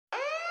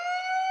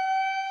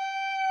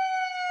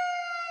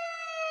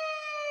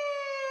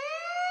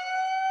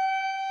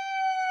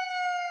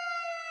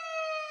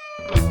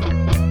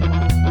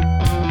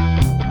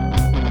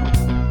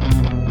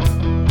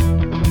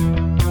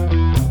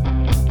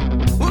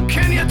Well,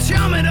 can you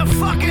tell me the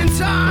fucking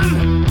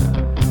time?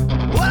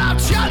 Well, I'll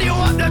tell you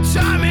what the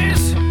time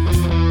is.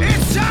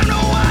 It's time to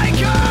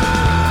wake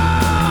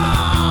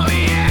up,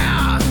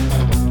 yeah.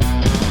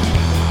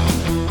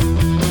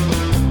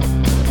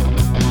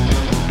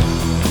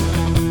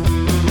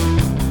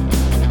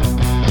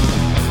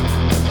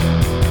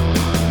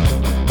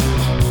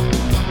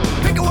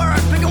 Pick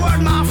a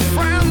word, my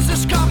friends.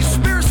 This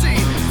conspiracy,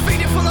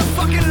 feed it full of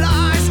fucking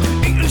lies,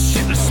 eating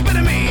shit and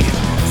spitting me.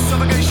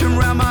 Suffocation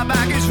round my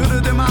back is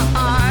hooded in my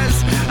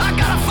eyes. I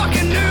got a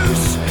fucking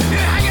noose.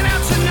 You're hanging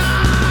out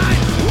tonight.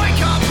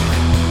 Wake up,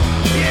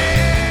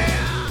 yeah.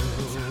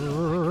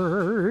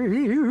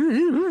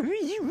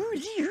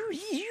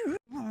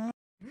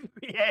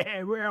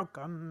 Yeah,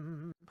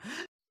 welcome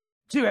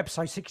to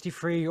episode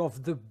 63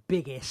 of the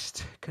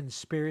biggest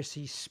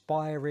conspiracy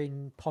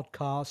spiring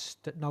podcast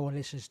that no one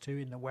listens to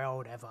in the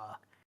world ever.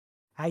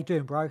 How you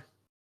doing, bro?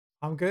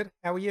 I'm good.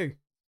 How are you?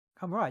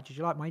 I'm right. Did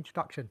you like my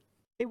introduction?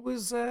 It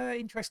was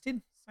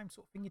interesting. Same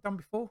sort of thing you've done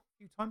before a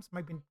few times.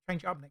 Maybe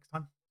change it up next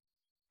time.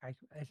 Okay.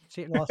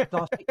 See,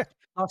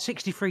 last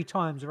 63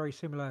 times, a very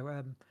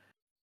similar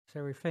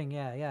thing.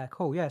 Yeah,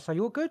 cool. Yeah, so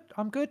you're good.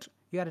 I'm good.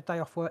 You had a day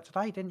off work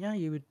today, didn't you?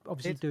 You were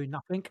obviously doing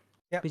nothing.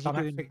 Yeah, busy done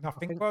doing absolutely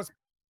nothing. nothing. Well, I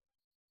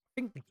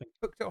think we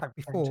booked it off Don't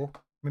before.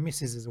 My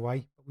missus is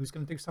away, but we was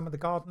going to do some of the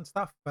garden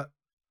stuff, but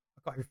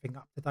I've got everything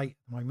up to date at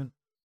the moment.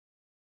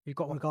 You've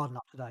got the garden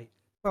up to date.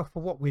 Well,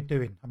 for what we're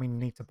doing, I mean,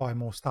 need to buy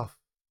more stuff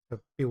to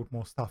build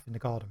more stuff in the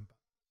garden.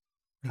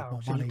 But need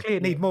more so you money.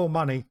 clearly- Need more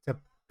money to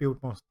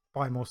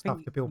buy more stuff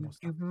think to build more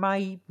stuff.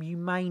 You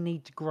may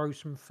need to grow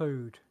some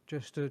food.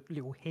 Just a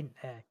little hint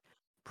there.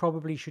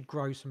 Probably should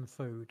grow some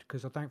food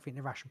because I don't think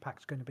the ration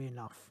pack's going to be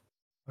enough.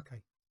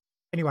 Okay.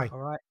 Anyway, All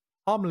right.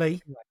 I'm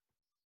Lee,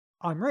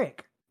 I'm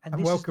Rick, and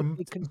this welcome is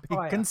the to Big Big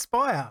Conspire.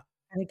 Conspire.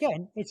 And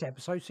again, it's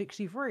episode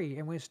 63,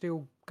 and we're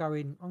still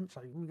going.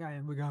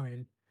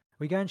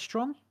 We're going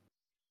strong.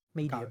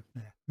 Medium. Go.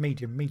 Yeah.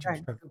 Medium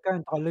strength. We're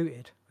going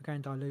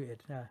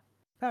diluted. Yeah.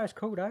 That was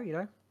cool though. You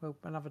know, well,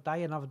 another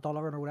day, another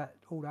dollar, and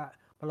all that.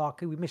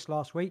 Malarkey. We missed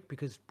last week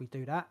because we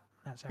do that.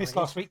 That's how Missed it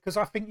last is. week because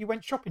I think you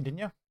went shopping, didn't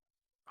you?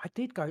 I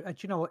did go. Do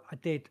you know what I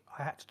did?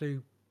 I had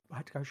to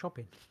go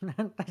shopping.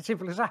 As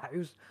simple as that.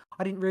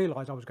 I didn't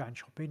realise I was going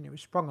shopping. It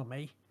was sprung on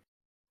me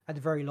at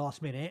the very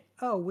last minute.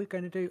 Oh, we're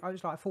going to do. I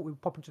thought we were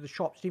popping to the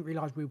shops. Didn't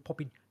realise we were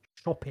popping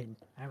shopping.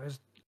 And it was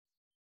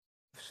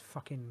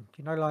fucking.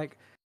 You know, like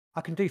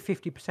I can do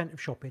 50%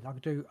 of shopping. I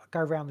go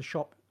around the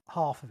shop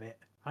half of it.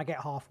 I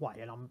get halfway,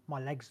 and my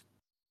legs,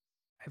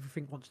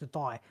 everything wants to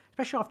die.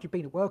 Especially after you've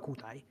been at work all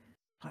day.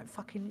 Like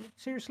fucking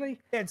seriously.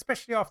 Yeah, and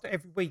especially after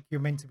every week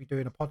you're meant to be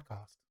doing a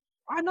podcast.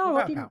 I know. What's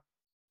I that didn't. about?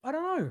 I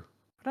don't know.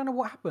 I don't know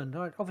what happened.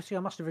 Obviously, I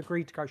must have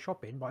agreed to go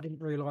shopping, but I didn't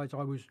realise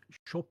I was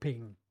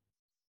shopping.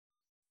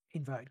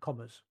 Inverted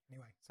commas.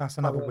 Anyway, so that's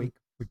another um, week.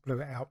 We blew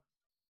it out,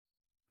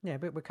 Yeah,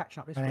 but we're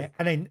catching up this and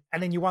week.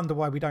 then you wonder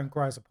why we don't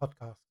grow as a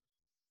podcast.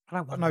 I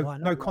don't But wonder why. I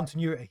know no why.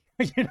 continuity.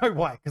 You know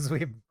why? Because we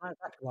I know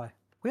exactly why.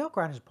 We are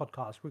growing as a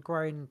podcast. We're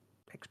growing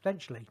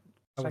exponentially,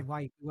 Oh. same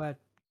way we were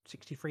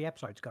 63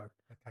 episodes ago.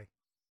 okay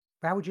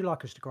How would you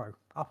like us to grow?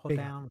 Up or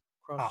Bigger. down?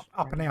 Across?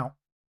 up and out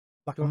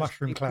like Do a you want us to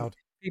mushroom be- cloud.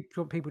 Do you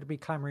want people to be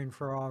clamouring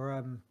for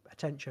our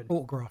attention?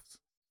 Autographs.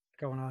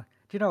 Go on.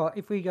 Do you know what?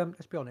 If we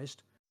let's be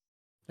honest.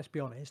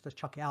 Let's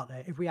chuck it out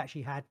there. If we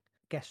actually had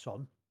guests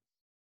on,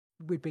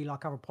 we'd be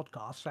like other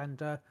podcasts, and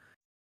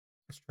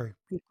That's true.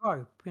 we'd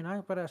grow. You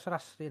know, but so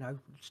that's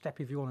step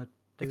if you want to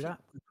do If you- that.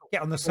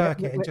 Get on the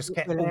circuit and we're- just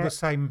get we're all there. the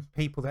same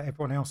people that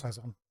everyone else has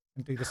on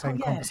and do the same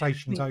yeah.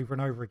 conversations I mean- over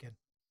and over again.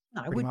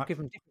 No, pretty we'd much. give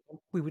them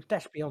different. We would.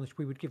 Let's be honest.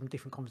 We would give them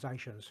different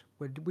conversations.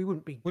 We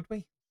wouldn't be. Would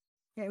we?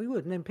 Yeah, we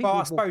would. And then people. Well, I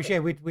would walk suppose in. yeah,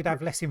 we'd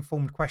have less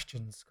informed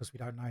questions because we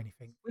don't know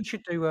anything. We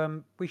should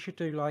do. We should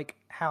do like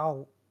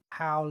how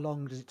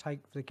long does it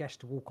take for the guest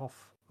to walk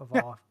off of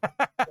our?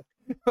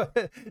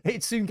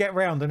 It'd soon get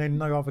round and then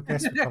no other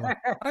guests would come on.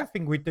 I don't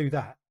think we'd do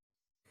that.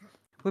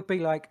 Would be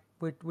like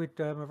we'd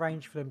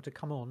arrange for them to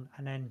come on,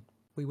 and then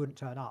we wouldn't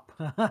turn up.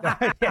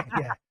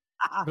 yeah.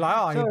 Be like,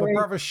 oh, my Sorry.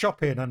 brother's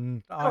shopping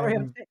and Sorry,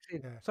 I'm I'm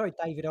texting. yeah. Sorry,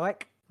 David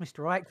Icke,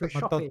 Mr. Icke, for took my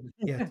dog,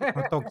 shopping. took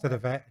my dog to the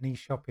vet and he's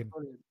shopping.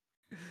 Brilliant.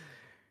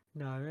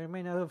 No, I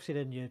mean obviously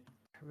then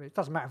it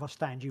doesn't matter if I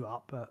stand you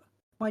up, but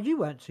well, you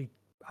weren't too.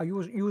 You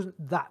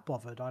wasn't that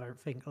bothered. I don't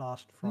think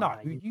last No,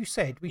 Friday. you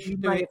said we you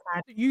should do may it.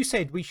 have You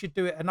said we should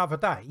do it another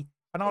day,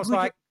 and I was Would you-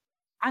 like,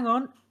 Hang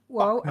on.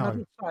 Well, and I no.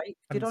 did say,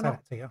 I did didn't I say not?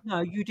 that to you. No,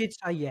 you did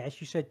say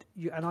yes. You said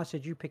and I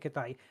said you pick a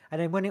day.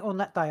 And then on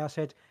that day I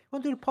said, "You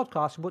want to do the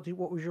podcast?" And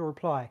what was your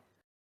reply?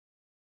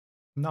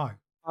 No,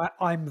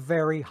 I'm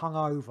very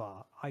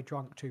hungover. I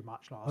drank too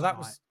much last well, that night.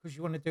 was because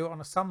you want to do it on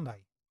a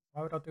Sunday.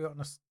 Why would I do it on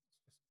a?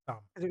 Dumb.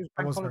 'Cause it was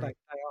I bank was holiday. very,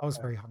 day I was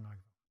after. very hungover.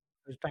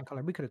 It was bank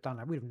holiday. We could have done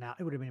that.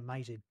 It would have been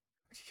amazing.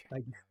 Yeah,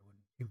 Like-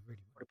 it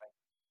really would.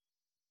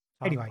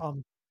 So Anyway,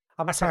 I'm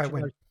that's how it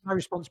accepting went. no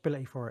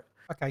responsibility for it.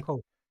 Okay,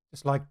 Cool.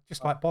 just like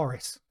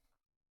Boris.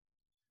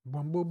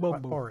 Bum, bum, Like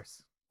bum, bum.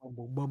 Boris.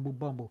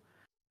 bumble.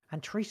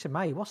 And Theresa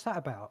May, what's that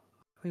about?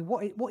 I mean,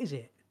 what is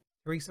it?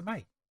 Theresa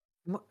May.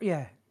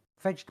 Yeah,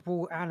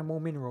 vegetable, animal,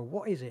 mineral.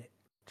 What is it?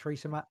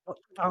 Theresa May.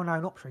 Oh no,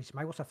 not Theresa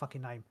May. What's her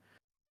fucking name?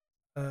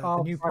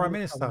 The new Prime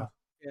Minister.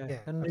 Yeah, Yeah,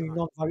 the I don't new know.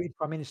 non-voted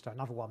Prime Minister.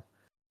 Another one.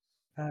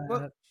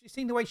 Well, she's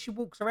seen the way she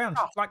walks around.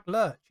 Oh. She's like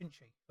Lurch, isn't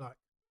she? Like,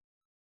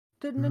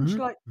 Didn't she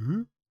like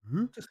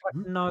just like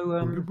no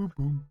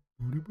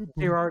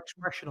zero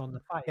expression on the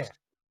face? yeah.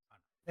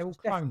 They're all It's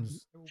definitely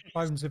clones. They're all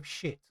clones of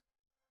shit.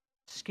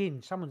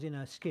 skin. Someone's in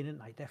her skin, isn't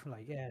they?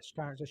 Definitely. Yeah,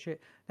 scarrets of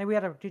shit. Then we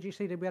had a. Did you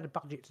see that we had a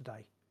budget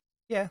today?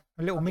 Yeah,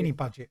 a little mini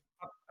budget.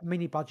 A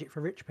mini budget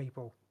for rich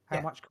people. How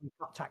Yeah. much can we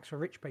cut tax for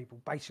rich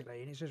people,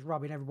 basically? And it's just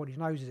rubbing everybody's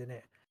noses in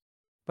it.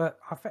 But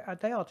I think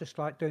they are just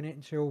like doing it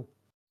until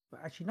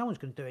actually no one's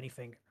going to do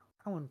anything.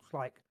 No one's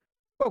like.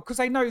 Well, because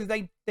they know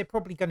they're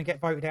probably going to get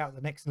voted out at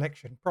the next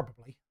election.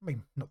 Probably. I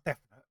mean, not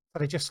definite. But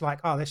they're just like,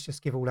 oh, let's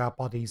just give all our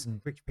bodies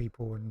and rich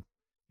people and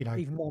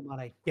Even more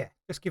money. Yeah,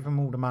 just give them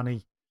all the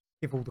money.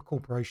 Give all the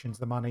corporations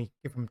the money.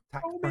 Give them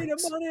tax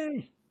breaks.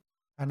 Money.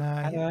 And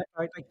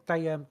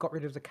they got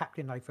rid of the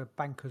captain though for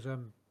bankers.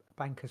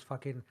 Bankers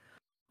fucking.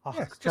 Oh,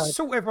 yeah, just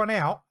sort everyone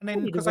out, and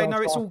then because they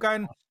know it's all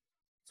going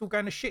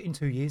to shit in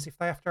 2 years. If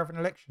they have to have an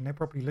election, they'll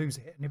probably lose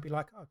it, and they'll be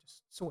like, "Oh,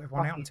 just sort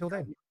everyone out until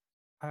then."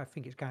 I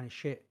think it's going to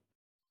shit.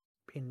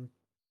 I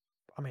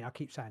mean, I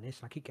keep saying this,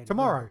 and I keep getting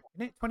tomorrow.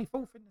 Isn't it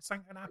 24th? Isn't it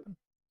something going to happen?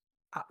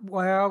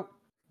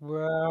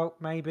 Well,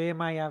 maybe I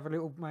may have a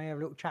little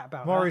chat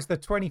about tomorrow. That. Is the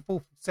 24th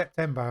of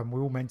September, and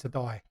we're all meant to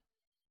die.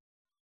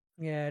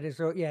 Yeah, there's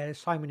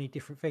so many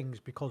different things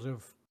because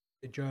of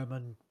the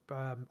German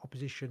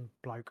opposition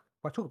bloke.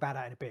 I'll talk about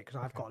that in a bit because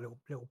I've got a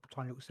little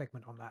tiny little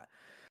segment on that.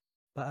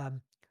 But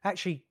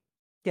actually,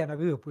 yeah, no,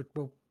 we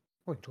can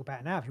talk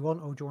about it now if you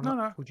want, or do you want?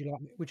 No. Would you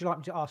like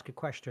me to ask a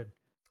question?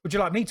 Would you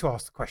like me to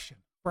ask the question,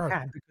 bro? I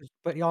can,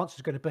 but the answer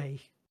is going to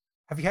be.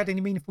 Have you had any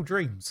meaningful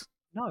dreams?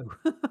 No.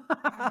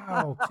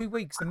 Wow, 2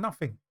 weeks and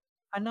nothing.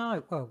 I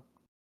know. Well,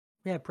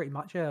 yeah, pretty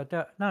much. Yeah,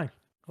 no.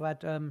 I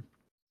had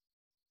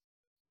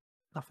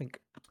nothing.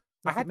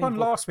 I had one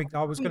last week that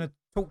I was going to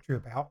talk to you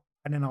about,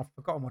 and then I've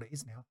forgotten what it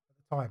is now at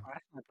the time.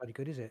 That's not bloody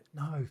good, is it?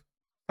 No.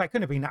 It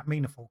couldn't have been that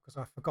meaningful because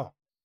I forgot.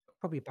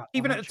 Probably about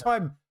even at the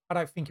time, I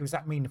don't think it was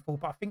that meaningful,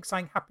 but I think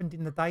something happened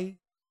in the day,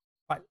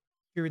 like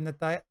during the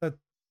day.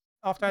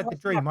 After I had the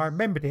dream, I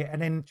remembered it,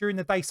 and then during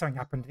the day something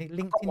happened, and it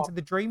linked into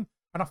the dream,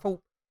 and I thought,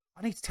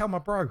 I need to tell my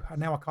bro, and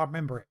now I can't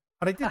remember it.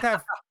 But I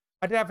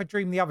did have a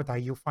dream the other day.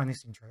 You'll find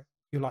this interesting.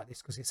 You'll like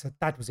this because it said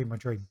Dad was in my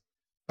dream.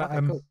 But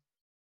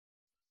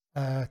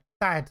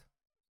Dad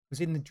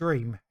was in the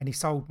dream, and he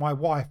sold my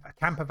wife a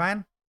camper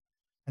van,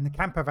 and the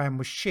camper van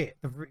was shit.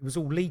 It was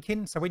all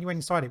leaking, so when you went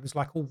inside, it was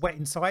like all wet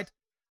inside,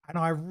 and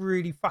I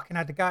really fucking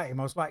had to go at him.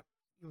 I was like,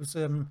 it was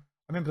I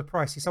remember the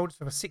price. He sold it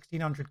for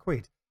 1,600 quid.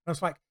 And I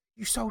was like,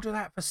 you sold her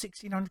that for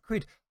 1,600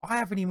 quid. I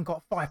haven't even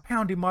got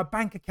 £5 in my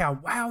bank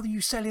account. Wow, are you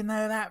selling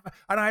there that?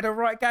 And I had a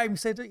right game.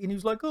 Said it, and he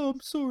was like, "Oh, I'm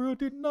sorry, I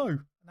didn't know."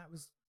 And that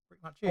was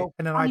pretty much it. Well,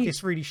 and then I had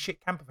this really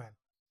shit camper van.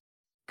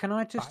 Can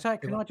I just say?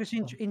 Can I just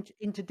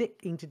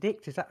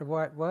interdict? Is that the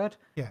right word?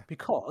 Yeah.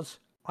 Because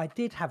I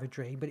did have a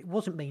dream, but it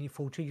wasn't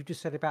meaningful till you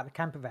just said about the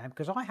camper van.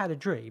 Because I had a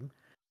dream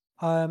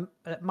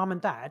that Mum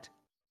and Dad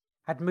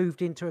had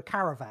moved into a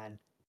caravan.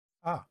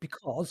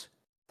 Because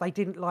they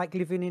didn't like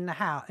living in the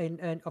house,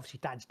 and obviously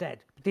Dad's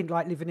dead, but didn't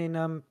like living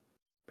in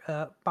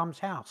Bum's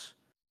house.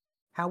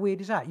 How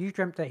weird is that? You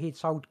dreamt that he'd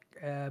sold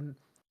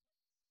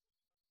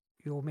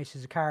your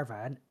missus a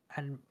caravan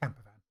and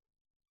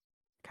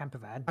camper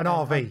van, an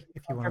RV,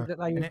 if you want.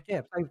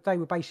 They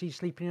were basically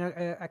sleeping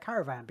in a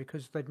caravan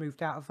because they'd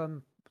moved out of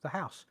the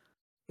house.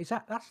 Is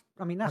that?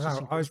 I mean, that's.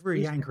 I was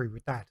really angry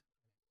with Dad.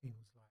 He was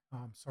like,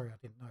 "Oh, I'm sorry, I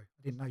didn't know.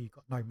 I didn't know you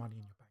got no money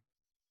in your bank.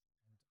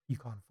 You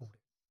can't afford it."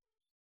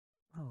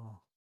 Oh.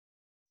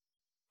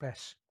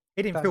 Bless.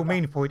 It didn't feel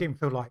meaningful. It didn't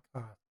feel like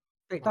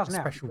it does a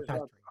special dad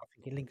dream. I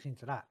think it links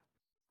into that.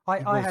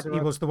 He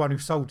was the one who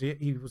sold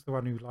it. He was the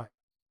one who like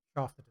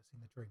shafted us in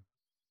the dream.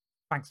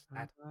 Thanks,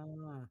 Dad.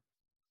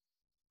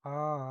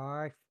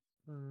 I've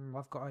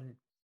got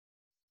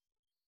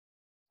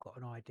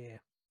an idea.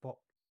 What?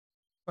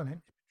 Go on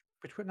then.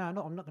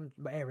 No, I'm not going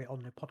to air it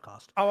on the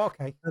podcast. Oh,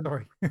 okay.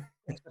 Sorry. No,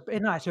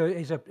 it's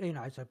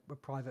a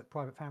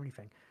private family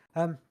thing.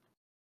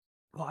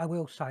 What I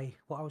will say,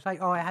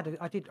 I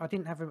haven't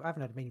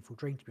had a meaningful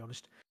dream, to be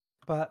honest,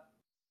 but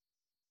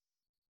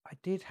I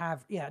did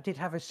have a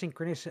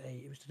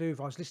synchronicity. It was to do with,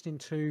 I was listening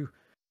to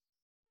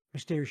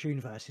Mysterious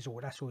Universes,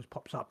 or that's always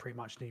pops up pretty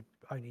much the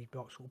only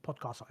sort of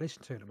podcast I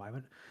listen to at the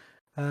moment.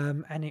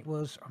 And it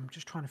was, I'm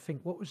just trying to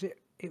think, what was it?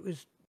 It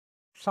was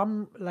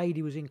some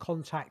lady was in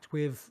contact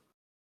with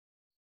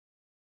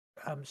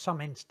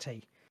some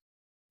entity.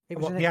 It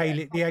was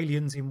the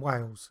aliens in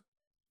Wales.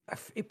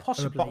 It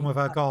possibly at the bottom of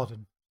her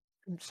garden.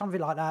 Something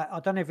like that. I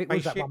don't know if it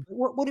was that one.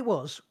 But what it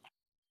was,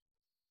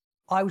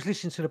 I was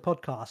listening to the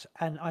podcast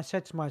and I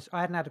said to myself, I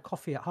hadn't had a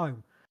coffee at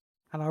home,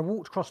 and I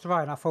walked across the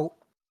road and I thought,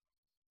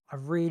 I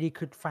really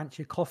could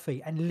fancy a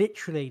coffee. And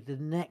literally the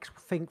next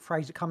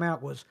phrase that came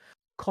out was,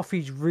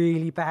 coffee's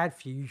really bad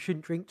for you. You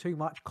shouldn't drink too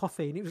much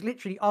coffee. And it was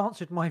literally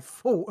answered my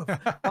thought of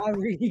I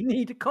really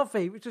need a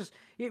coffee, which is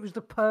it was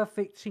the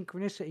perfect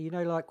synchronicity. You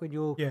know, like when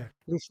you're Yeah.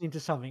 listening to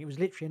something, it was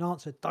literally an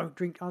answer. Don't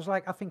drink. I was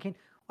like, I'm thinking,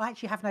 I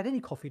actually haven't had any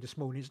coffee this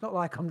morning. It's not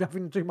like I'm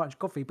having too much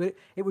coffee, but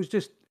it was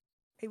just.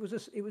 It was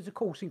a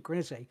cool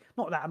synchronicity.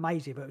 Not that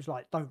amazing, but it was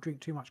like, don't drink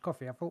too much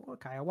coffee. I thought,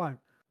 okay, I won't.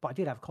 But I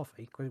did have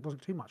coffee because it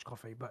wasn't too much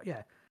coffee. But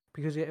yeah,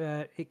 because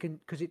it can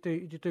because it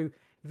do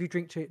if you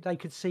drink too, they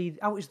could see.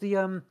 Oh, it was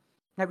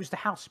the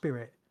house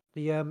spirit.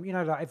 The you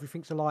know, like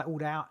everything's a light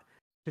all out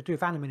to do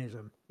with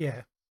animism.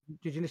 Yeah.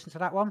 Did you listen to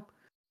that one?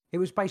 It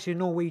was basically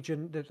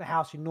Norwegian, the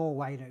house in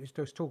Norway, and it was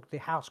just talk. The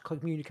house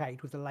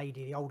communicated with the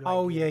lady, the old lady.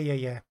 Oh yeah, yeah,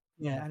 yeah.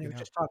 Yeah, and it was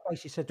just I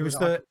basically said It to was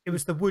her, it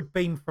was the wood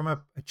beam from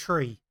a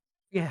tree.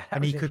 yeah,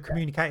 And he could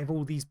communicate with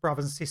all these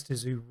brothers and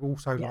sisters who were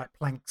also Yeah. like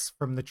planks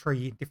from the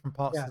tree in different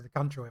parts Yeah. of the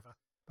country, or whatever.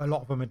 But a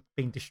lot of them had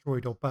been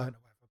destroyed or burnt or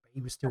whatever. But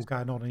he was still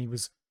going on, and he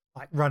was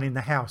like running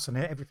the house, and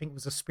everything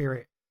was a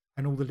spirit,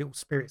 and all the little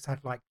spirits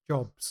had like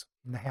jobs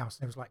in the house.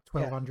 There was like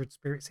 1,200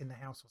 spirits in the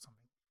house or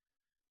something.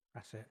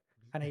 That's it.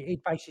 And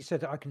he basically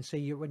said that I can see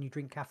you when you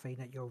drink caffeine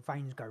that your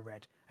veins go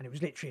red. And it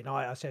was literally, and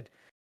I said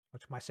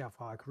to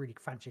myself, I could really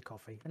fancy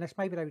coffee. Unless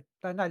maybe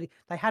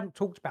they hadn't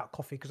talked about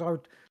coffee because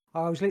I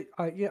was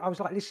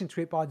like listening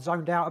to it, but I'd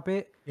zoned out a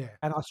bit. Yeah.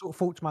 And I sort of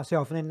thought to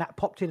myself, and then that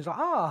popped in. It's like,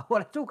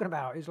 what are they talking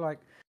about? It's like,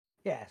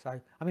 yeah. So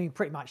I mean,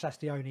 pretty much that's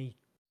the only.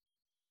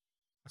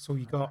 That's all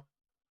you got.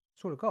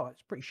 Sort of got.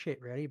 It's pretty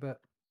shit, really. But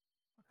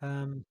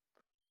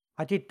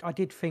I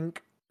did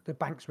think the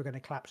banks were going to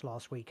collapse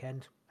last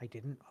weekend. They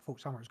didn't. I thought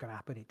something was going to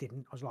happen. It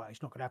didn't. I was like,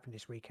 it's not going to happen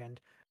this weekend.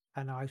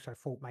 And I also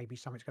thought maybe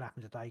something's going to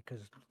happen today because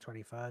it's the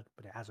 23rd,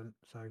 but it hasn't.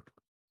 So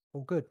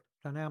all good.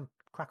 So now I'm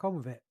crack on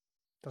with it.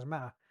 Doesn't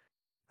matter.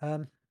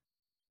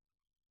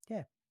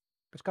 Yeah.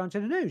 Let's go into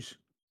the news.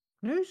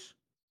 News?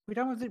 We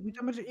done with it. We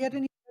done with it. You had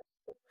any?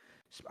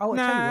 Oh, I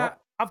tell you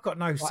what. I've got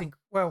no sync.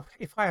 Well,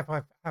 if I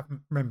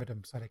haven't remembered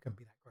them, so they couldn't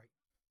be that great.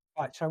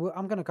 Right, so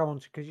I'm going to go on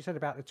to because you said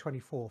about the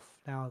 24th.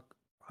 Now,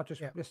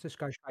 let's just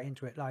go straight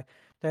into it. Like,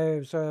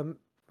 there's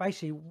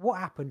basically what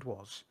happened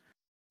was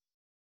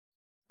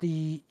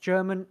the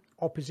German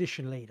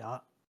opposition leader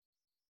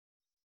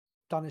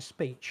done a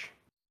speech,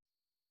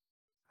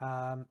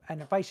 and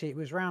basically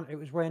it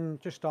was when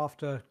just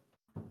after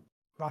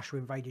Russia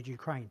invaded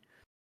Ukraine,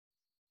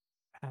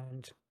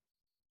 and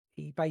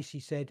he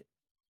basically said,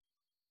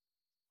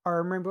 "I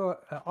remember.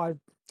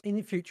 In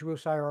the future will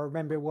say I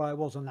remember where I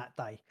was on that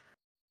day."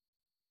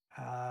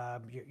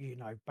 You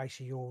know,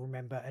 basically you'll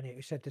remember, and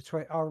it said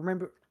I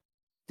remember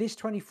this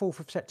 24th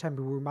of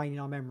September will remain in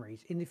our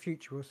memories. In the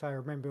future, we'll say I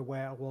remember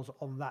where I was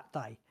on that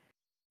day,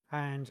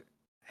 and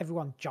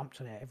everyone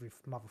jumped on it. Every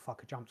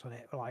motherfucker jumped on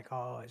it. Like,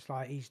 oh, it's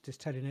like he's just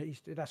telling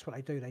it. That's what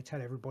they do. They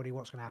tell everybody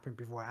what's going to happen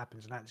before it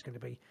happens, and that's going to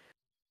be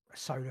a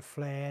solar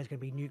flare. It's going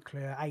to be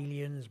nuclear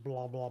aliens.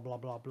 Blah blah blah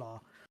blah blah.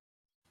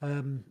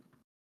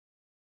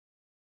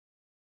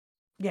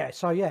 Yeah.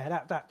 So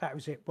yeah, that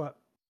was it. But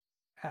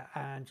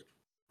and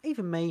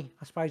even me,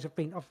 I suppose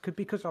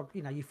because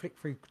you flick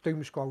through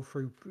doom scroll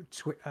through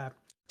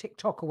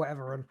TikTok or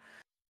whatever, and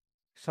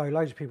so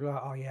loads of people are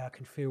like, oh yeah, I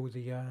can feel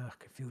the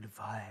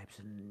vibes,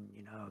 and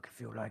I can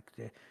feel like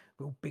the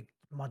real big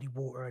muddy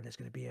water, and there's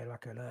going to be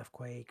like an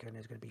earthquake, and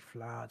there's going to be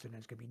floods, and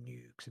there's going to be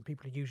nukes, and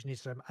people are using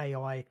this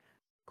AI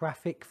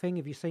graphic thing.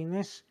 Have you seen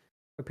this?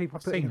 Where people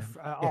I've put seen in,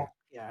 them.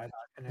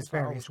 and There's it's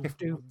like, various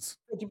different ones.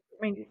 I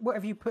mean,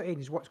 whatever you put in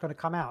is what's going to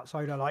come out.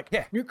 So they're like,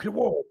 Yeah. nuclear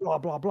war, blah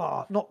blah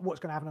blah. Not what's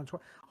going to happen on.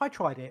 I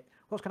tried it.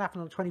 What's going to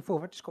happen on the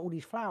 24th? I just got all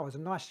these flowers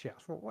and nice shit.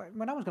 I thought, well,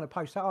 no one's going to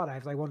post that, are they?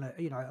 If they want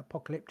to,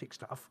 apocalyptic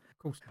stuff. Of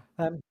course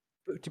not.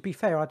 But to be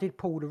fair, I did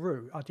pull the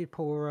root. I did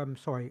pull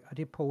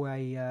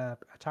a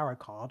tarot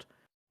card,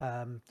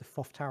 the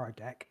Thoth tarot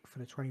deck for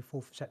the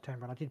 24th of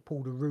September, and I did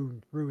pull the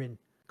ruin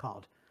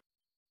card,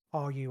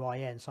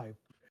 RUIN. So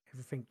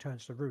everything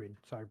turns to ruin.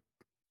 So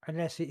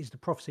unless it is the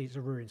prophecy, it's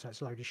a ruin. So it's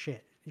a load of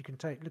shit. You can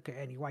look at it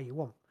any way you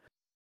want.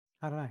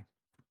 I don't know.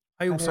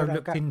 I also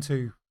looked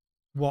into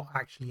what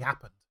actually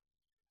happened,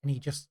 and he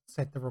just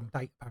said the wrong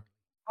date apparently.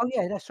 Oh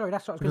yeah, that's what I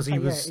was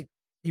going to say.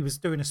 He was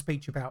doing a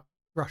speech about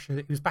Russia.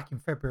 It was back in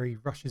February,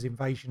 Russia's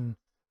invasion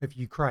of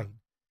Ukraine,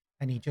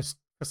 and he just,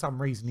 for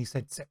some reason, he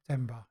said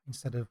September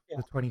instead of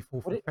the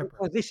 24th of February.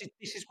 Well, this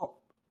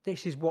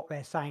is what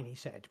they're saying. He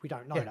said, we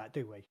don't know that,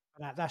 do we?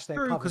 And that's their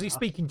true, because he's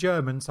speaking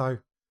German. So,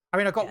 I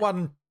mean, I got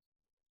one.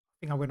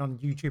 I think I went on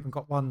YouTube and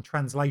got one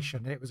translation,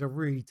 and it was a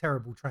really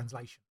terrible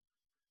translation.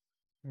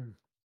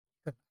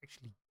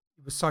 Actually,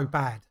 it was so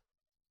bad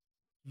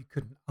you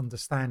couldn't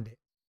understand it.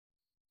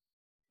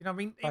 You know what I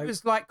mean? It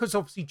was like, because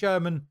obviously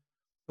German,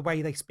 the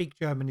way they speak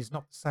German is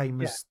not the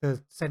same as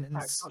the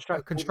sentence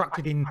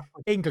constructed in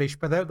English,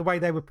 but the way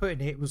they were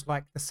putting it, it was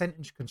like the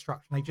sentence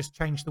construction. They just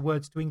changed the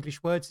words to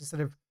English words instead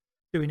of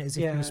doing it as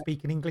if you were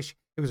speaking English.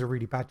 It was a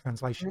really bad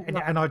translation.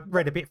 And I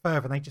read a bit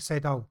further, and they just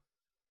said,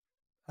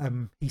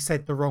 he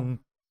said the wrong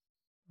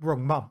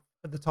month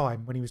at the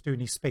time when he was doing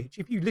his speech.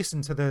 If you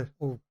listen to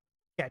or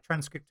get a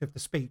transcript of the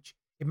speech,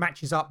 it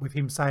matches up with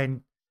him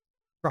saying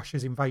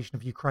Russia's invasion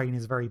of Ukraine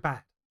is very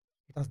bad.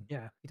 He doesn't.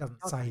 Yeah. He doesn't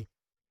Okay. say,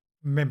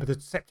 remember the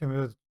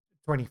September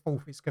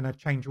 24th, it's going to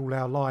change all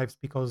our lives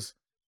because,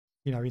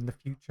 in the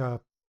future,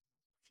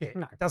 shit.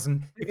 No. It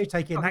doesn't, if you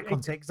take it in that it-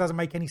 context, it doesn't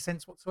make any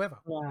sense whatsoever.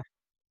 Yeah.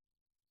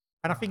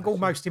 And I No, think that's it.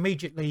 almost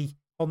immediately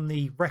on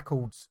the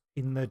records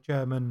in the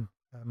German,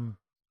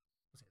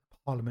 was it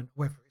Parliament,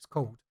 whatever it's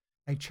called,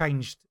 they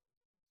changed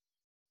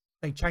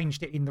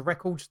it in the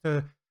records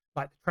to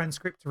like the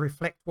transcript to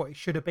reflect what it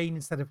should have been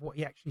instead of what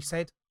he actually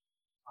said.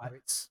 So Right.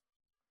 it's,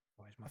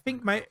 Where's my I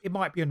think phone? it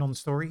might be a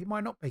non-story. It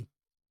might not be.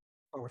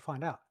 Well, we'll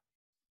find out.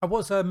 I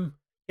was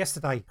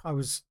yesterday. I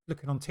was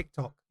looking on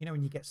TikTok.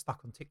 When you get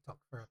stuck on TikTok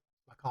for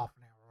like half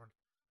an hour, or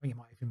I think it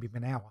might even be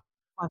an hour.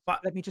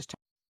 But Let me just.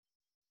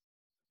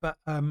 But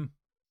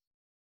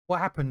what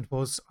happened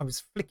was I was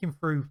flicking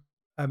through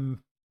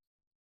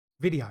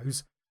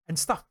videos and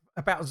stuff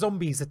about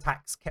zombies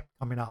attacks kept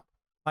coming up.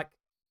 Like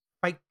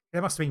fake,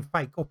 there must have been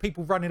fake, or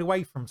people running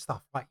away from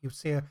stuff. Like you'll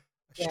see a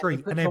Yeah,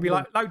 street put and there'd be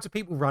zombie- like loads of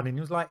people running.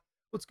 It was like,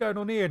 what's going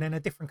on here? And then a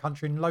different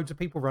country and loads of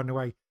people run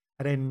away.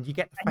 And then you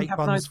get the and you fake have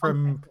no ones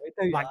from context for it,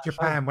 do you? like So-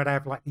 Japan where they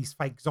have like these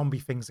fake zombie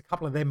things. A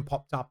couple of them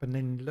popped up and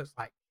then it looks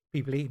like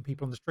people eating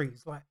people on the street.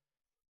 It's like,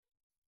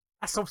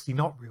 that's obviously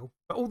not real.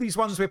 But all these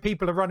ones where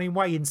people are running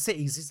away in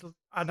cities,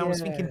 and I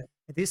was thinking,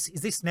 is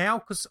this now?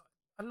 Because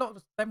a lot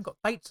of them got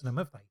dates on them,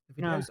 have they?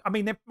 The No. videos. I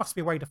mean, there must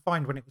be a way to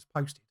find when it was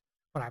posted,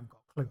 but I haven't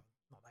got a clue.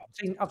 Not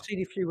that I've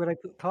seen a few where they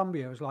put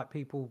Colombia as like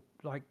people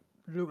like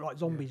look like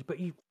zombies, but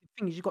the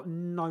thing is, you've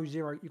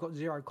got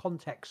zero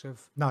context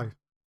of. No.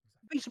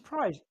 Be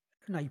surprised.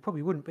 No, you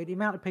probably wouldn't. But the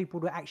amount of people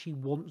that actually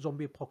want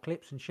zombie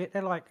apocalypse and shit,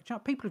 they're like, do you know,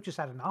 people have just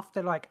had enough.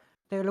 They're like,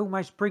 they'll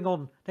almost bring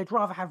on. They'd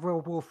rather have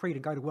World War III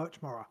than go to work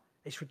tomorrow.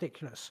 It's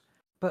ridiculous.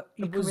 But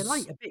you It can was-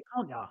 relate a bit,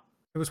 can't you?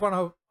 There was one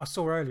I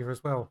saw earlier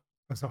as well.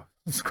 As I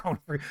was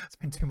scrolling through, I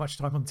spent too much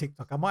time on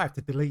TikTok. I might have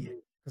to delete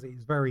it because it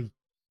is very.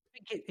 I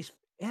think it's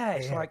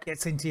like it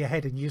gets into your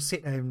head and you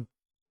sit there and.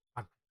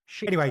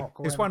 shit. Anyway, talk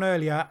or there's whatever. one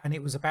earlier, and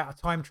it was about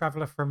a time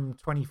traveler from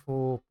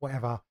 24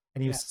 whatever,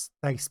 and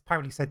they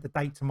apparently said the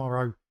date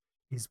tomorrow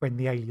is when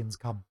the aliens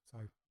come. So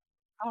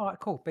Oh, right,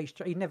 cool.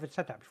 Beast. He never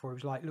said that before. He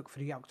was like, look for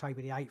the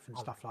October the 8th and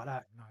stuff like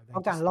that. no, they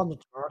I'm going just to London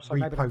tomorrow, so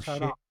maybe they'll repost turn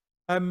shit. up.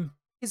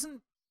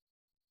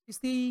 Is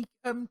the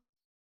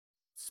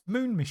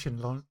moon mission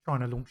trying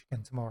to launch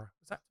again tomorrow?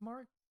 Is that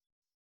tomorrow?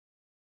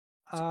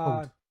 What's it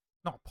called?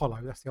 Not Apollo.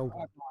 That's the old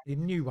one. The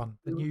new one.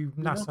 The new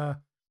Luna? NASA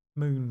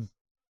moon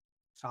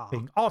Ah,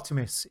 thing.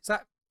 Artemis. Is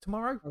that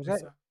tomorrow? Oh, is Or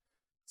it? that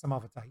some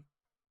other date?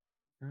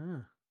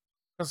 ah.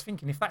 I was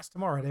thinking if that's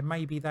tomorrow, then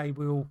maybe the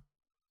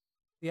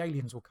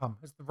aliens will come.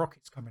 As the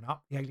rocket's coming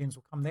up, the aliens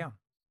will come down.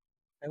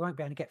 They won't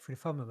be able to get through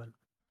the firmament.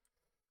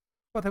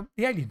 Well,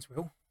 the aliens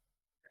will.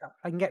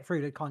 They can get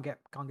through. They can't get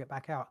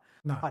back out.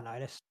 No. I know.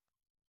 Let's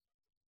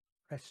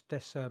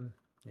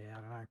yeah,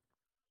 I don't know.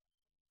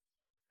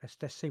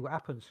 Let's see what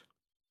happens.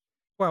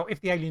 Well, if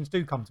the aliens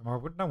do come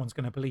tomorrow, no one's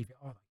going to believe it,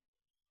 are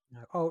they?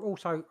 No. Oh,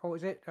 also, what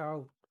was it?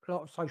 Oh, a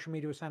lot of social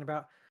media was saying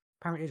about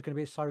apparently there's going to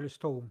be a solar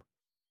storm.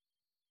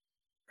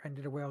 End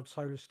of the world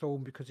solar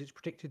storm because it's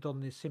predicted on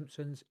The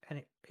Simpsons, and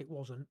it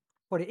wasn't.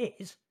 Well, it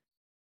is,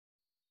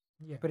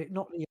 Yeah. but it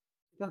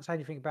doesn't say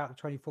anything about the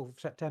 24th of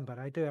September.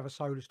 They do have a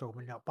solar storm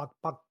and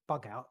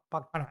bug out.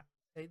 I know.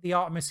 The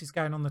Artemis is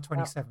going on the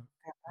 27th.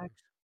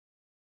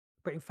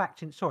 But in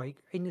fact, in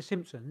The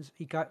Simpsons,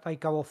 they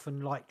go off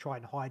and like try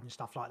and hide and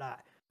stuff like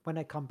that. When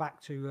they come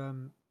back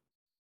to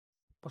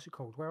what's it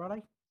called? Where are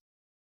they?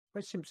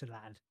 Where's Simpson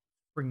Land?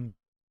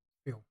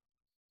 Springfield.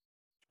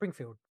 They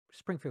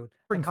come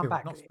Springfield,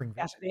 back. not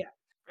Springfield. It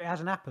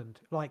hasn't happened.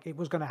 Like it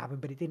was going to happen,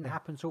 but it didn't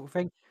happen, sort of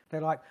thing.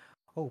 They're like,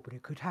 oh, but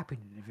it could happen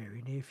in the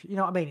very near future. You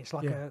know what I mean? It's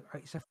like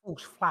it's a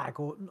false flag,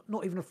 or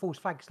not even a false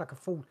flag. It's like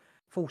a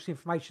false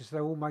information. So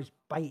they're almost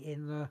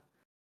baiting the.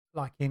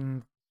 Like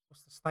in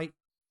what's the state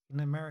in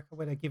America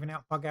where they're giving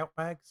out bug out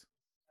bags?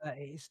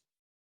 It's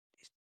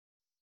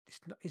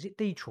is it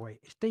Detroit?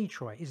 It's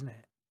Detroit, isn't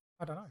it?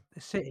 I don't know.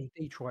 The city,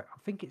 Detroit. I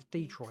think it's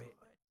Detroit.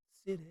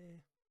 City.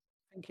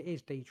 I think it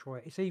is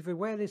Detroit. It's either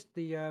where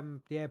the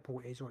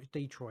airport is, or it's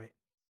Detroit.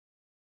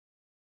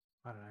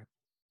 I don't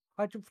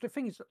know. The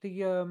thing is,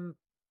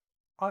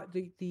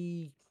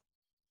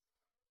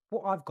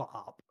 what I've got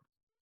up.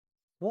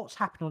 What's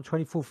happened on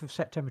 24th of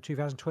September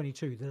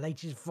 2022? The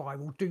latest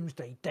viral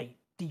doomsday date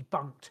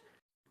debunked.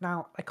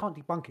 Now they can't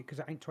debunk it because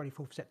it ain't 24th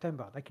of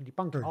September. They can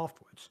debunk it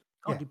afterwards.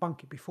 Can't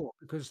debunk it before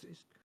because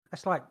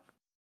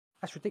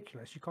that's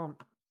ridiculous. You can't.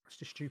 It's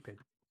just stupid.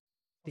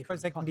 I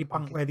suppose they can Can't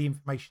debunk it. where the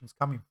information's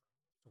coming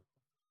from.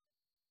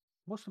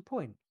 What's the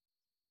point?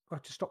 Or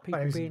to stop But people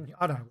it isn't- being.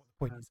 I don't know what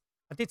the point is.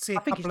 I did see a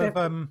I think it's couple of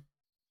definitely-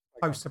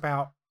 posts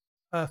about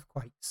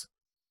earthquakes.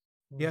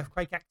 The Mm.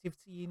 earthquake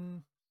activity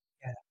in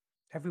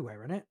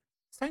everywhere, isn't it?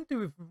 it's something to do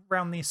with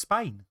around near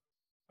Spain.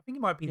 I think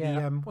it might be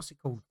Yeah. the what's it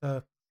called?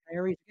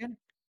 Canaries again?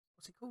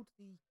 What's it called?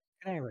 The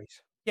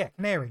Canaries.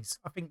 Canaries.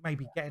 I think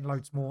maybe getting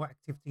loads more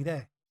activity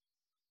there.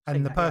 Seen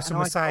And the that, yeah. person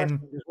was saying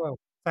Iceland as well.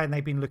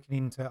 they've been looking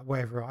into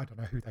whatever, I don't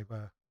know who they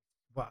were.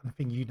 But the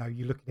thing you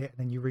look at it and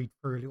then you read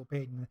through a little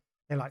bit and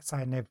they're like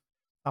saying they're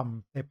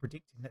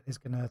predicting that it's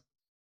Gonna go.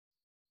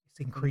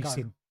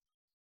 increasing,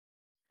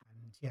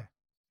 and yeah, it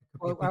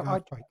could be a Well, big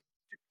earthquake.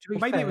 to be Or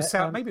maybe it was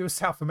fair, Maybe it was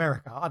South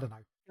America. I don't know.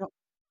 you know,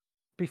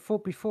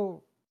 before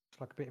it's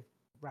like a bit of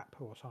rap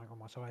or something on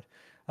my side.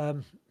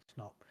 It's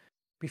not.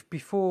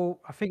 Before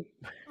I think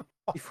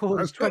before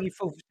this Bro.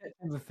 24th of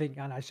September thing,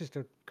 I know it's just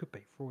could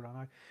be for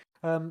all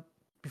I know.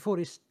 Before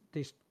this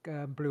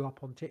blew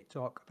up on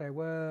TikTok,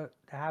 there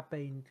have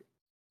been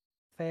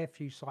fair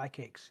few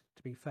psychics.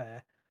 To be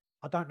fair,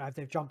 I don't know if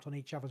they've jumped on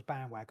each other's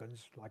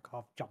bandwagons. Like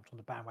I've jumped on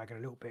the bandwagon a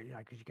little bit,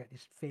 because you get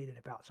this feeling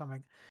about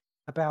something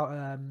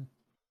about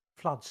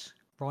floods,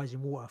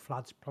 rising water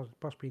floods,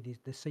 possibly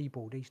the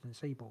seaboard, eastern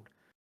seaboard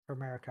for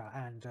America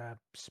and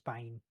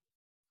Spain.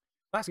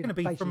 That's going to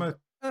be from Basically,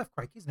 a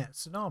earthquake, isn't it? A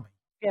tsunami.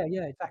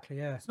 yeah, exactly,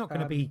 yeah. It's not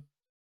going to be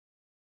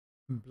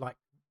like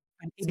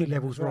And sea imminent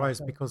levels as well. rise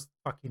So because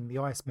fucking the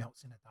ice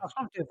melts in a oh, day. it's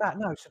not to do with that.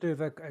 No, it's to do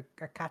with a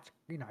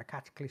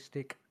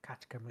cataclysmic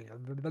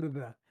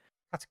cataclysm.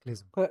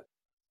 Cataclysm. But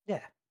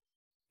yeah,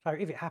 so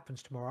if it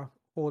happens tomorrow,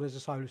 or there's a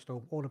solar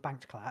storm, or the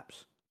banks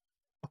collapse,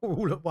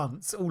 All at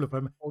once, all of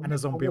them, or and a nuclear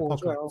zombie war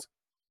as well. apocalypse.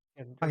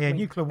 And, Oh yeah,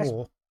 nuclear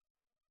war.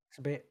 It's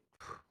a bit,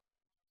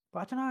 but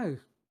I don't know.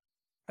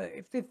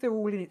 If they're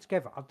all in it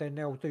together, then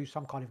they'll do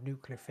some kind of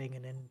nuclear thing,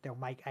 and then they'll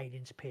make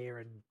aliens appear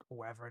and or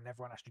whatever, and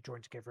everyone has to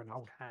join together and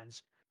hold hands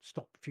to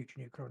stop future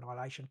nuclear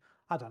annihilation.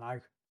 I don't know.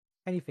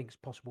 Anything's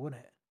possible, isn't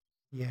it?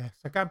 Yeah.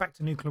 So going back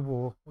to nuclear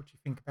war, what do you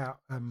think about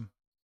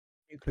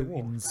Nuclear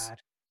war is bad.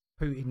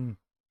 Putin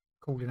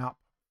calling up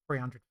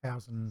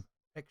 300,000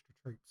 extra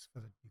troops for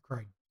the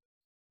Ukraine?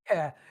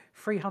 Yeah,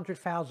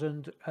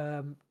 300,000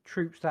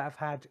 troops that have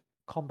had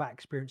combat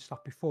experience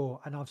stuff before,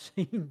 and I've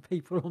seen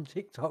people on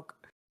TikTok.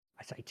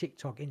 I say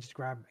TikTok,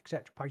 Instagram,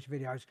 etc. Post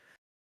videos.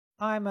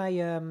 I'm a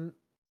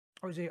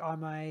what was it?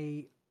 I'm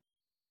a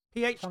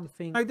PhD.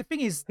 something No, the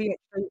thing is, PhD.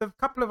 the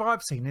couple of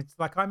I've seen, it's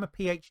like I'm a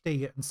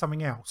PhD and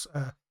something else,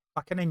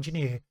 like an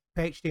engineer.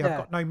 PhD. I've Yeah,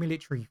 got no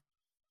military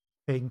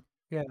thing.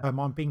 yeah,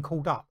 I'm being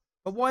called up.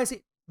 But why is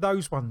it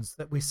those ones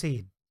that we're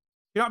seeing?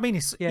 You know what I mean?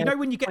 It's yeah,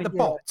 when you get the yeah,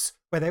 bots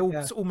where they all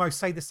yeah, almost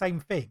say the same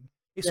thing.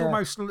 It's yeah.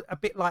 almost a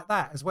bit like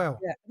that as well.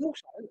 Yeah, and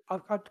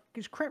also,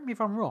 just correct me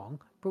if I'm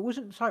wrong, but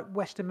wasn't like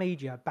Western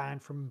media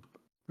banned from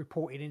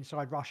reporting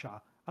inside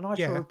Russia? And I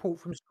saw a Yeah. report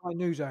from Sky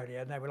News earlier,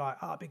 and they were like,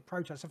 "Ah, big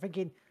protest." I'm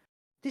thinking,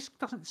 this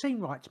doesn't seem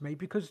right to me,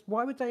 because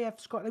why would they have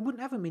Sky? They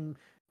wouldn't have them in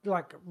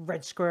like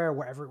Red Square or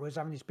whatever it was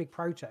having this big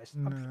protest.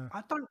 No.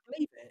 I don't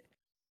believe it.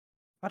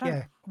 I don't.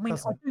 Yeah. I mean,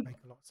 Doesn't make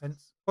a lot of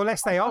sense.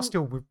 Unless they I are don't.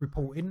 still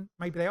reporting.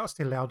 Maybe they are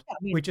still allowed. Yeah,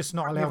 I mean, We're just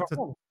not correct me if allowed I'm to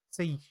wrong.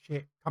 see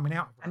shit coming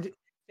out of And Russia.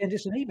 send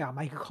us an email,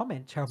 make a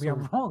comment, tell It's me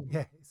I'm all, wrong.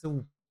 yeah, it's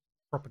all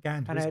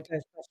propaganda, And isn't it?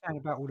 they're saying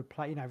about all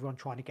the everyone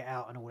trying to get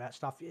out and all that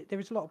stuff. There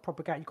is a lot of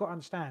propaganda. You've got to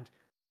understand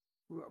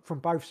from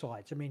both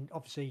sides. I mean,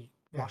 obviously,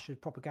 Yeah. Russia's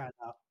propaganda,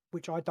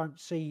 which I don't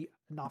see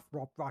enough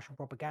Russian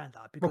propaganda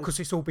Well, because because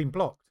it's all been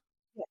blocked.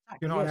 yeah, You're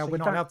exactly, not yeah. allowed. So We're you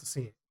not don't. allowed to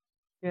see it.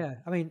 Yeah,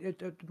 I mean,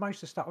 most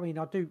of the stuff. I mean,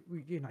 I do.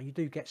 You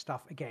do get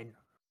stuff again.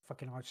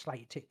 Fucking, I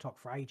slated TikTok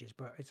for ages,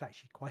 but it's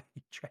actually quite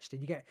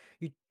interesting.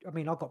 I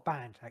mean, I got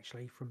banned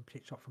actually from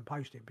TikTok from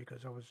posting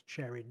because I was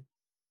sharing,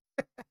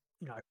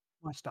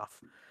 my stuff.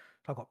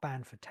 So I got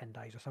banned for 10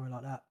 days or something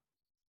like that.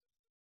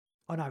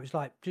 I know it was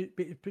like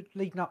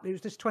leading up. It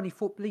was this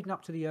 24 leading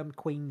up to the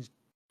Queen's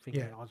thing.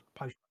 Yeah. And I was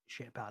posting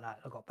shit about that.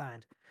 I got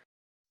banned.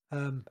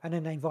 And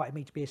then they invited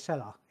me to be a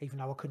seller, even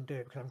though I couldn't do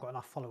it because I haven't got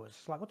enough followers.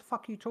 It's like, what the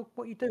fuck are you talking?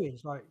 What are you doing?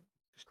 It's like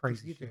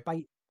Crazy you're shit.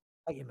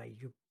 baiting me,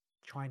 you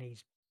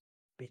Chinese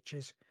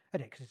bitches, isn't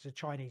it? Because it's a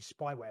Chinese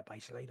spyware,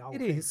 basically. The whole It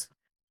thing. is.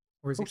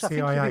 Or is it Also, I think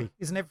it's a CIA? bit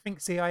Isn't everything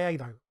CIA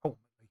though?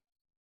 Ultimately.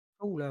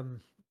 all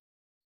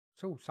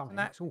it's all And something.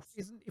 that It's all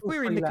isn't. If all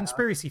we're in three the letter,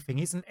 conspiracy thing,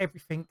 isn't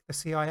everything the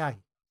CIA?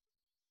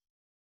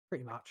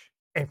 pretty much.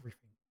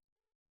 Everything.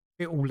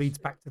 It all leads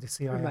It's back to the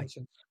CIA,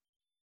 Freemasons.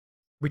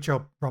 which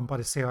are run by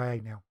the CIA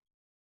now.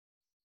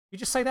 You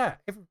just say that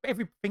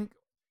everything,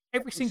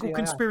 every single CIA.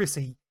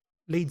 conspiracy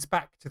leads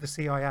back to the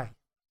CIA.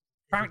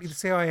 Apparently, the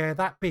CIA are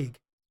that big.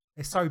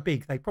 They're so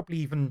big they probably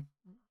even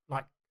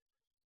like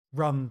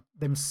run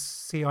them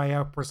CIA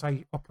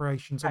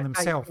operations on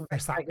themselves. They're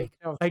that big.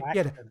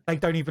 They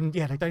don't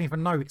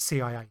even know it's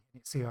CIA.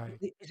 It's CIA.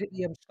 Is it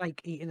the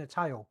snake eating a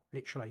tail,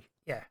 literally?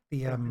 Yeah,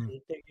 the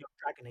The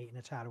dragon eating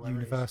a tail, or whatever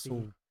it is,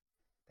 universal.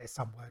 There's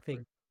some word for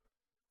it.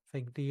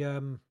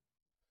 thing.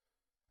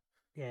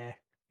 Yeah.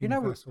 You know,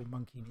 Universal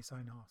monkey in its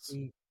own ass.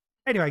 the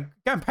Anyway,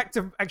 going back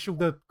to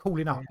the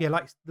calling up. Yeah,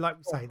 like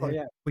we say,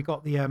 yeah. we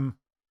got the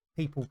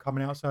people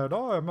coming out saying,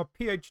 "Oh, I'm a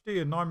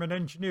PhD and I'm an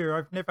engineer.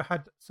 I've never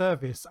had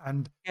service,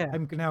 and Yeah.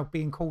 I'm now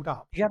being called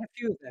up." You had a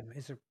few of them.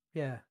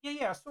 Yeah.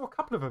 Yeah. I saw a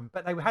couple of them,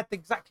 but they had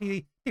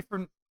exactly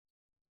different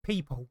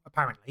people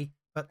apparently,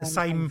 but the And the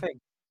same same.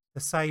 thing. The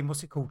same,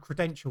 what's it called?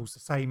 Credentials, the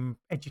same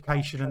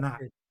education and that.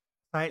 Good.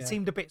 So it Yeah.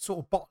 seemed a bit sort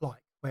of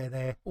bot-like, where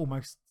they're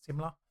almost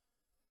similar.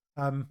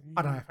 I don't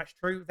know if that's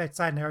true. They're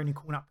saying they're only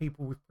calling up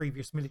people with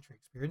previous military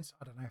experience.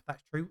 I don't know if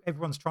that's true.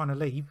 Everyone's trying to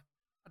leave.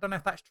 I don't know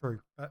if that's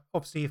true. But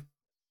obviously, if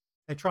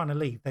they're trying to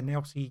leave, then they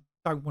obviously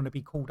don't want to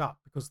be called up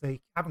because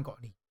they haven't got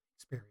any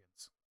experience.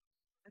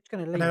 It's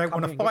going to And they leave.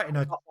 don't want to fight in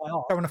a Don't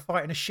don't want to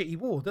fight in a shitty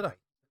war, do they? It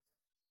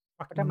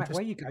don't Fucking matter just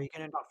where you go, you're going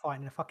to end up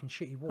fighting in a fucking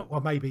shitty war.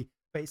 well, maybe,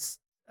 but it's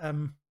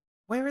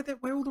where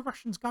are all the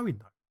Russians going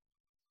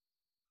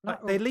though?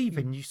 Like, they're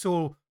leaving. You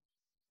saw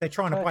they're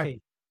trying to buy.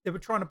 Turkey. They were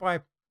trying to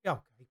buy. Yeah,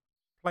 okay, They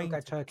plane go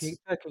Turkey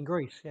and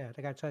Greece. Yeah,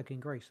 they go Turkey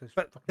and Greece. There's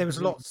But fucking there was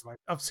millions lots. of them.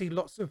 I've seen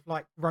lots of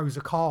like rows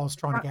of cars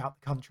trying to get out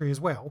the country as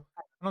well.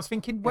 And I was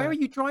thinking, where Yeah. are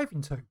you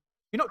driving to?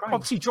 You're not Ukraine.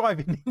 obviously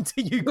driving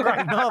into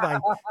Ukraine, are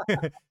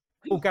they?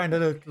 All going to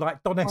the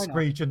like Donetsk China.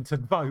 region to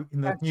vote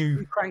in the That's new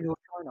Ukraine or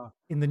China.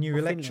 new or Finland.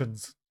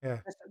 elections. Yeah,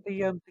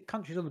 The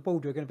countries on the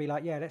border are going to be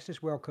like, yeah, let's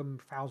just welcome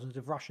thousands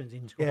of Russians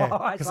into yeah.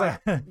 It's 'Cause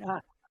like, that, nah,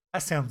 that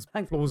sounds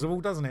Thank- plausible,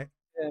 doesn't it?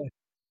 yeah.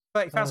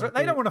 30,000. Oh, They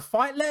don't dear. want to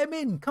fight. Let them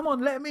in. Come on,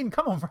 let them in.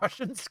 Come on,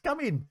 Russians, come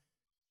in.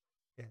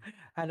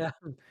 And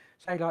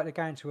say like they're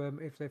going to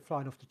if they're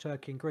flying off to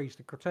Turkey and Greece,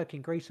 the Turkey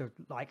and Greece are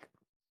like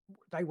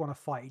they want to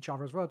fight each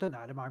other as well, don't they?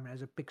 At the moment,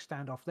 there's a big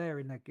standoff there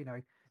in the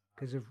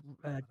because of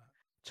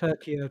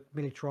Turkey are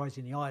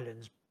militarizing the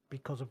islands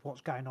because of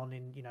what's going on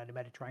in the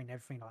Mediterranean,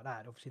 everything like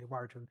that. Obviously, they're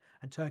worried,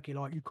 and Turkey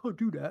like you can't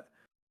do that.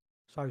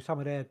 So some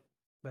of their,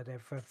 where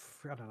they've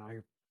I don't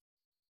know,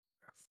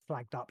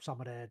 flagged up some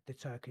of the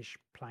Turkish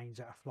planes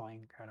that are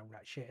flying and all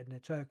that shit, and the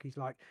Turkey's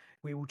like,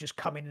 we will just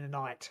come in the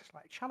night. It's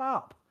like, shut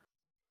up.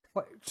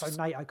 What, so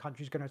NATO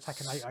country's going to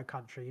attack a NATO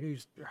country?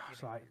 Who's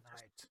it's like,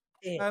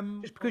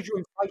 just because your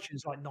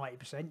inflation's like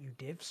 90%, you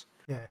divs.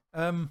 Yeah.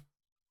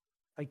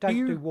 They don't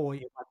you- do war. My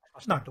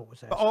No,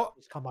 stepdaughter's there. but So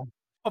it's come on.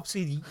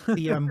 obviously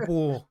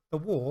the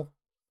war,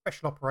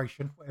 special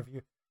operation,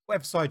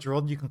 whatever side you're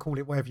on, you can call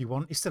it whatever you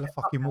want. It's still a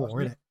fucking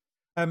war, isn't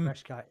it?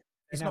 Rescue.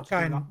 It's Now not to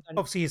bring going. up- and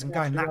Obviously, isn't now to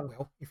going that bring up-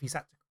 well. If he's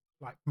had to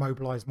like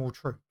mobilise more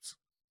troops,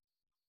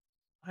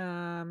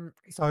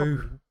 It's So,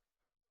 probably-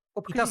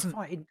 well, because doesn't- He's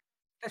fighting,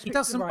 let's he be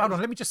doesn't. right, Hold on,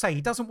 he's- let me just say,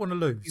 he doesn't want to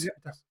lose.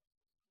 Yeah.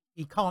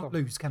 He can't on.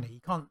 lose, can he? He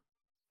can't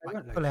They like,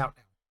 won't pull lose. out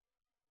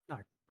now.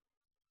 No.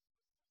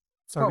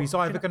 So Well, he's do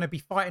you either know- going to be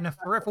fighting a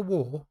forever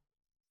war.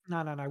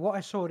 No. What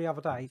I saw the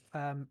other day,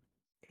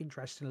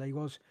 interestingly,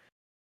 was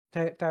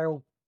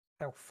they'll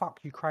fuck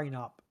Ukraine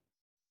up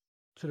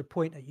to the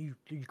point that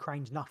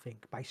Ukraine's nothing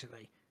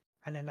basically,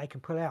 and then they can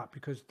pull out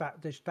because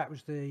that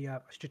was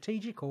the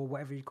strategic or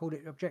whatever you call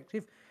it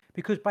objective,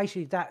 because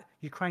basically that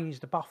Ukraine is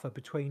the buffer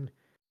between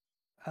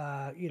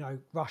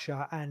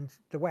Russia and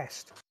the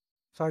West.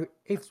 So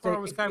if That's where I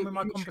they- was if- going if with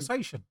my you should-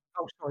 conversation.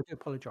 Oh, sorry, I do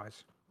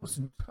apologise.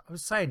 I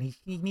was saying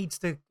he needs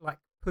to like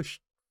push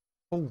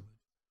forward.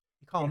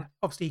 He can't. Yeah.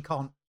 Obviously, he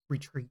can't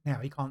retreat now.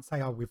 He can't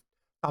say, "Oh, we've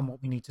done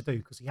what we need to do,"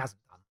 because he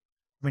hasn't done.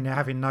 I mean, they're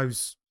having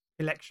those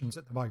elections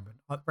at the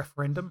moment, like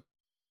referendum,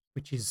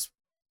 which is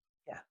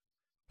Yeah.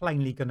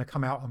 plainly going to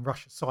come out on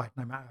Russia's side,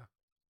 no matter.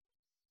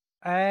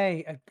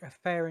 A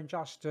fair and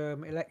just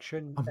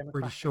election. I'm pretty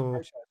democratic sure.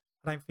 process.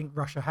 I don't think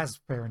Russia has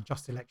fair and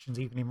just elections,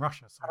 even in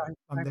Russia. So I don't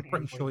they're think pretty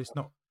anybody sure it's does.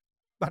 not.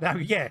 But no,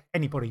 yeah,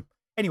 anybody.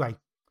 Anyway,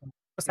 I'm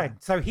saying,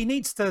 so he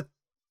needs to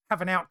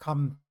have an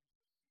outcome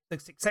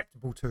that's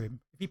acceptable to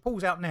him. If he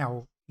pulls out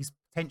now, he's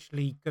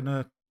potentially going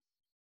to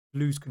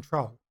lose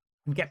control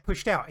and get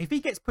pushed out. If he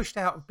gets pushed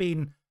out of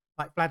being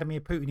like Vladimir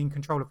Putin in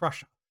control of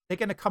Russia, they're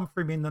going to come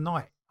for him in the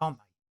night, aren't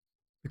they?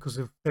 Because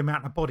of the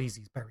amount of bodies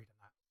he's buried in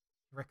that.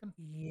 You reckon?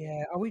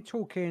 Yeah. Are we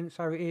talking?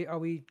 So are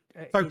we?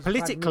 So is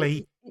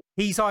politically, Vladimir-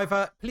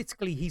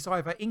 he's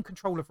either in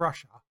control of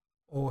Russia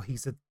or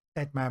he's a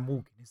dead man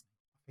walking, isn't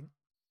he? I think.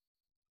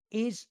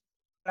 is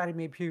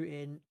Vladimir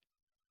Putin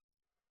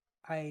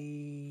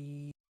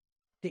a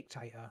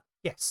dictator?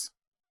 Yes.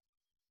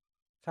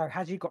 So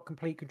has he got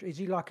complete control? Is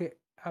he like it?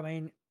 I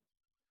mean,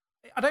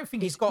 I don't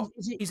think he's got.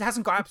 is it- He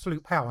hasn't got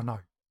absolute power. No.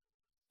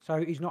 so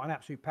he's not an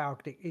absolute power.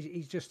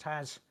 He just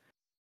has.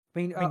 I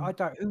mean, I mean- I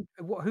don't.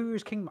 Who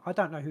is king? I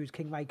don't know who his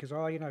kingmakers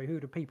are. Who are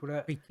the people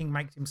that? The king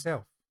makes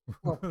himself.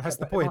 Well, That's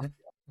yeah, the but there point.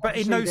 But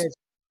in obviously those there's-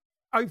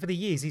 over the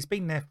years, he's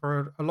been there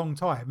for a long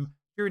time.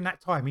 During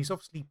that time, he's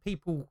obviously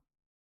people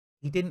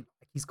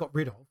he's got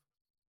rid of.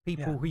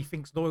 People Yeah. who he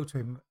thinks loyal to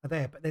him are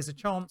there, but there's a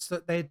chance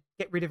that they'd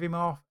get rid of him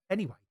off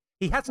anyway.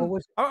 He hasn't.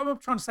 was- What I'm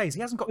trying to say is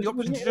he hasn't got the wasn't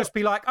option it to just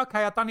be like,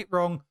 okay, I've done it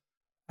wrong,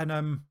 and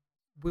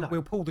No.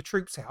 we'll pull the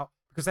troops out,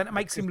 because then it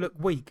makes him because-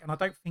 look weak. And I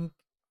don't think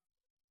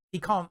he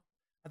can't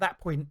at that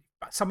point.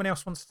 Someone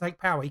else wants to take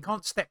power. He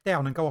can't step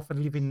down and go off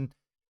and live in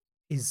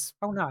his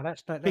Oh no,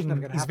 that's never thing,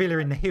 going to his happen. villa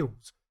in the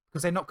hills,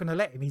 because they're not going to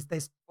let him.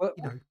 Well,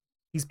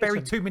 He's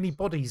buried listen, too many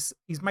bodies.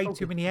 He's made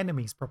too okay. many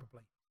enemies,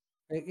 probably.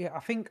 Yeah, I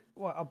think.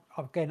 Well,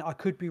 again, I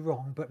could be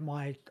wrong, but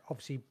my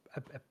obviously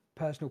a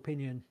personal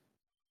opinion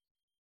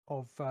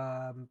of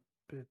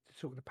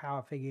sort of the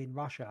power thing in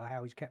Russia,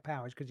 how he's kept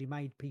power, is because he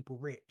made people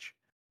rich.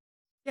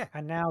 Yeah.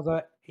 And now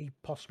that he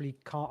possibly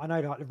can't, I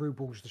know like the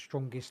ruble's the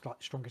strongest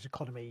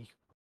economy,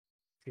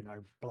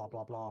 blah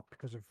blah blah,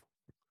 because of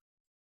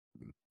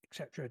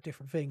etc.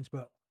 different things.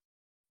 But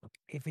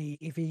if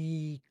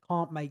he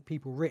can't make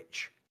people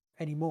rich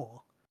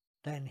anymore,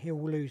 then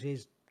he'll lose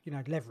his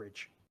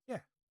leverage.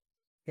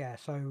 Yeah.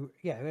 So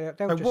yeah,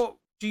 they'll So just. what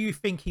do you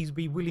think he'd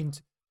be willing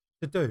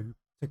to do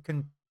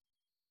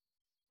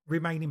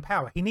remain in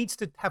power. He needs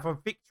to have a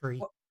victory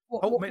What,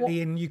 what,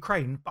 ultimately in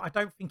Ukraine, but I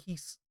don't think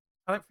he's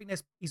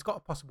got a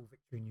possible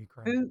victory in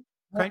Ukraine who,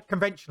 what,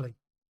 conventionally.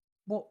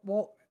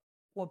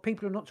 what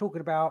people are not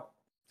talking about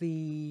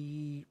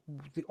there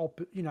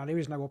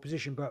is no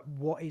opposition, but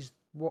what is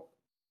the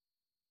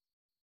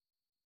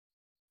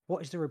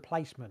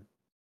replacement?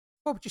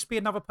 Well, would just be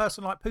another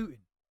person like Putin.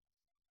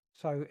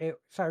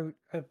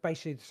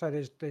 Basically,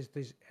 there's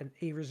an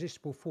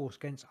irresistible force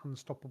against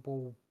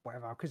unstoppable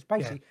whatever. Because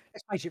basically,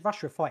 let's face it,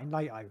 Russia are fighting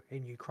NATO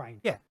in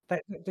Ukraine. Yeah.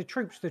 The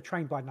troops, they're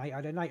trained by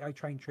NATO. They're NATO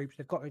trained troops.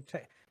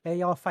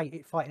 They are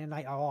fighting a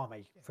NATO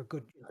army for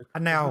good.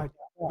 And now,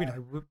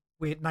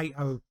 we're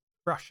NATO,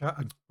 Russia,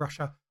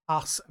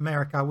 us,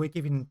 America. We're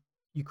giving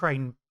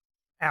Ukraine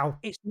our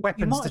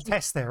weapons to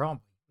test there,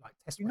 aren't we? Like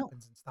test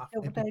weapons and stuff.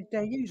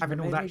 They're using having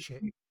all that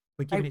shit.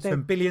 We're giving it to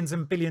them billions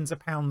and billions of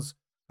pounds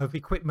of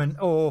equipment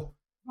or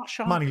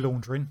money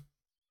laundering.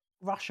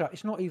 Russia,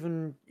 it's not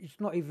even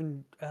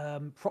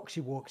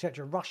proxy war,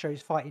 etc. Russia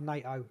is fighting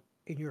NATO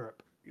in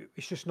Europe.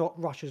 It's just not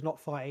Russia's not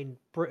fighting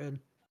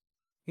Britain,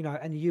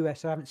 and the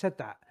US. I haven't said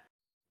that,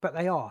 but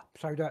they are.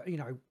 So that we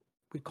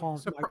can't.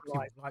 It's a proxy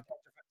war, like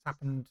it's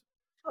happened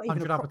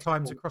 100 other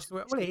times across the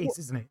world. Well, it is,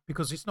 isn't it?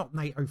 Because it's not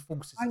NATO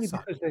forces.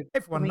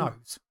 Everyone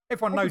knows.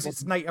 Everyone knows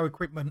it's NATO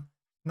equipment,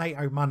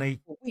 NATO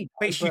money, but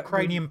it's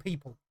Ukrainian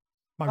people.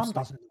 Mostly.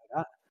 Doesn't know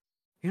that.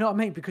 You know what I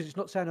mean? Because it's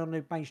not saying on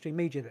the mainstream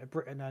media that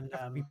Britain and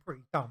that'd be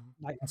pretty dumb,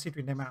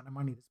 considering the amount of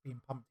money that's being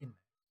pumped in there.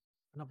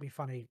 That'd be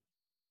funny.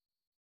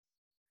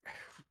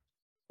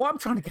 What I'm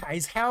trying to get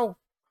is how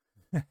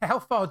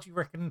far do you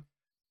reckon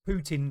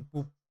Putin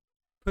will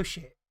push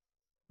it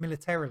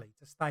militarily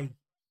to stay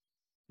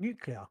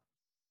nuclear?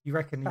 You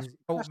reckon he's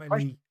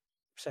ultimately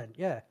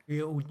yeah.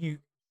 He'll nuke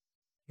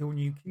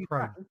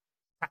Ukraine.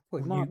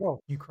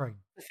 Ukraine.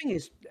 The thing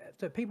is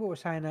that people were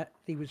saying that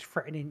he was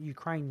threatening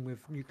Ukraine with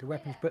nuclear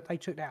weapons, but they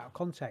took that out of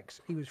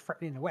context. He was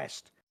threatening the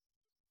West.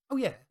 Oh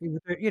yeah.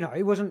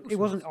 It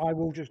wasn't. I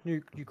will just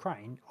nuke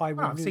Ukraine.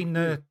 I've seen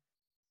the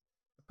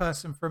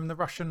person from the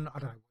Russian. I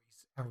don't know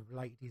how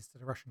related he is to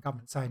the Russian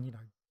government, saying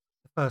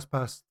the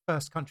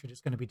first country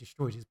that's going to be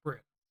destroyed is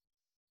Britain.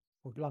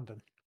 Or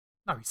London.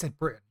 No, he said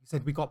Britain. He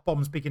said we got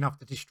bombs big enough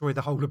to destroy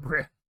the whole of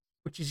Britain.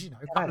 Which is, a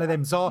couple of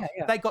them Tsar.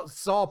 Yeah. They got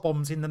Tsar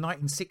bombs in the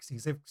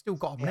 1960s. They've still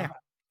got them now.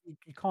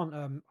 You can't.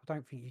 I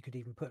don't think you could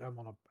even put them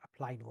on a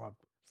plane or a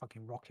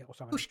fucking rocket or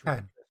something. Push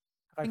can.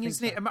 I think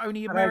isn't it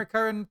only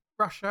America and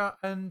Russia,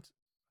 and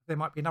there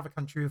might be another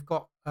country who've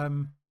got what's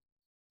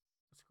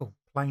it called,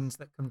 planes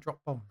that can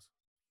drop bombs.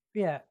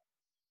 Yeah.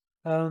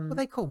 What are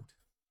they called?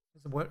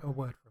 There's a word for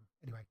them.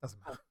 Anyway, it doesn't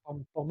matter.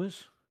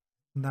 Bombers.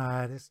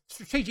 No, there's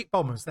strategic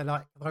bombers. They're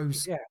like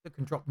those that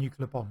can drop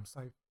nuclear bombs.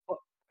 So.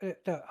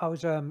 I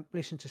was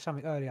listening to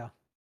something earlier,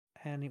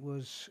 and it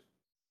was.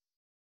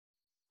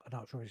 I'm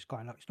not sure it's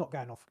going up. It's not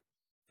going off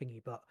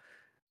thingy, but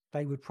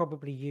they would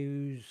probably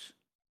use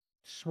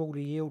smaller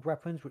yield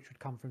weapons, which would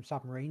come from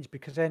submarines.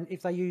 Because then,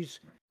 if they use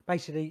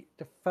basically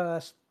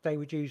they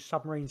would use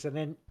submarines, and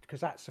then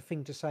because that's the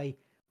thing to say,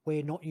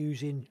 we're not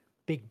using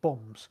big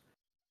bombs.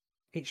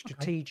 It's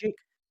strategic.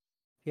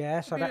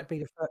 Yeah, so that'd be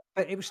the first.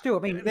 But it was still.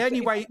 I mean,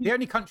 the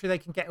only country they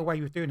can get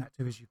away with doing that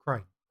to is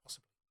Ukraine.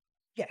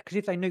 Yeah, because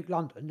if they nuke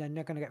London, then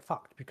they're going to get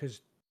fucked.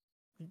 Because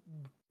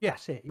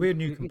that's it. We're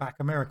nuking back.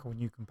 America will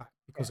nuke them back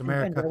because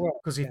America.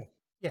 Because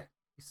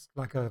it's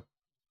like a.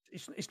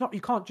 It's not.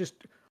 You can't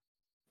just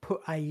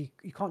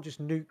You can't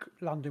just nuke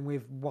London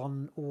with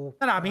one or.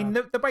 No. I mean,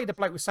 the way the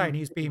bloke was saying,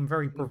 he's being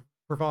very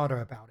bravado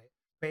about it,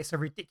 but it's a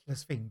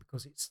ridiculous thing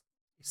because it's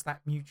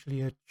that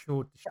mutually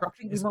assured destruction. I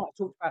think we might have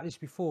talked about this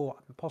before,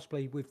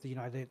 possibly with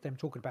them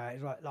talking about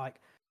it. It's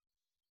like,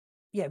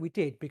 yeah, we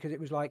did because it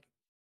was like.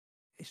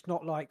 It's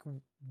not like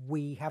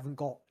we haven't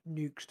got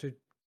nukes to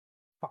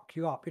fuck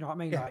you up. You know what I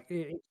mean? Yeah.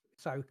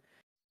 So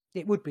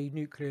it would be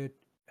nuclear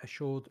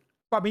assured.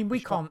 But I mean, we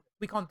can't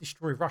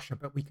destroy Russia,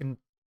 but we can.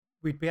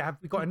 We've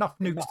got enough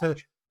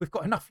nukes We've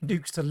got enough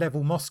nukes to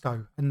level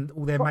Moscow and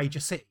all their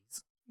major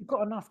cities. You've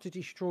got enough to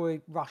destroy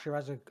Russia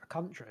as a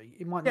country.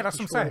 It might. Yeah, that's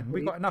what I'm saying.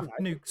 We've got enough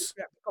nukes.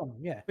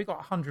 Yeah, we've got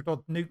 100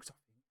 odd nukes.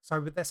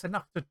 So that's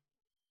enough to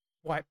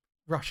wipe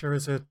Russia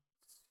as a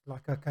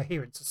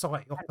coherent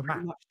society off the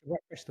map. Much the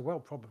rest of the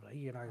world,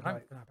 probably. I don't know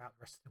about the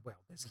rest of the world.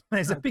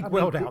 There's a big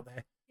world out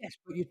there. Yes,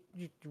 but you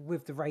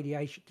with the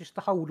radiation, just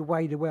the whole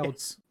way the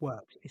world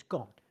works, it's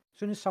gone. As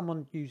soon as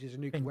someone uses a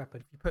nuclear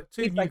weapon, if you put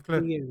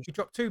you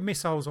drop two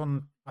missiles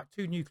on, like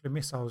 2 nuclear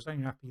missiles, don't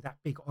you have to be that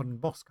big on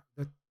Moscow?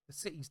 The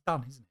city's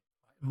done, isn't it?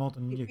 Like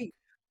modern nuke.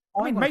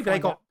 I mean, maybe they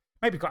got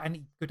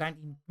any good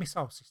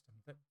anti-missile system.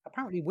 But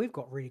apparently, we've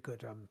got really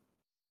good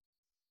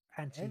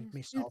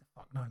anti-missile. Who the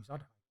fuck knows? I don't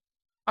know.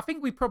 I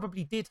think we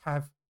probably did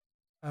have,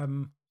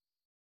 the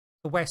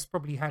West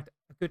probably had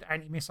a good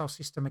anti-missile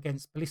system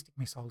against ballistic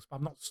missiles, but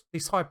I'm not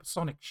this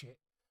hypersonic shit.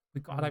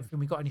 I don't think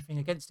we got anything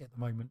against it at the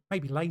moment.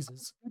 Maybe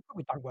lasers. They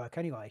probably don't work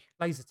anyway.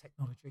 Laser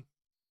technology.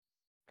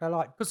 They're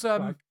like because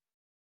oh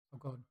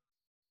god.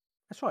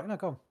 That's right. No,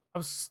 go on.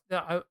 I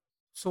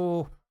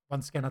saw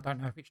once again. I don't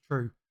know if it's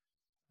true.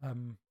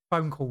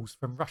 phone calls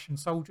from Russian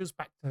soldiers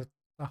back to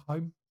the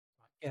home,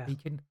 like Yeah.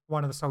 speaking.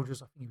 One of the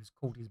soldiers, I think he was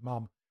called his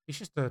mum. It's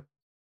just a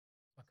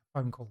like a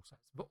phone call, so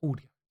it's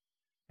audio,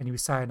 and he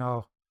was saying,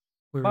 "Oh,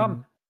 we're Mum,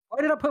 in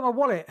where did I put my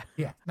wallet?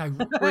 yeah, no,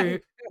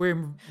 we're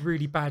in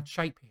really bad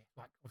shape here."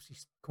 Like obviously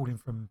calling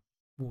from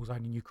war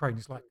zone in Ukraine,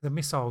 it's like the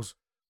missiles,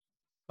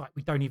 like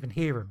we don't even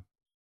hear them.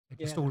 They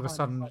Yeah, just and all they of a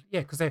can't even sudden,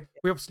 yeah, because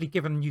we're obviously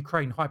given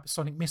Ukraine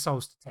hypersonic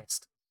missiles to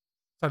test,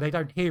 so they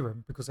don't hear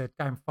them because they're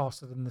going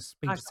faster than the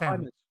speed of That's the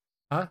sound. HIMARS.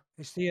 Huh?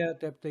 It's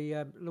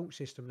the launch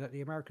system that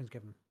the Americans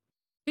give them.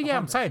 Yeah, The yeah,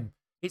 I'm HIMARS. saying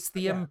it's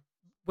the Yeah.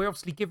 we're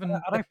obviously given I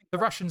don't think the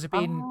that. Russians are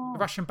being the Oh,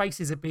 Russian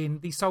bases are being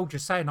these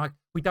soldiers saying like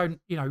we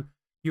don't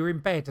you're in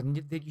bed and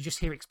you just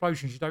hear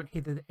explosions, you don't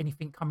hear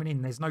anything coming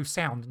in. There's no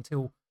sound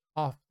until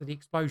after the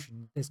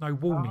explosion. There's no oh,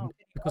 warning I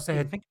because didn't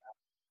even they're think about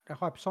it.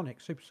 They're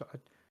hypersonic,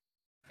 supersonic.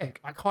 I yeah,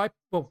 think. like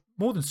well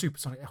more than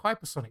supersonic. They're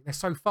hypersonic. They're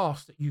so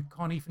fast that you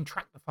can't even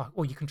track the fuck.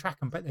 Or you can track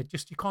them, but they're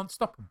just you can't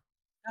stop them.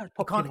 That You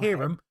popped in can't my hear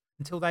head. them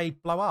until they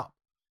blow up.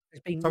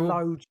 There's been So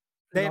loads,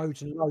 they're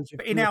loads and loads of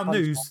but in our UFOs.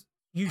 news,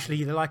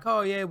 usually they're like,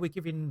 "Oh yeah, we're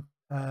giving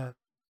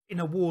in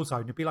a war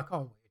zone." It'd be like,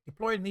 "Oh, we're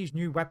deploying these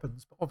new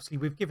weapons," but obviously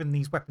we've given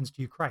these weapons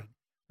to Ukraine.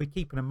 We're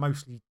keeping them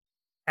mostly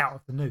out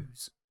of the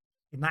news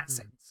in that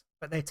sense.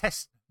 But they're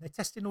testing. They're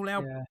testing all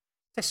our Yeah.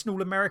 testing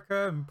all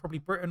America and probably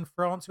Britain,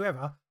 France,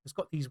 whoever has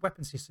got these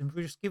weapon systems.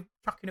 We're just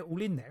chucking it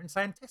all in there and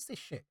saying, "Test this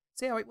shit.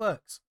 See how it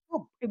works."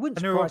 Well, it wouldn't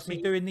And they're surprise obviously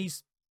me doing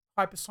these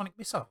hypersonic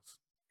missiles.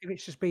 if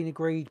it's just been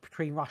agreed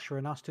between Russia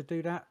and us to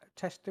do that,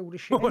 test all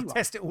this shit We'll anyway.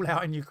 test it all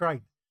out in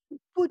Ukraine.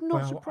 Would not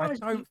Well, I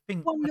surprise me don't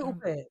think one I little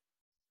don't bit.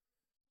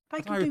 They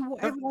I can don't do know.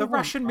 whatever The they want,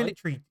 Russian right?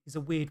 military is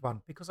a weird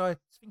one because I was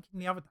thinking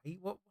the other day,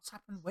 what's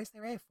happened? Where's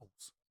their air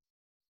force?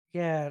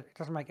 Yeah, it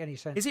doesn't make any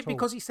sense Is it at all.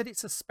 because he said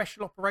it's a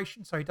special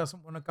operation, so he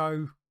doesn't want to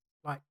go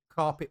like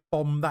carpet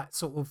bomb that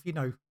sort of,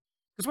 Because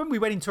when we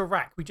went into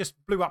Iraq, we just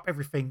blew up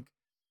everything,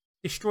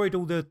 destroyed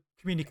all the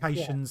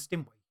communications,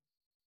 didn't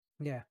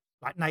we? Yeah.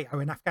 Like NATO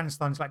and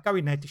Afghanistan's like go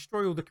in there,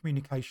 destroy all the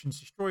communications,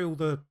 destroy all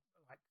the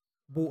like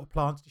water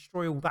plants,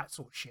 destroy all that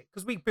sort of shit.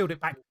 Because we build it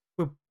back,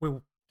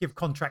 we'll give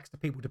contracts to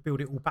people to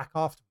build it all back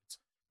afterwards.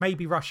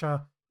 Maybe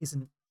Russia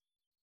isn't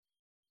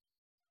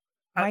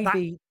at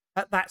Maybe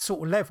that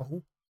sort of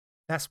level.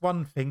 That's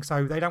one thing.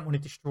 So they don't want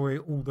to destroy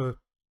all the.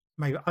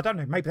 Maybe I don't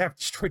know. Maybe they have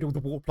destroyed all the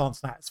water plants.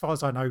 That, as far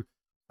as I know,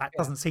 that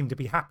doesn't seem to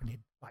be happening.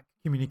 Like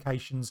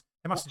communications,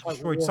 they must have total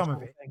destroyed war some of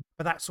sort of it, thing.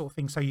 but that sort of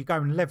thing. So you go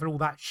and level all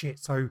that shit.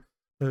 So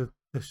the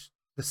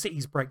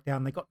cities break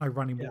down. They got no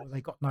running water.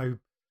 They got no.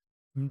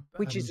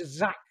 Which is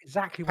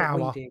exactly what we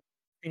power. did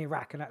in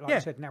Iraq, and like Yeah, I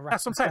said, in Iraq.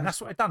 that's what I'm saying. That's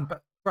what they've done.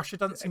 But Russia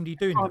doesn't seem to be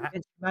doing crime that.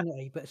 against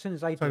humanity, but as soon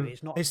as they So do it,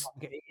 it's not a it's- crime.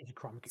 It is a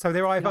crime. So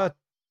they're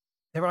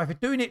either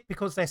doing it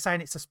because they're saying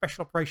it's a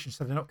special operation,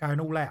 so they're not going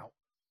all out,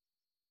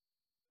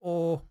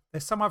 or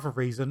there's some other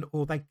reason,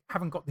 or they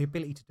haven't got the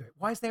ability to do it.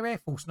 Why has their air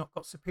force not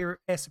got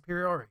air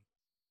superiority?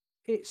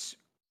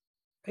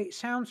 It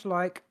sounds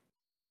like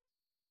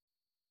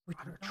We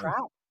a don't know.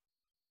 trap.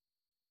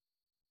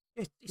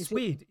 It's Is it-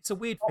 weird. It's a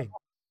weird thing.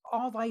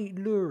 Are they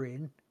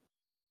luring?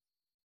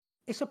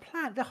 It's a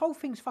plan. The whole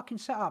thing's fucking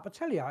set up. I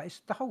tell you,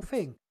 it's the whole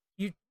thing.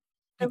 You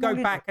They're go all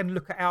in back and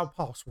look at our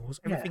past wars.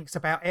 Yeah. Everything's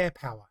about air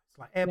power. It's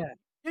like air.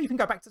 Yeah. You can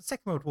go back to the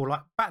Second World War,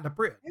 like Battle of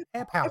Britain,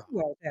 air power.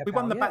 Everywhere it's air We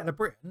won power, the yeah. Battle of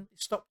Britain.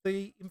 It stopped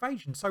the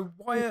invasion. So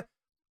why are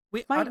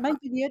we? Maybe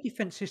the air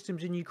defense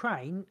systems in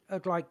Ukraine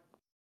are like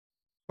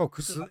Well,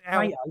 because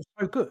NATO's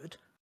so good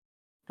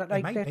that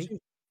Yeah, they're maybe. too,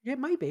 yeah,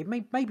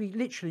 maybe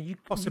literally you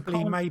possibly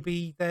can't-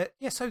 maybe they're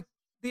so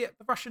the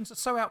Russians are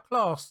so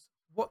outclassed.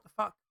 What the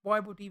fuck? Why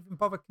would he even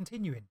bother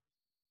continuing?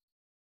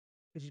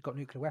 because he's got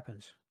nuclear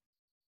weapons.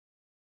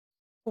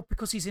 Well,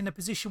 because he's in a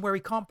position where he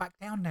can't back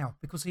down now.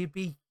 Because he'd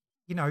be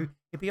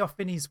off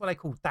in his what they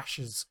call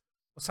dashers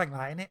or something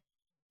like that, in it,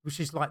 which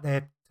is like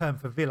their term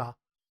for villa.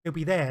 He'll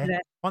be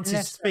there once his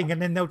unless- thing,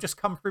 and then they'll just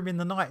come for him in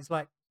the night. It's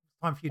like it's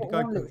time for you to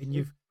Well, go, well, Putin.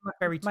 You've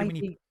buried too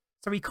many. maybe-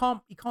 So he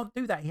can't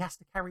do that. He has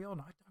to carry on.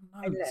 I don't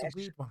know. It's Unless- a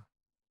weird one.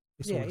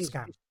 It's yeah, all a it's-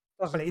 scam. it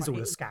doesn't Well, it is ma- all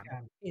a it is scam.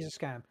 It is a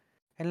scam,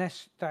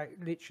 unless they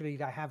literally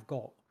they have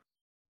got,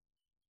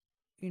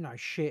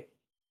 shit.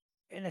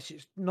 Unless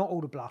it's not all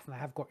the bluff, and they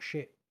have got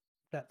shit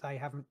that they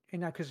haven't,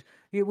 because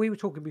we were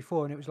talking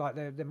before, and it was like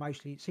they're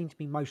mostly, it seemed to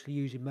be mostly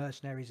using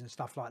mercenaries and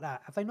stuff like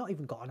that. Have they not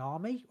even got an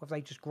army? Or have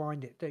they just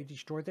they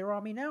destroyed their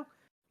army now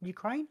in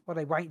Ukraine? Or are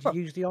they waiting to Well-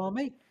 use the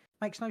army?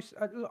 Makes no sense.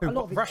 A Who, lot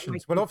what, of it Russians?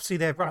 makes Well, no- obviously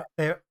they're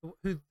who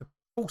the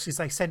forces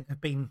they sent have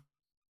been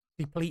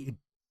depleted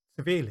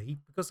severely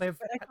because they've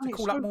But they've had done to it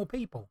call up so- more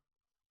people.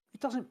 It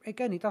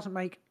doesn't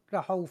make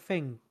the whole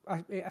thing.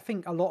 I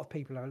think a lot of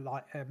people are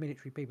like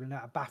military people now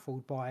are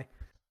baffled by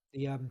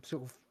the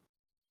sort of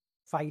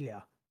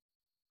failure.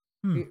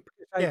 Because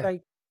yeah.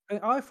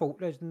 I thought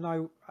there's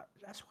no.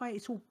 That's why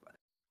it's all.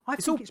 I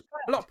It's think all it's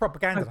a lot of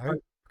propaganda No, though, no.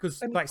 because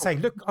Let me like say,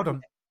 talk. look, hold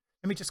on,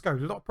 let me just go. A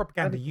lot of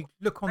propaganda. me You talk.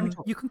 look Let me on.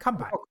 talk. You can come Let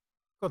me back. talk.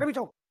 Go on. Let me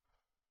talk.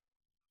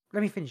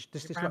 Let me finish.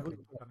 You're rambling.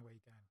 I don't know where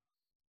you're going.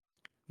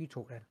 You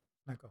talk then.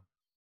 No, go on.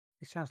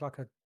 It sounds like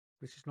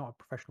this is not a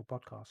professional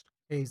podcast.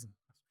 It isn't.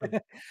 That's true.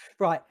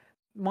 Right.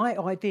 my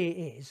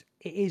idea is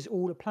it is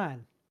all a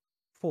plan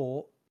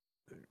for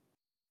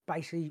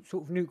basically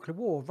sort of nuclear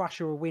war.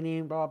 Russia are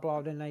winning, blah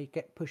blah. Then they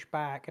get pushed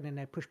back, and then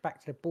they're pushed back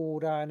to the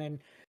border, and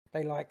then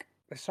they're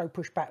so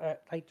pushed back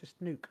that they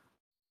just nuke.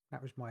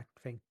 That was my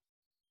thing.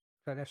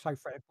 So they're so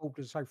threatened.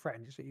 Borders are so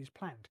threatened. It's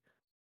planned.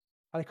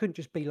 They couldn't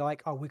just be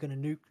like, "Oh, we're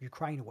going to nuke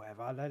Ukraine or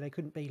whatever." They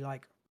couldn't be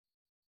like.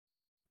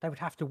 They would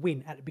have to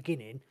win at the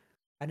beginning,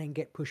 and then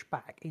get pushed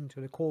back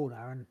into the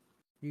corner, and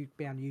you'd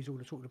be able to use all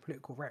the sort of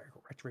political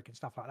rhetoric and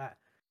stuff like that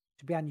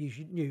to be able to use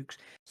nukes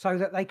so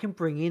that they can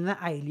bring in the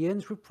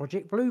aliens with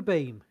Project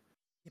Bluebeam.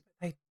 Yeah,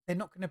 but they're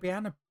not going to be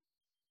able to.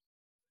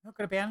 Not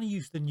going to be able to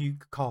use the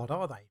nuke card,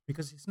 are they?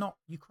 Because it's not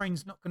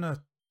Ukraine's not going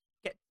to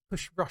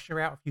push Russia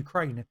out of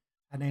Ukraine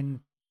and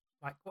then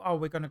like, oh,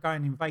 we're going to go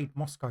and invade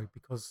Moscow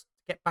because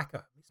to get back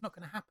at them. It's not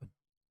going to happen.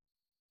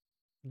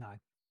 No,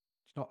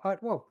 it's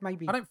not. Well,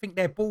 maybe I don't think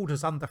their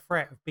borders under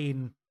threat of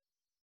being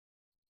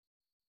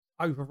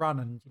overrun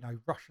and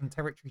Russian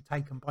territory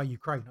taken by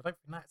Ukraine. I don't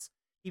think that's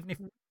even if.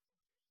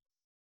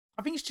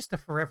 I think it's just a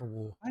forever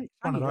war. it's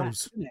One of only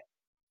those. isn't it?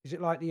 Is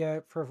it like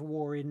the Forever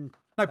War in?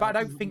 No, but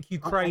I don't think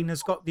Ukraine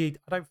has got the.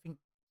 I don't think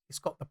it's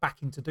got the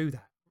backing to do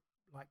that.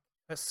 Like,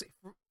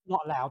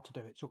 not allowed to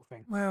do it, sort of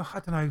thing. Well, I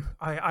don't know.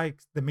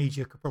 The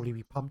media could probably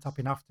be pumped up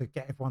enough to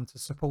get everyone to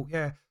support.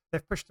 Yeah,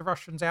 they've pushed the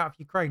Russians out of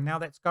Ukraine. Now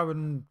let's go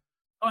and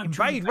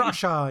invade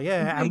Russia.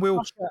 Yeah, and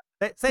we'll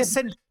let's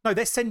send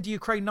the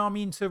Ukraine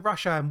army into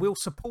Russia, and we'll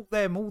support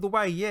them all the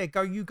way. Yeah,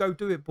 you go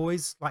do it,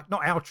 boys. Like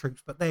not our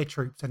troops, but their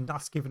troops, and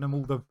us giving them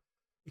all the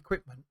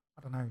equipment.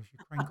 I don't know. Has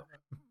Ukraine got that?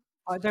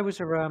 There was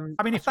a.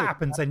 I mean, if that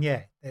happens, then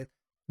yeah, the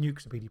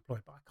nukes will be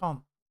deployed. But I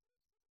can't.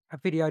 A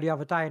video the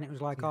other day, and it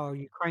was like, oh,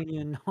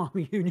 Ukrainian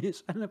army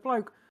units, and the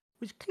bloke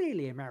was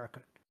clearly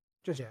American.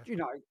 Just like the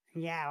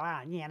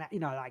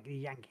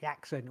Yankee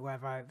accent, or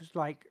whatever. It was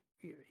like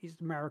he's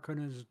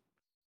American as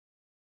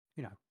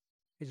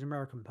he's an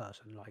American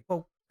person. Like,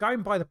 well,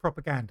 going by the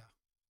propaganda,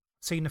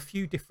 I've seen a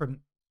few different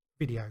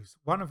videos.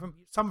 One of them,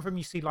 some of them,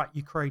 you see like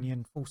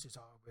Ukrainian forces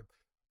are with,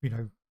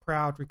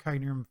 proud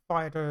Ukrainian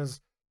fighters.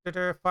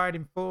 They're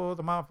fighting for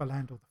the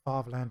motherland or the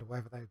fatherland or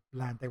whatever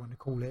land they want to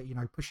call it,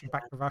 pushing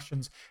back the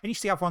Russians. And you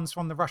see other ones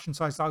from the Russian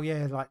side. Oh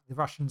yeah, like the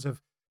Russians have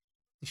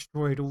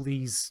destroyed all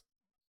these,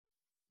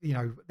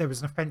 there was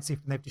an offensive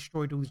and they've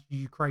destroyed all the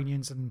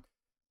Ukrainians, and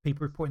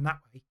people reporting that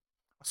way.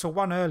 I saw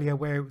one earlier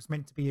where it was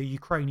meant to be a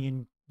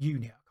Ukrainian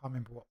unit. I can't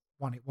remember what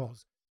one it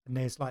was. And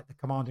there's like the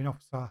commanding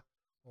officer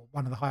or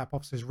one of the high up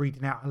officers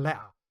reading out a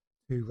letter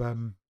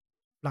to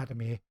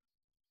Vladimir,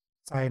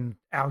 saying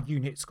our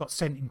units got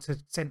sent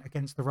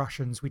against the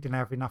Russians. We didn't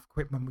have enough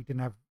equipment. We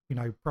didn't have,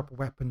 proper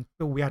weapons.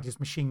 All we had is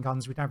machine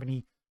guns. We didn't have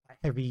any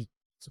heavy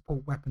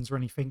support weapons or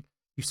anything.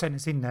 You sent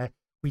us in there.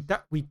 We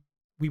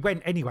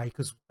went anyway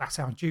because that's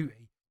our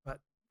duty. But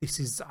this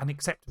is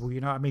unacceptable.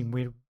 You know what I mean?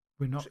 We're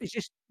not.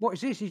 What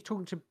is this? He's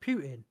talking to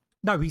Putin.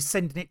 No, he's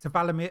sending it to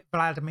Vladimir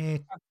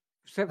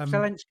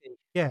Zelensky.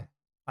 Yeah.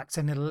 Like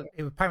sending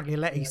apparently a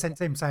letter he sent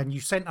to him saying,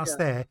 you sent us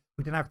there.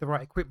 We didn't have the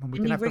right equipment. We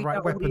didn't have the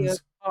right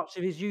weapons. Parts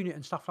of his unit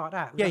and stuff like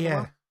that.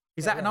 Yeah.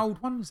 Is that an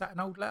old one? Is that an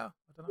old letter?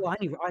 I don't know. Well,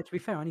 anyway, to be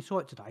fair, I only saw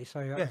it today. So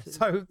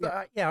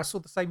I saw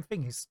the same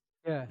thing.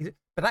 But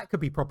that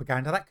could be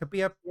propaganda. That could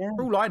be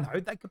for all I know,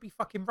 that could be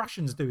fucking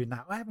Russians doing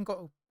that. I haven't got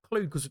a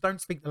clue because I don't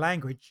speak the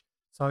language.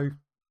 So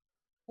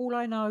all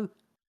I know.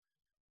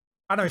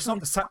 I know it's not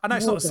the same. I know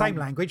it's not the same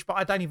language, but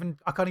I can't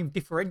even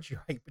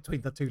differentiate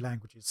between the two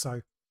languages.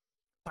 So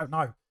I don't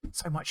know.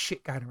 So much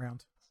shit going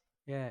around.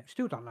 Yeah,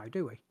 still don't know,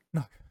 do we?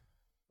 No.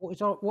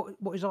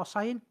 What is our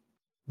saying?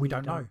 We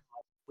don't know.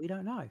 We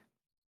don't know.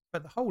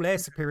 But the whole air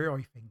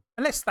superiority thing,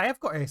 unless they have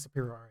got air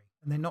superiority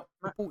and they're not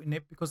reporting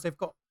it because they've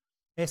got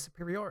air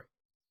superiority.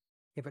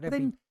 Yeah, but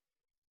then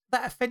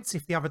that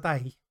offensive the other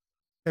day,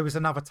 there was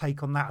another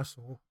take on that I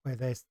saw where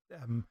there's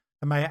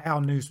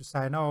our news was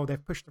saying, oh,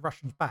 they've pushed the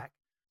Russians back.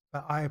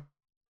 But I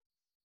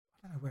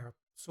don't know where I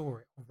saw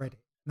it or read it.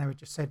 And they were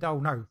just said, oh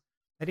no,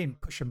 they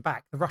didn't push them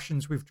back. The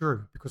Russians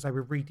withdrew because they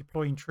were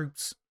redeploying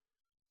troops.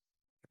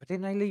 But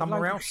didn't they leave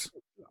somewhere else?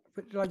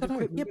 I don't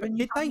know. Yeah, but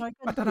did they? I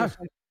don't know.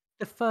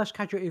 The first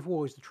casualty of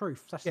war is the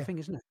truth. That's the thing,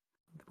 isn't it?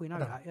 We know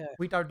that. Yeah.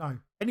 We don't know.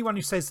 Anyone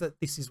who says that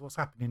this is what's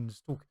happening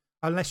is talking.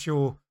 Unless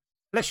you're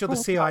the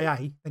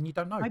CIA, then you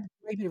don't know.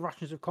 Maybe the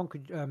Russians have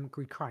conquered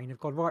Ukraine, have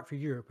gone right through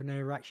Europe, and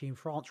they're actually in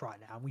France right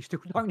now, and we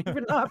still don't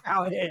even know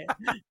about it.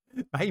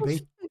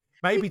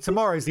 Maybe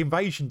tomorrow's the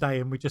invasion day,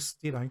 and we just,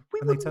 when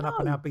they turn up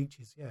on our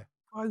beaches, yeah.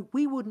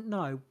 We wouldn't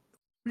know.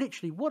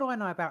 Literally, what do I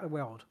know about the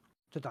world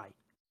today?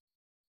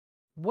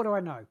 What do I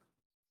know?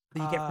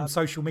 That you get from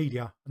social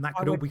media, and that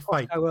could all be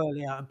fake. I went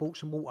earlier and bought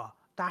some water.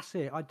 That's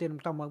it. I done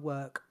my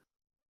work.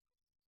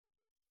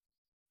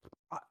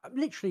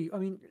 Literally, I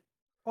mean,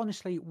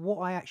 honestly, what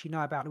I actually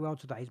know about the world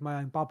today is my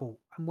own bubble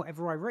and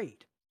whatever I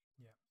read.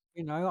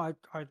 Yeah.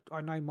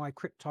 I know my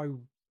crypto,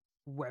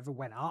 whatever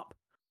went up,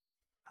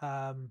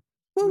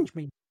 which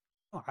means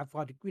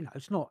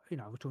it's not. We're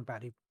talking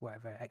about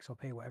whatever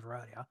XRP or whatever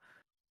earlier.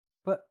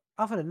 But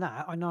other than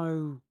that, I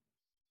know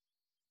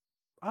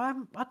I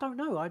don't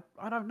know.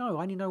 I don't know.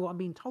 I only know what I'm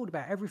being told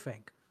about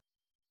everything.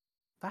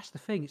 That's the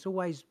thing. It's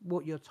always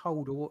what you're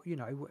told, or what you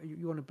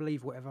want to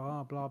believe. Whatever.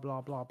 Blah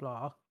blah blah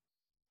blah.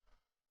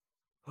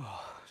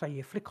 So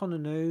you flick on the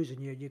news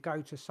and you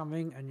go to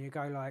something and you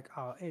go like,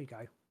 oh, here you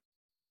go.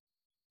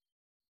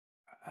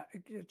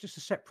 Just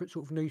a separate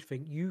sort of news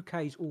thing.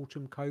 UK's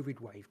autumn COVID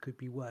wave could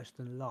be worse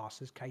than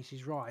last as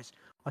cases rise.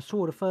 I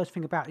saw the first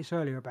thing about this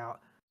earlier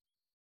about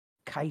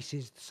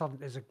cases. Suddenly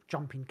there's a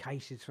jump in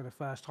cases for the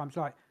first time. It's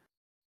like,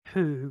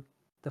 who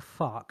the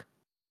fuck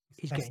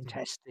It's is getting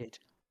testing. tested?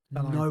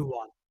 Dunno. No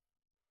one.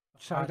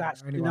 So I don't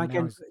that's know anyone now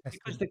again who's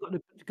because testing.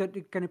 they're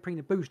going to bring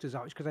the boosters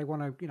out. It's because they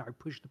want to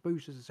push the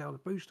boosters and sell the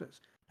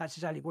boosters. That's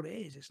exactly what it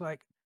is. It's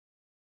like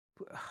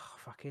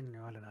fucking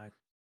I don't know.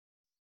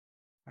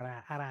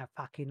 I don't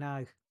fucking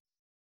know.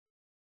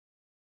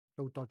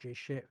 All dodgy as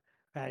shit.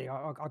 Hey,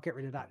 I'll get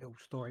rid of that little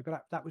story.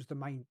 But that was the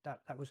main. That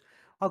was.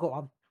 I got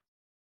one.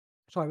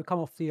 Sorry, we come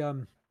off the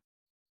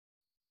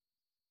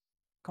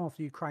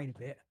Ukraine a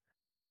bit.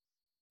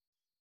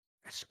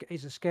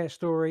 It's a scare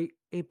story.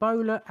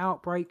 Ebola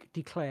outbreak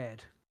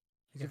declared.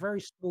 It's Yeah. a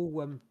very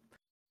small.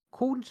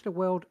 According to the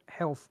World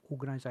Health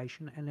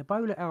Organization, an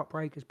Ebola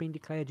outbreak has been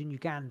declared in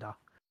Uganda.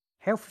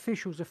 Health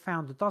officials have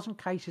found a dozen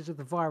cases of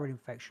the viral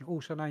infection,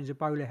 also known as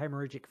Ebola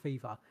hemorrhagic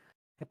fever.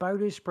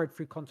 Ebola is spread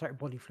through contact with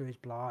body fluids,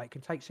 blood. It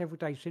can take several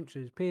days for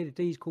symptoms to appear. The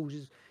disease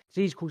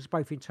causes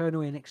both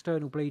internal and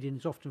external bleeding and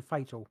is often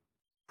fatal.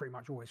 Pretty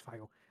much always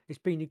fatal. It's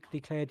been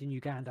declared in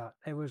Uganda.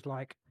 There was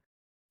like,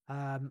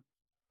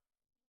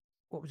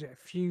 what was it? A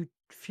few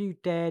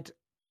dead,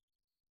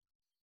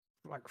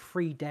 like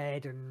 3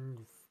 dead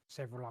and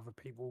several other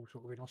people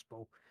sort of in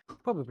hospital.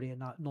 Probably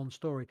a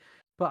non-story.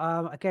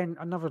 But again,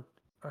 another,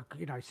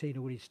 seeing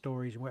all these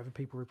stories and whatever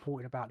people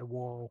reporting about the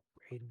war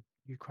in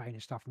Ukraine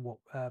and stuff and what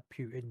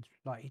Putin's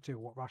likely to do,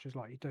 what Russia's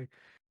likely to do.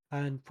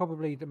 And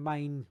probably the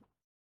main,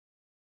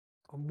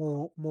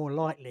 or more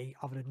likely,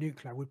 other than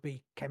nuclear, would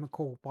be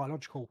chemical,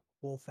 biological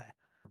warfare.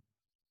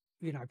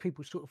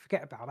 People sort of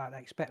forget about that. They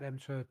expect them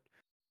to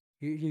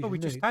use Oh, a we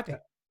just nuke. had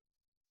it.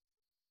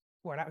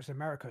 Well, that was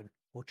American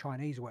or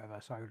Chinese or whatever.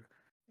 So,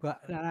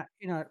 but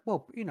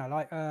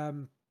like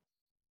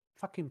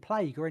fucking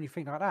plague or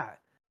anything like that.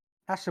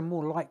 That's a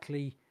more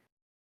likely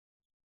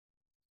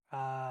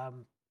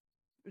um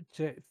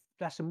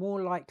that's a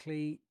more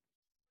likely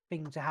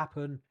thing to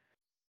happen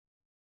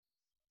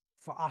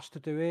for us to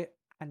do it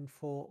and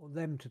for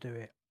them to do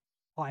it.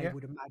 I Yeah.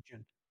 would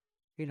imagine.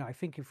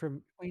 Thinking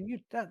from you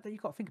got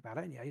to think about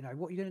it, ain't you?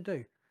 What are you going to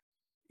do?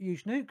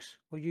 Use nukes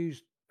or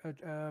use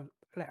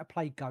let a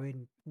plague go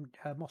in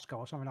Moscow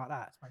or something like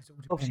that. I suppose it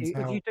all depends Obviously, if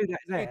you how do that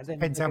there, it then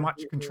depends they're how going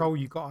to much control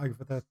you got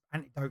over the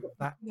antidote of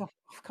that. yeah,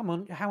 come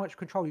on, how much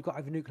control you got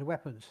over nuclear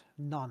weapons?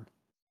 None.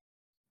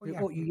 Well,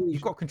 yeah, What you you've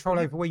use, got control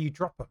over where you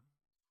drop them.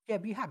 yeah,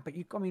 but you have. But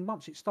I mean,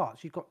 once it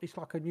starts, you've got it's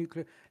like a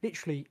nuclear.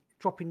 Literally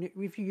dropping.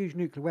 If you use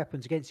nuclear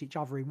weapons against each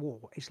other in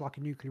war, it's like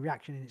a nuclear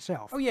reaction in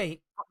itself. Oh yeah,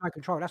 Got no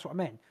control. That's what I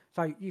meant.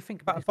 So you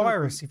think about but a it's going to be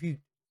virus,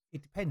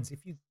 it depends.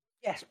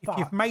 yes, If but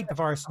you've made the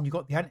virus and you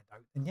got the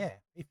antidote, then yeah.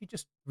 If you're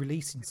just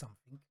releasing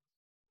something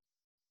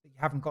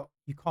that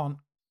you can't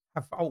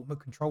have ultimate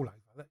control over,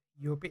 that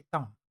you're a bit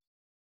dumb.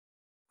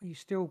 you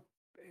still.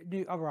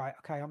 All right,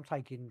 okay. I'm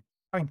taking.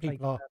 I I'm think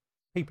taking.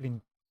 people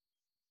in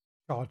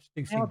charge do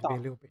They are seem to be a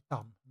dumb. little bit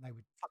dumb, and they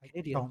would take Fucking the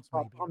idiots. chance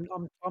maybe a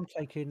bit. I'm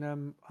taking.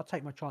 I'll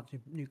take my chance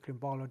in nuclear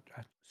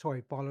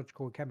and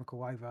biological and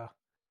chemical over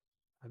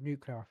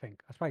nuclear. I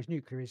think. I suppose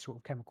nuclear is sort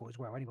of chemical as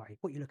well. Anyway,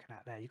 what you're looking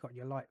at there, you've got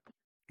your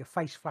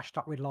face flashed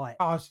up with light.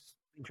 I was just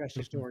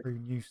Interesting flicking story. through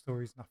news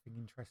stories, nothing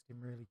interesting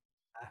really.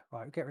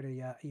 Right, we'll get rid of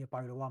the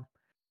Ebola one.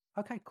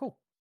 Okay, cool.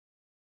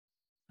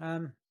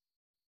 Um,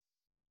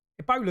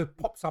 Ebola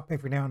pops up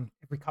every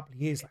couple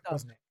of years, it though,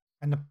 doesn't it?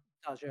 And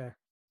does, yeah.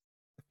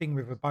 the thing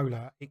with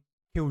Ebola, it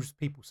kills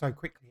people so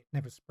quickly, it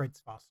never spreads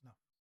fast enough.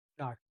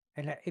 No,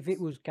 and if it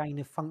was gain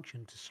of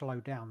function to slow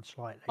down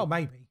slightly, Oh,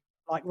 maybe.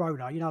 like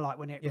Rona, like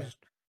when it Yeah. was,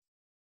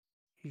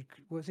 you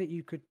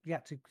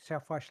had to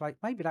self-isolate.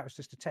 Maybe that was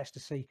just a test to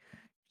see.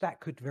 That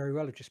could very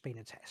well have just been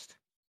a test.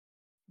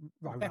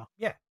 Rona,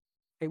 Yeah,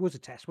 it was a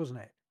test, wasn't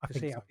it? I To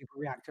think see how so. people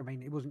react. I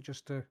mean, it wasn't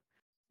just a.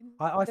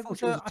 I thought it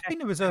was a I test. think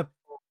there was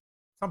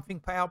something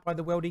put out by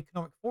the World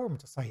Economic Forum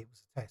to say it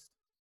was a test.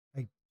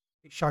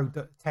 It showed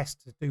that a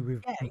test to do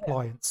with Yeah,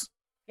 compliance.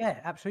 yeah,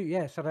 absolutely,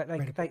 yeah. So that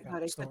Read a bit about the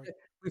they said story. that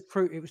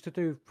it was to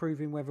do with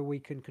proving whether we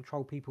can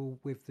control people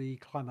with the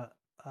climate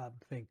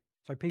thing.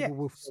 So people Yeah,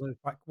 will it's follow.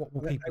 like what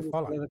will They people will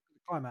follow? follow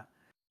the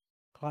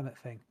climate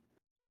thing.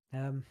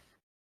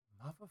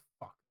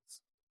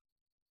 Motherfuckers.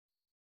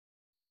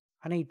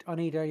 I need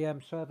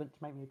a servant to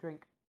make me a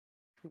drink.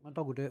 I think my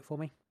dog will do it for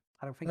me.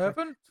 I don't think so.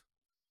 Servant?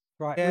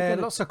 Right, we're Yeah,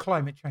 gonna lots of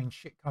climate change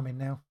shit coming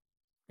now.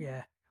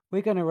 yeah,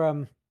 we're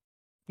gonna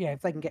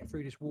if they can get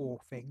through this war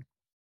thing,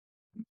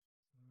 They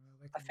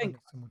I can run think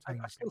it I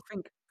simultaneously. still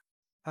think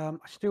I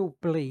still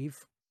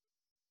believe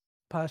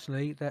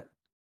personally that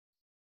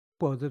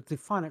the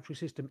financial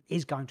system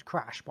is going to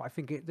crash, but I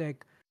think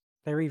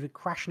they're either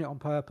crashing it on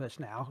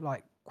purpose now,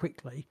 like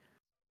quickly,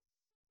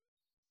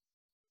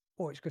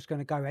 or it's just going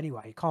to go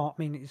anyway. It can't.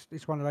 I mean,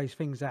 it's one of those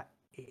things that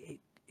it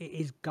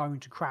is going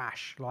to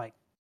crash, like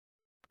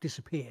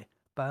disappear,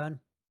 burn,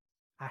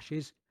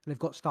 ashes. They've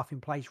got stuff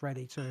in place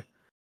ready to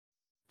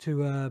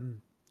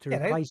Yeah,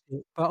 replace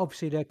it, but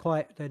obviously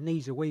their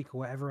knees are weak or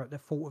whatever at the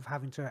thought of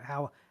having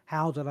to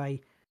how do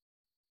they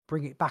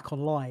bring it back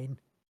online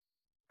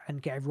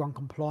and get everyone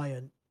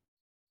compliant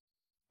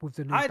with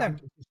the new I don't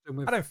banking system.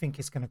 With I don't think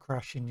it's going to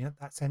crash in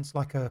that sense,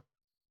 like a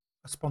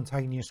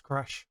spontaneous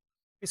crash.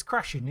 It's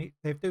crashing.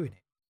 They're doing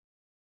it.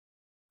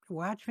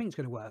 well, how do you think it's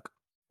going to work?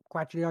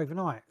 Gradually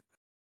overnight.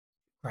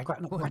 Not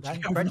gradually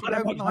Gradually overnight.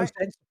 That makes no overnight.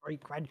 sense.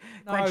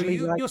 No, Gradually,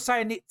 like, you're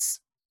saying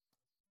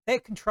they're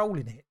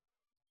controlling it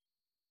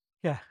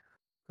yeah.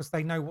 because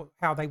they know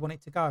how they want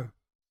it to go. I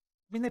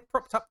mean, they've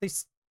propped up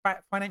this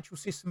financial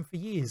system for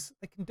years.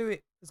 They can do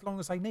it as long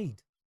as they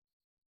need.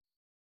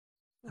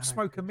 All I don't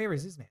smoke and think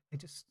mirrors, isn't it? They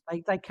just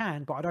they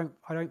can, but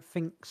I don't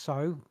think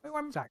so.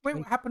 well, Exactly.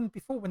 what happened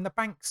before when the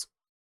banks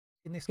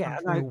in this Yeah,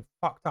 country no, all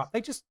fucked up?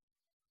 They just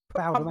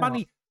bailed put them out.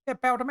 money. Yeah,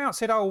 bailed them out.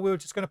 Said, "Oh, we're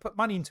just going to put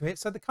money into it."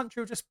 So the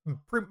country will just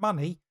print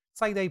money.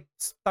 Say they've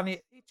done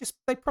it.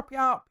 They prop it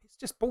up. It's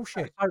just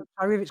bullshit.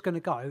 So if it's going to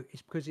go,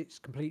 it's because it's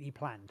completely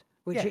planned,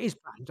 which Yeah. it is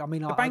planned. I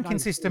mean, The I banking don't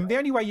system. The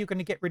only way you're going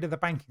to get rid of the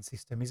banking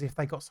system is if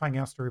they got something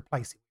else to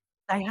replace it.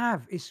 they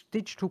have. It's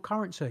digital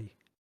currency.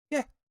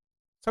 Yeah.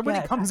 So when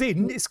Yeah, it comes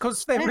in, it's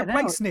because they're yeah,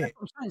 replacing that's it.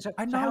 what I'm saying.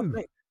 I So how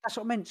know. that's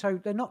what I meant. So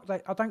they're not.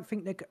 I don't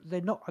think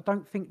they're not. I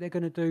don't think they're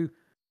going to do.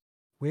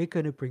 We're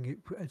going to bring it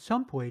at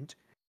some point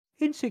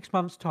in 6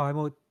 months' time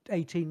or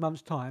 18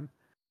 months' time.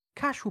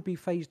 Cash will be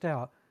phased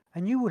out,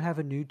 and you will have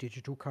a new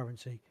digital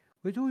currency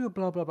with all your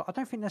blah blah blah. I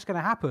don't think that's going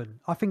to happen.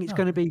 I think it's No.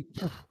 going to be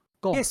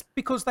gone. Yes,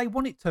 because they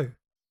want it to.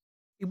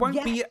 It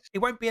won't be. Yes. It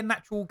won't be a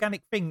natural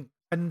organic thing,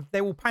 and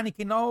they're all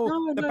panicking. Oh,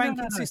 No, the no, no, banking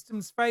no, no.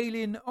 system's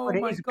failing. Oh But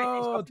it my is a bit. I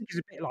god! think it's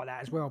a bit like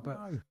that as well. But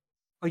No.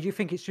 or you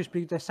think it's just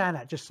they're saying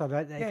that just so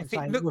that they Yeah, can if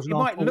say it it wasn't it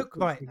our might fault, look sort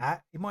of like thing.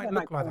 that. It might Yeah,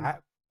 look no, like go on.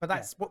 that, but Yeah.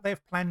 that's what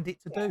they've planned it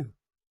to Yeah. do.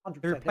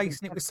 100%. They're They've been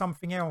replacing it with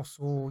something else,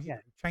 or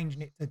Yeah.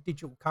 changing it to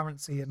digital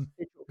currency, and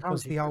digital because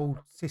currency the for old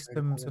everyone.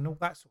 systems and all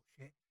that sort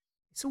of shit.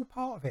 It's all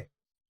part of it.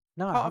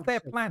 No, Part of their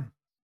 100%. plan.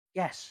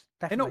 Yes,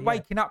 They're definitely. not Yeah.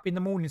 waking up in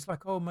the morning. It's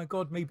like, oh my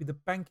god, maybe the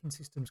banking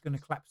system's going to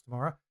collapse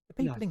tomorrow.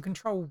 The No. people in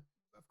control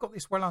have got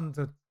this well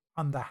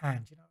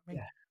underhand. You know what I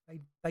mean? Yeah.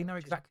 They know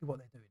exactly what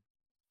they're doing,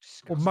 or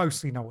Disgusting.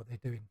 mostly know what they're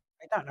doing.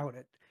 They don't know what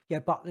it. Yeah,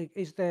 but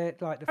is there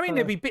like the I mean,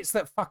 there'll first? be bits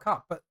that fuck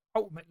up, but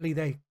ultimately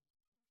they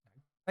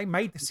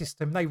made the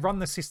system, they run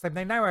the system,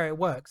 they know how it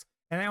works,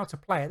 they know how to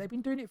play it. They've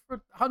been doing it for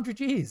 100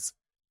 years.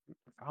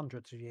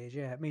 Hundreds of years,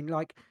 yeah. I mean,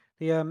 like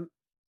the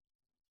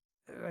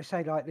they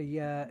say like the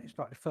it's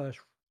like the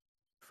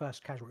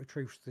first casualty of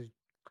truth. The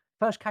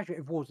first casualty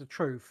of war is the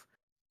truth,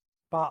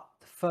 but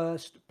the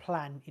first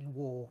plan in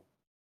war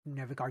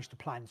never goes to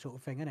plan, sort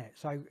of thing, isn't it?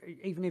 So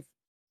even if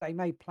they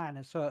may plan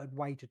a certain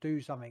way to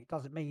do something, it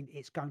doesn't mean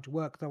it's going to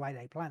work the way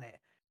they plan it.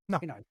 No,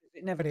 You know,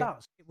 it never but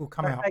does. it will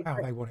come So out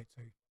how they want it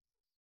to.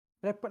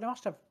 But they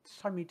must have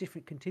so many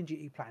different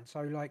contingency plans.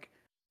 So like,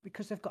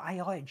 because they've got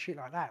AI and shit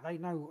like that, they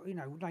know,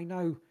 they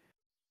know.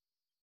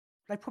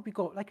 They probably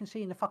they can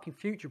see in the fucking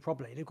future.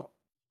 Probably they've got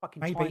fucking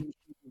Maybe. time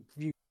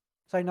view.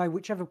 So they know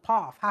whichever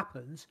path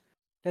happens,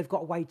 they've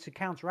got a way to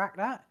counteract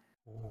that.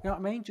 Oh, You know what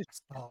I mean?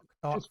 that's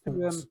dark just to,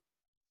 thoughts.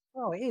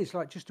 well, it is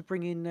like just to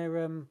bring in their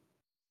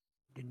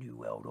the new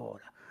world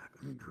order,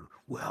 the new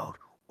world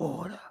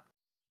order.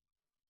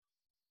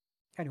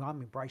 Anyway,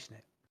 I'm embracing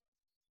it.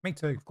 Me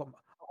too. I've got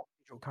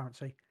digital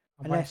currency.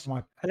 I'm waiting for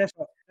my Unless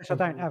I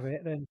don't have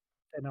it, then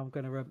I'm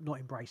going to not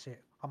embrace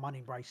it. I'm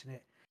unembracing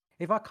it.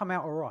 If I come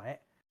out all right,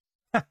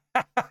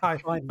 I'm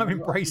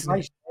embracing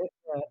it.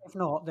 If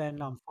not,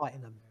 then I'm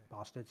fighting them,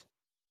 bastards.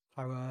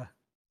 So,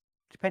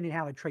 depending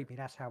how they treat me,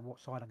 that's what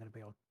side I'm going to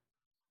be on,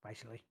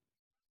 basically.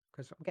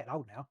 Because I'm getting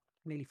old now,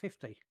 nearly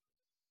 50.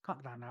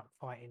 Can't go down out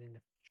fighting in the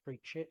street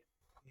shit.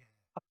 Yeah.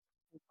 I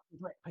fucking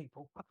wreck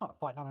people. I can't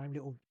fight none of them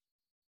little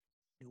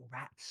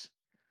rats.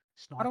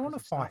 I don't want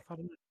to snipers and stuff. fight. I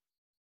don't know.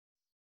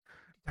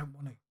 I don't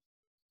want to.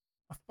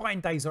 My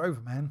fighting days are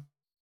over, man.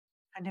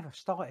 I never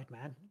started,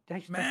 man.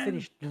 They Man.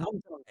 finished a long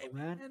time ago,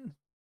 man.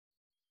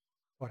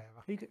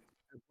 Whatever.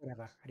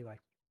 Whatever.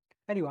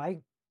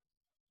 Anyway,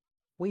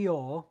 we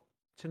are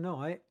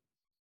tonight.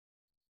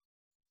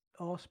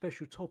 Our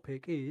special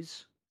topic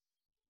is.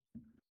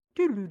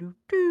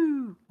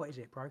 What is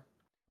it, bro?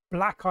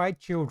 Black-eyed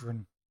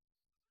children.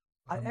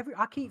 I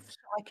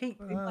keep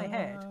in my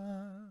head.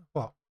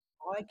 What?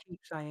 I keep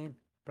saying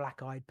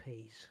black-eyed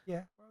peas.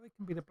 Yeah, well, they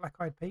can be the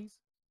black-eyed peas.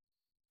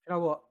 You know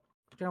what?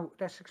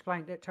 Let's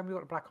explain. Tell me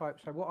what the black-eyed.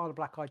 So, what are the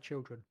black-eyed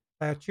children?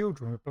 They are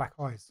children with black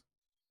eyes.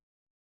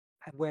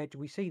 And where do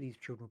we see these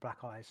children with black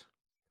eyes?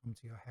 Come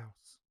to your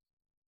house.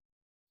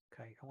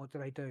 Okay, and what do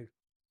they do?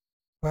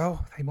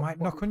 Well, they might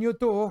knock on your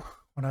door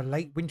on a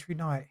late wintry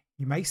night.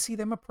 You may see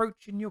them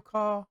approaching your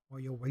car while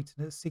you're waiting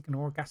at a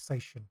signal or a gas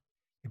station.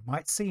 It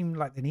might seem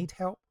like they need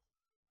help.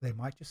 They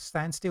might just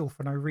stand still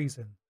for no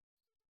reason.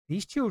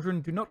 These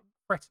children do not look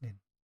threatening.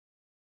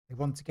 They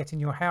want to get in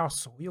your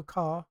house or your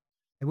car.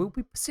 They will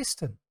be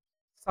persistent,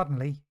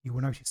 Suddenly, you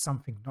will notice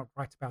something not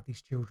right about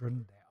these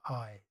children. Their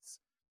eyes,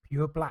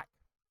 pure black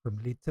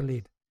from lid to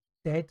lid,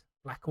 dead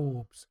black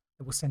orbs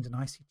that will send an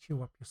icy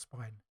chill up your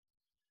spine.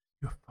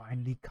 You've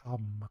finally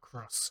come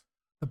across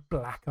the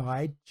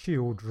black-eyed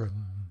children.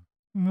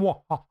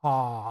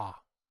 Mwahaha!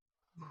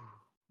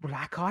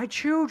 Black-eyed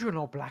children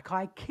or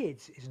black-eyed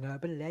kids is an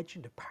urban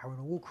legend of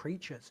paranormal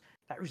creatures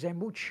that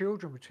resemble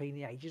children between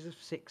the ages of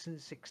 6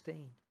 and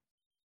 16.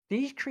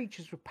 These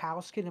creatures with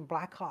pale skin and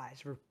black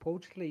eyes have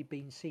reportedly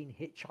been seen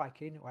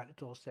hitchhiking or at the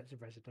doorsteps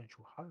of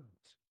residential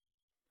homes.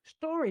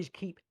 Stories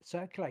keep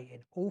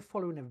circulating, all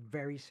following a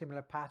very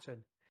similar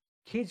pattern.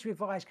 Kids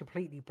with eyes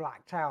completely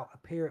blacked out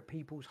appear at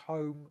people's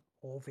home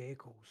or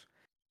vehicles,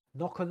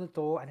 knock on the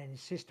door, and then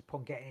insist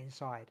upon getting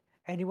inside.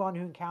 Anyone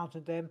who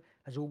encountered them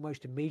has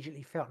almost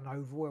immediately felt an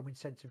overwhelming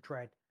sense of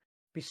dread.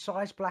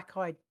 Besides blacked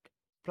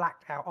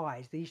out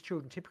eyes, these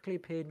children typically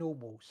appear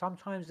normal.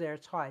 Sometimes their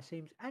attire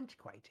seems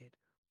antiquated,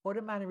 or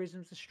their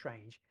mannerisms are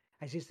strange,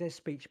 as is their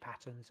speech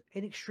patterns.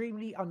 In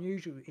extremely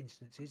unusual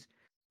instances,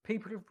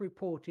 people have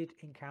reported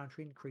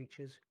encountering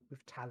creatures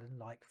with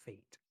talon-like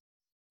feet.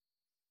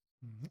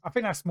 I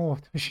think that's more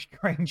the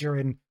stranger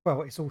end.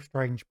 Well, it's all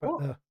strange, but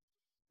What?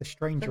 the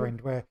stranger So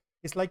end where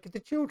it's like the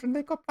children,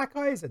 they've got black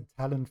eyes and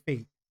talon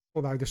feet.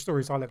 Although the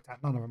stories I looked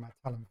at, none of them had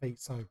talon feet,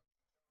 so I'm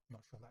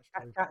not sure that's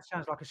that, true. that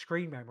sounds like a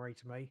screen memory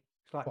to me.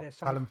 It's like What, there's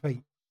something, talon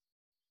feet?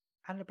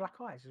 and the black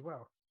eyes as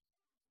well.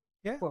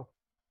 Yeah. Well,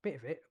 bit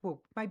of it.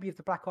 Well, maybe if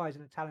the black eyes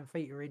and the talon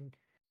feet are in,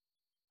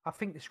 I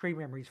think the screen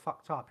memory is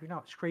fucked up. You know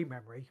what screen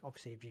memory?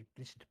 Obviously, if you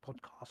listen to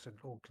podcasts and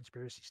all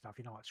conspiracy stuff,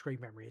 you know what screen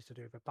memory is to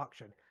do with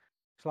abduction.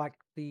 It's like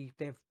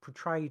they've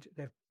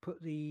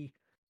put the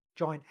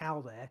giant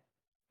owl there,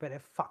 but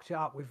they've fucked it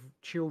up with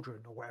children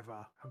or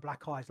whatever. And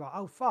black eyes like,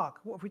 oh fuck,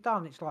 what have we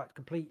done? It's like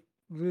complete.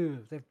 Ugh,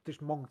 they've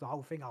just monged the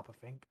whole thing up. I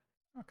think.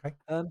 Okay.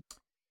 Um,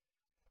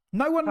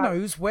 No one so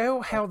knows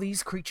well how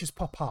these creatures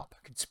pop up.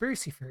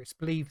 Conspiracy theorists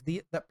believe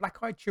that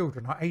black-eyed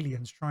children are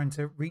aliens trying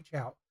to reach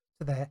out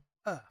to their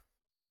Earth.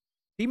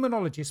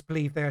 Demonologists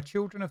believe they are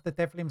children of the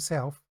devil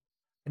himself,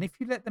 and if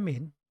you let them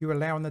in, you're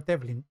allowing the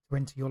devil to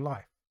enter your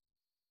life.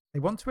 They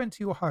want to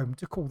enter your home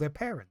to call their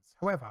parents.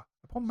 However,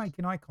 upon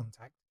making eye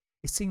contact,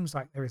 it seems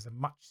like there is a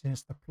much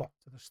sinister plot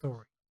to the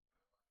story.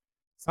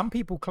 Some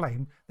people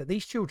claim that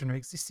these children have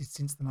existed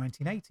since the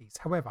 1980s.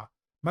 However,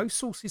 most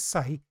sources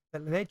say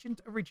that the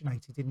legend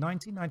originated in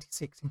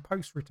 1996 in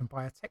posts written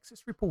by a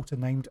Texas reporter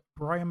named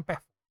Brian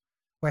Bethel,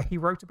 where he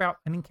wrote about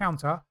an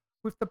encounter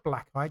with the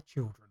black-eyed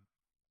children.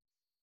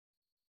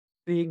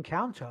 the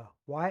encounter,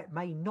 why it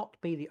may not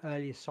be the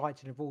earliest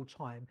sighting of all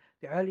time,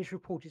 the earliest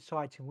reported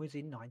sighting was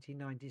in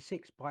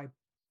 1996 by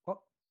what?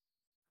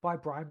 By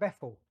Brian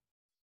Bethel.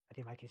 That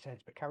didn't make any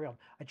sense, but carry on.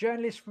 A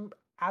journalist from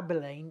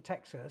Abilene,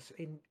 Texas.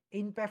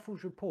 In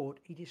Bethel's report,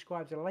 he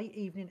describes a late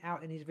evening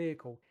out in his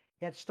vehicle.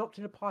 He had stopped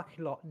in a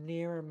parking lot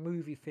near a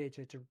movie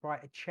theatre to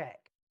write a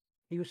check.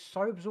 He was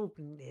so absorbed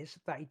in this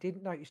that he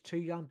didn't notice two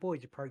young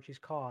boys approach his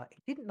car.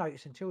 He didn't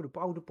notice until the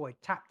older boy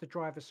tapped the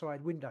driver's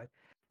side window.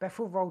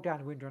 Bethel rolled down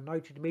the window and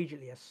noted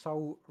immediately a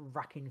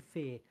soul-racking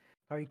fear,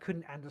 though he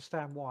couldn't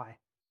understand why.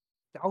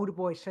 The older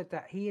boy said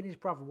that he and his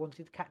brother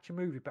wanted to catch a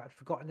movie but had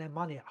forgotten their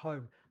money at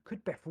home.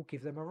 Could Bethel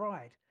give them a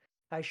ride?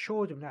 They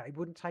assured him that it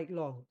wouldn't take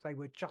long. They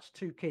were just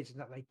two kids and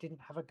that they didn't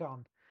have a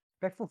gun.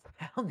 Bethel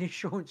found the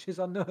assurances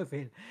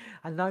unnerving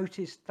and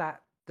noticed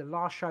that the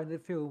last showing of the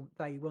film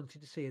they wanted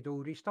to see had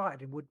already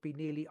started and would be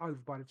nearly over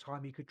by the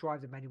time he could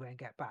drive them anywhere and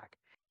get back.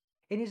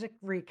 In his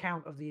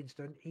recount of the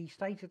incident, he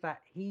stated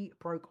that he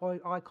broke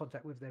eye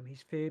contact with them.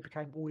 His fear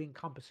became all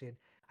encompassing,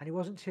 and it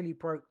wasn't until he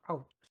broke.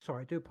 Oh,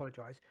 sorry, I do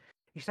apologise.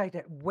 He stated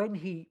that when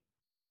he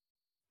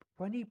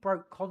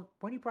broke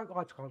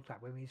eye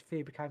contact with him, his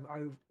fear became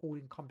all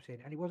encompassing,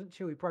 and it wasn't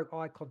until he broke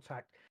eye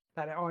contact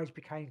that their eyes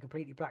became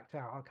completely blacked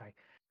out. Okay.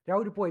 The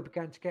older boy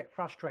began to get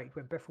frustrated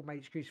when Bethel made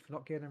excuses for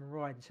not giving them a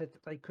ride and said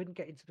that they couldn't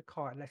get into the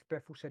car unless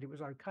Bethel said it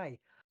was okay.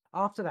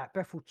 After that,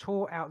 Bethel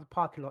tore out the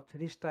parking lot. To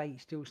this day, he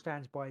still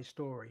stands by his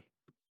story.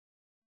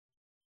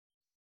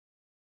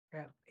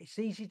 It's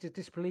easy to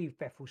disbelieve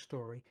Bethel's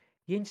story.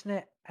 The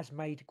internet has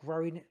made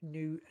growing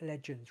new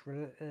legends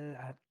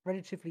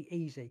relatively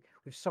easy,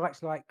 with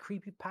sites like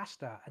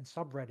Creepypasta and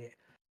Subreddit.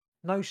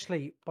 No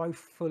Sleep, both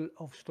full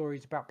of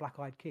stories about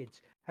black-eyed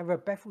kids. However,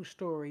 Bethel's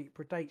story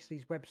predates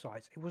these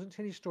websites. It wasn't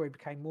until his story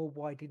became more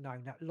widely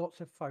known that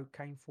lots of folk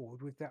came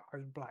forward with their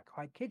own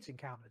black-eyed kids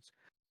encounters.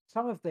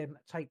 Some of them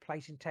take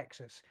place in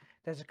Texas.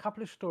 There's a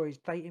couple of stories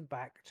dating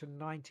back to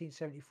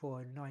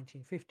 1974 and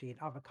 1950 in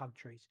other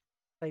countries.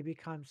 They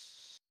become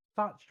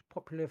such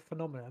popular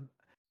phenomenon,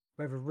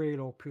 whether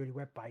real or purely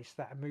web-based,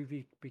 that a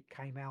movie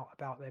came out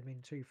about them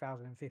in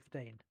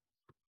 2015.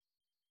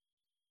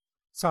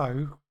 So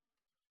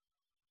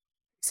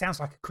it sounds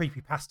like a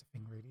creepypasta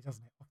thing, really,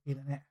 doesn't it? Off the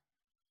internet.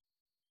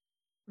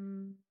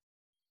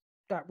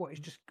 That what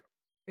it's just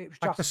it was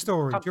Like just the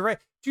story.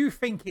 Do you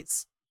think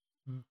it's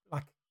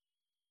like,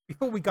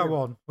 before we go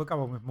on, we'll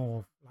go on with more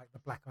of like the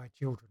black-eyed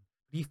children.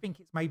 Do you think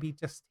it's maybe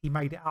just he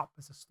made it up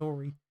as a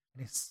story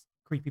and it's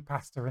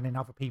creepypasta, and then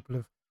other people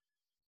have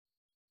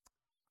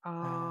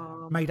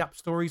made up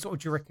stories, or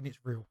do you reckon it's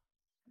real?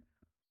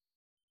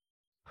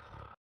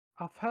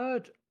 I've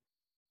heard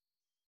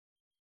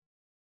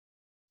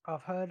a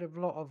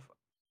lot of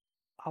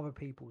other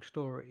people's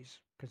stories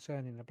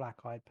concerning the Black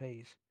Eyed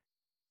Peas.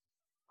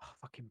 Oh,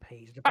 fucking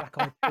peas, the Black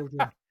Eyed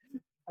Children.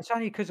 It's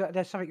only because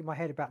there's something in my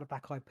head about the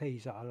Black Eyed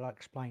Peas that I'll like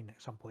explain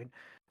at some point.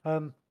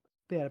 But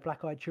yeah, the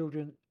Black Eyed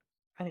Children,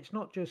 and it's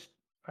not just,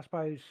 I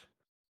suppose,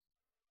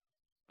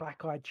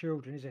 Black Eyed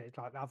Children, is it? It's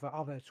like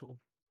other sort of.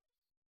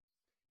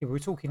 Yeah, we're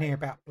talking here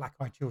about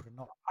black-eyed children,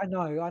 not. I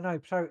know.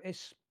 So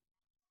it's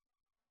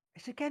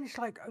again, it's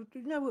like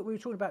you know what we were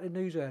talking about in the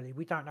news earlier.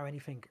 We don't know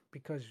anything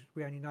because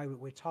we only know what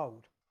we're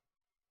told.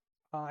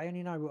 I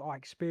only know what I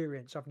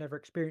experience. I've never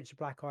experienced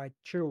black-eyed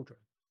children.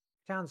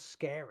 Sounds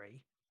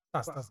scary,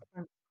 That's but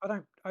doesn't. I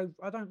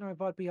don't know if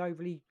I'd be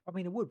overly. I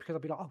mean, I would because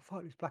I'd be like, oh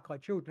fuck, it's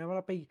black-eyed children. And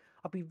I'd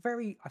be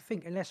very. I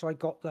think unless I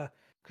got the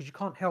because you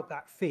can't help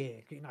that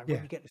fear. You know, Yeah.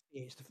 when you get the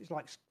fear, it's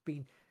like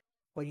being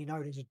when you know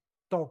there's a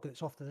dog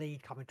that's off the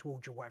lead coming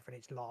towards you, or whatever, and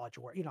it's large,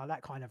 or you know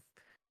that kind of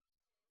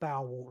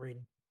bowel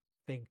watering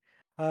thing.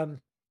 I'd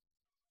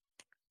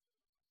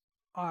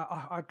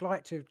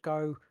like to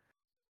go.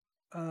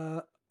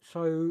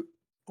 So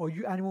are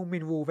you animal,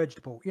 mineral,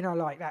 vegetable? You know,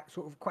 like that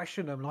sort of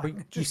question. I'm like,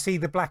 You just see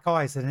the black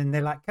eyes, and then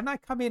they're like, "Can I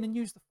come in and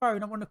use the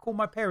phone? I want to call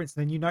my parents."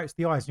 And then you notice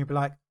the eyes, and you'll be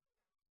like,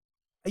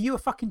 "Are you a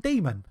fucking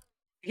demon?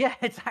 yeah,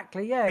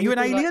 exactly, yeah. Are you You'd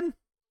an be like, alien?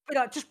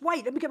 just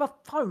wait, let me get my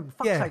phone.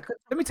 Fuck's Yeah, sake,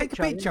 let me take a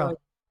picture. Like,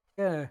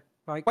 yeah,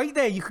 like Wait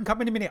there, you can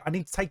come in a minute. I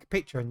need to take a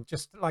picture and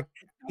just like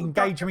no,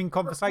 engage them in don't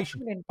conversation."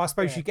 come in. I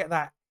suppose Yeah, you get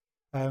that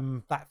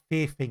that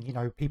fear thing, you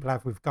know, people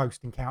have with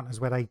ghost encounters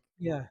where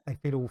yeah. they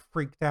feel all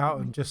freaked out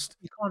and just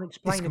You can't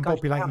explain a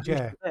ghost discombobulated. without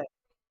Yeah, there.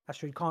 That's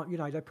true. You can't. You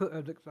know, they put.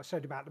 I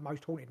said about the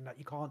most haunted, and that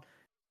you can't.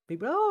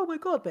 People, oh my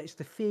god, but it's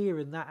the fear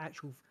and that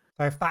actual.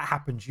 so if that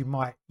happens, you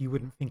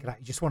wouldn't think of that.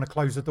 You just want to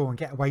close the door and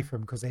get away from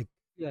them because they're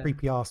Yeah,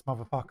 creepy ass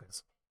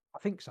motherfuckers. I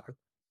think so.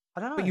 I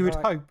don't But know. Like,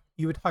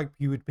 you would hope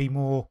you would be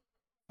more.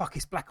 Fuck,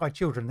 it's black-eyed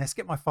children. Let's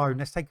get my phone.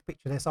 Let's take a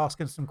picture. Let's ask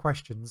them some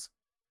questions.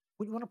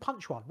 would you want to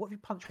punch one? What if you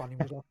punch one?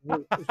 And was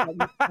like, it's like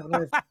you kind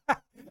of,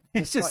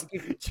 It's like,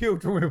 just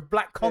children with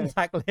black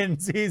contact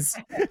lenses.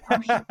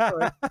 I'm so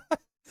sorry.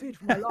 Feared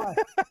for my life.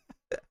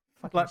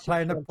 Fucking Like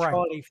playing a 6-year-old prank.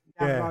 Charlie from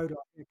down the Yeah. road,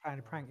 like, playing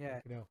a prank. Yeah,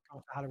 Fucking hell.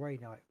 after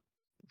Halloween night.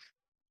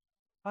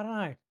 I don't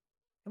know.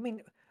 I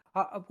mean,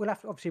 we'll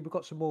have to, obviously we've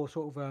got some more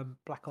sort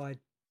of black-eyed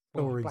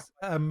Stories.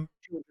 children's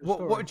What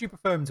stories. would you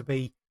prefer them to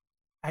be?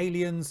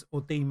 Aliens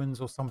or demons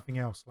or something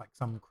else, like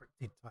some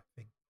cryptid type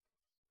thing?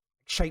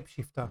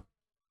 Shapeshifter.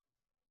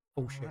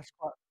 Oh, Bullshit.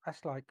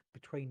 that's like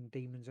between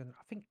demons and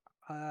I think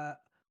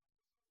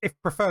If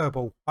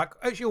preferable, like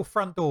at your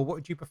front door, what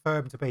would you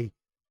prefer them to be?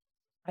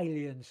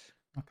 aliens.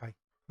 Okay.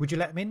 Would you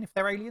let them in if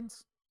they're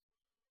aliens?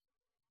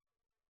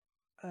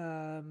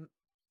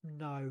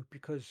 No,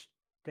 because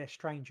they're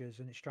strangers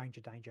and it's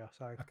stranger danger.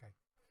 So Okay.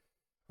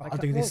 Well, like, I'll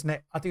do this well,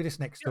 next. I'll do this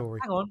next story.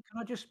 hang on,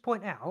 can I just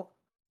point out?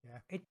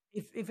 Yeah.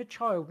 If a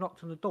child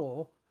knocked on the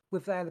door,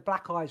 whether the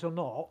black eyes or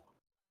not,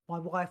 my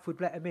wife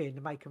would let him in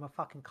and make him a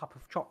fucking cup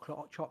of chocolate,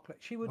 hot chocolate.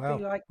 She would Well,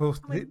 be like, well,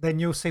 I mean, then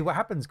you'll see what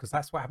happens because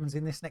that's what happens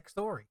in this next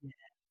story. yeah,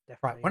 Right.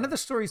 definitely. One of the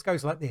stories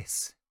goes like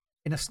this: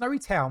 in a snowy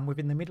town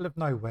within the middle of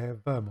nowhere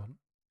of Vermont,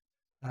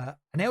 an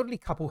elderly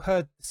couple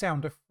heard the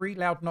sound of 3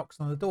 loud knocks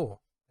on the door.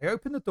 They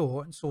opened the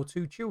door and saw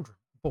 2 children,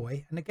 a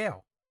boy and a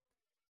girl.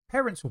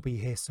 Parents will be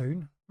here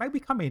soon. May we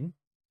come in?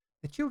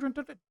 The children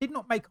did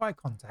not make eye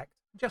contact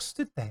and just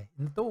stood there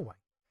in the doorway.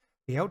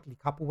 The elderly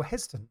couple were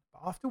hesitant,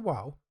 but after a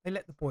while, they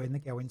let the boy and the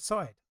girl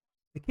inside.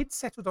 The kids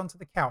settled onto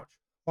the couch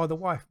while the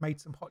wife made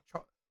some hot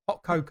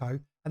cocoa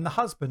and the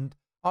husband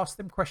asked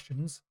them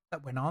questions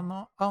that went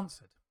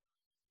unanswered.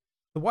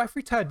 The wife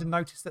returned and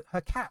noticed that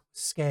her cat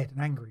was scared and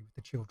angry with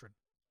the children.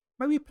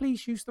 May we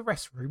please use the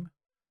restroom?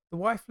 The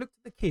wife looked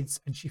at the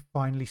kids and she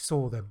finally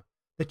saw them.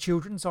 The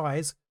children's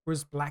eyes were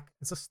as black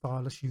as a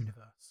starless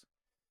universe.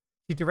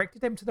 She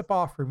directed them to the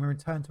bathroom and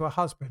returned to her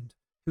husband,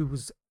 who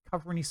was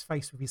covering his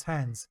face with his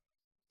hands.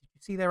 Did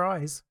you see their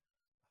eyes?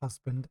 The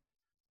husband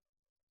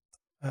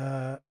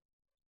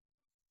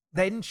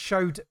then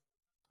showed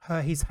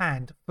her his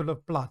hand full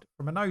of blood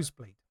from a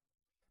nosebleed.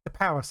 The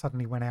power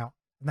suddenly went out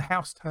and the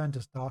house turned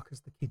as dark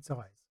as the kids'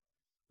 eyes.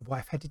 The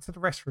wife headed to the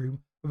restroom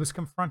and was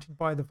confronted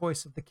by the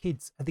voice of the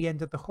kids at the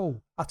end of the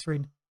hall,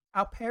 uttering,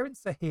 "Our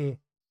parents are here."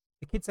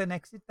 The kids then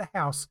exited the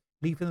house,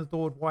 leaving the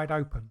door wide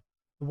open.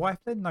 The wife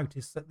then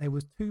noticed that there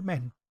was 2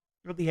 men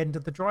at the end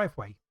of the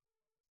driveway.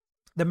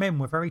 The men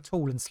were very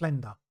tall and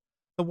slender.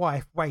 The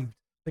wife waved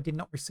but did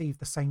not receive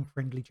the same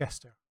friendly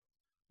gesture.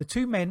 The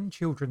 2 men and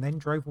children then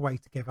drove away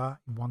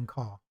together in one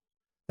car.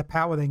 The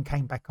power then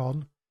came back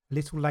on a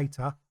little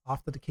later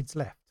after the kids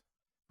left.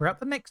 Throughout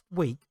the next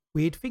week,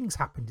 weird things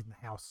happened in the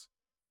house.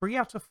 3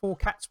 out of 4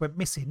 cats went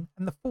missing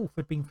and the 4th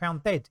had been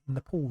found dead in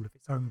the pool of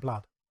its own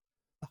blood.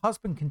 The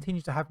husband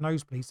continued to have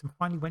nosebleeds and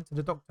finally went to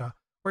the doctor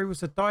where he was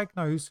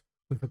diagnosed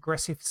with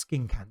aggressive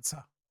skin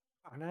cancer.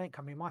 and they ain't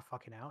coming in my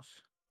fucking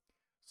house.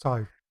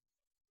 So,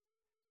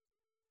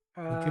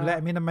 would you let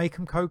him in and make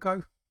him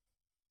cocoa?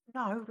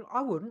 No,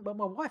 I wouldn't, but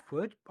my wife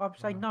would. I'd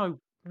say Right.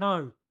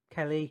 no,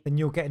 Kelly. Then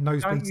you're getting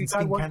nosebleeds You and don't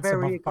skin want cancer,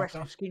 very motherfucker.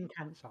 aggressive skin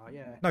cancer.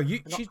 Yeah, No, you.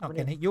 they're not She's not coming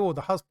getting in. it. You're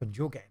the husband.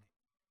 You're getting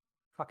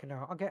Fucking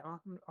hell.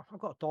 I've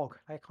got a dog.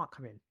 They can't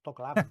come in. Dog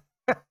will have them.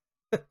 it.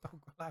 Dog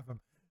will have 'em.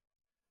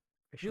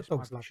 Your Vicious, my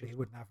dog's lovely. vicious, It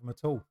wouldn't have them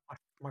at all.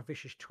 my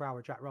vicious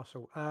Chihuahua Jack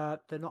Russell.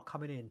 They're not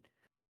coming in.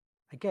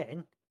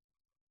 Again,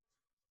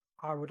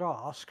 I would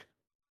ask,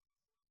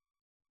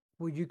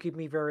 will you give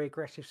me very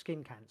aggressive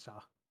skin cancer?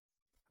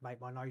 Make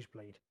my nose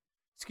bleed.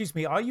 Excuse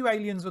me. Are you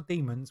aliens or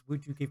demons?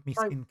 Would you give me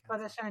So, skin but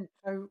they're cancer? saying,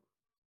 so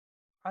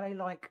are they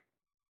like,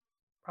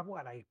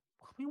 what are they?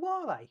 I mean,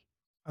 what are they?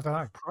 I don't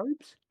know.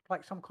 Probes?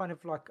 Like some kind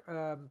of like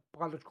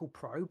biological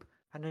probe?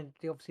 And then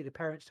obviously the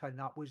parents turning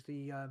up was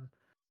the,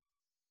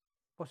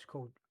 what's it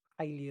called?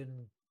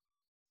 Alien.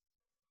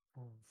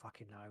 Oh,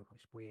 fucking no.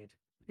 It's weird.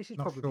 This is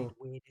Not probably sure. the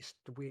weirdest.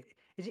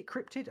 Is it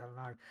cryptid? I don't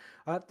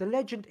know. The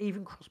legend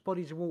even crossed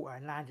bodies of water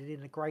and landed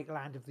in the great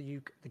land of the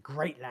UK. The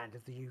great land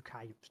of the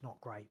UK. It's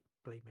not great,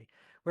 believe me.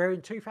 Where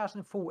in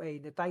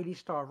 2014, the Daily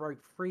Star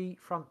wrote 3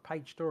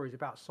 front-page stories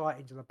about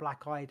sightings of the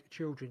black-eyed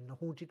children in a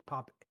haunted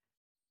pub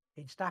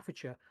in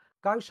Staffordshire.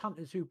 Ghost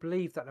hunters who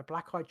believed that the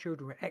black-eyed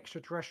children were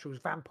extraterrestrials,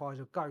 vampires,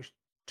 or ghosts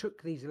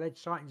took these alleged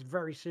sightings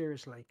very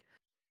seriously.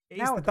 It is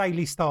the Nowadays,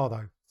 Daily Star,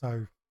 though,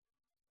 so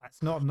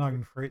that's not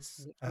known for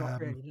its it's not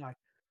really, no.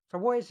 So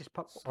what is this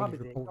pub? What pub solid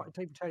is it? reporting.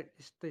 Not even tell you,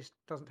 this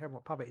doesn't tell me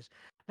what pub it is.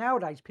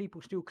 Nowadays, people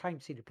still claim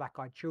to see the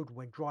black-eyed children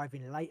when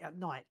driving late at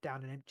night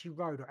down an empty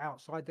road or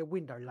outside their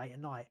window late at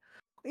night,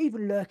 or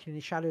even lurking in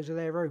the shadows of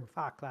their room.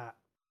 Fuck that.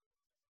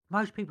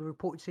 Most people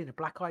reported seeing the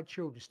black-eyed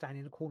children standing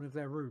in the corner of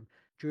their room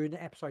during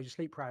the episodes of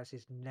sleep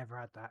paralysis. Never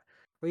had that.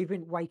 Or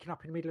even waking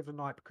up in the middle of the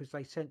night because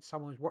they sensed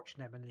someone was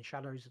watching them and in the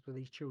shadows of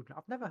these children.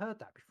 I've never heard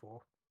that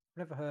before.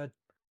 I've never heard.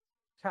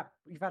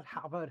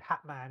 I've heard Hat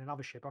Man and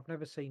other shit. But I've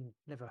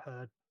never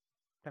heard,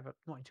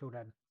 not until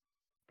then.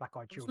 Black-eyed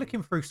I was children.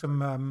 looking through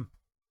some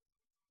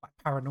like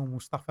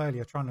paranormal stuff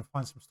earlier, trying to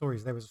find some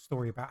stories. There was a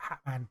story about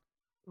Hatman.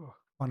 Ugh.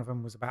 One of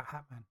them was about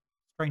Hatman.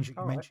 Strange that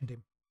you All right. mentioned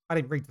him. I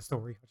didn't read the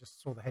story. I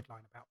just saw the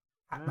headline about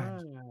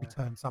Hatman's Ah,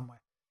 return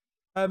somewhere.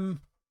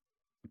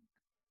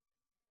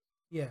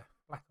 Yeah,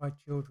 black-eyed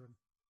children.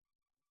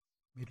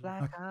 Middle of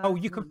black-eyed oh,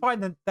 you can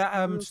children. find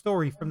that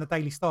story from the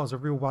Daily Star's a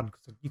real one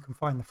because you can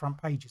find the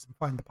front pages and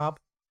find the pub,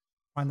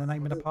 find the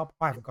name of the pub.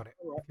 I haven't got it.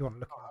 All right. If you want to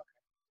look it All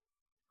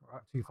up,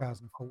 right.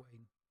 2014.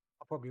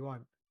 I probably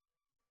won't.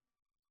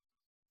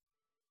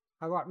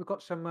 All right, we've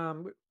got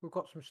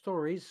some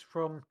stories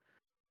from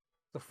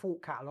the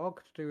Fort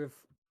catalogue to do with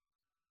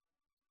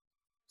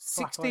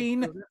black-eyed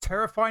 16 children.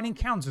 terrifying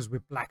encounters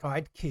with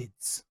black-eyed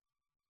kids.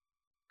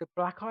 The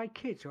black-eyed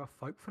kids are a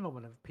folk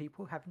phenomenon of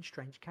people having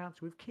strange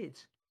encounters with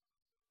kids.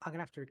 I'm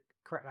gonna have to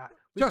correct that.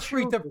 With Just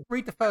read children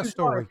the first whose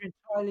story. lives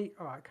are entirely.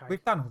 All right, okay.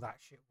 We've done all that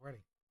shit already.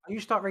 You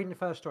start reading the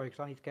first story because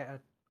I need to get a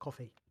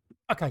coffee.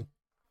 Okay.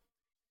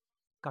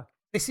 Go.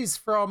 This is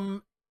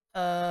from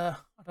I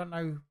don't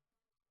know.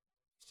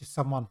 It's just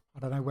someone. I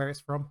don't know where it's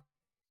from.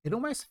 It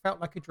almost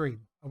felt like a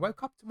dream. I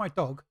woke up to my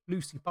dog,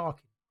 Lucy,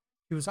 barking.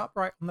 She was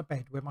upright on the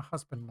bed where my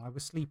husband and I were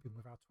sleeping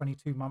with our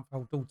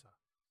 22-month-old daughter,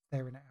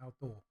 staring at our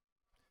door.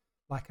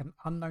 Like an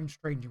unknown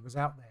stranger was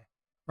out there,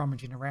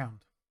 rummaging around.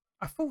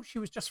 I thought she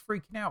was just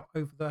freaking out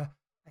over the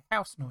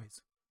house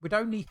noise. We'd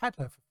only had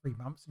her for 3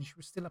 months and she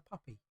was still a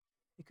puppy.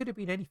 It could have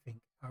been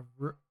anything. A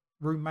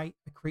roommate,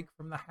 the creak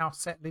from the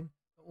house settling,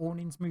 the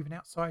awnings moving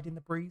outside in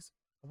the breeze.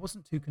 I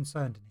wasn't too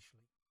concerned initially.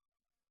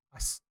 I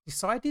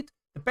decided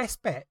the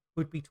best bet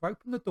would be to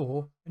open the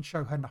door and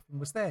show her nothing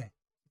was there.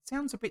 It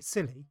sounds a bit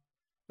silly,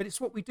 but it's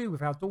what we do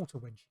with our daughter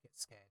when she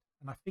gets scared,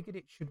 and I figured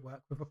it should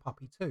work with a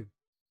puppy too.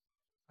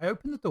 I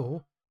opened the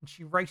door and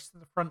she raced to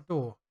the front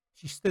door.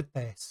 She stood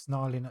there,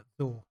 snarling at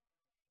the door.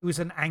 It was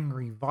an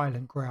angry,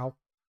 violent growl,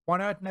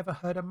 one I'd never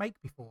heard her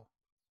make before.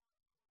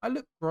 I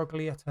looked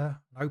groggily at her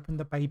and opened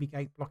the baby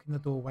gate blocking the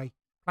doorway,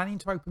 planning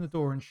to open the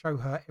door and show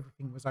her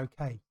everything was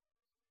okay.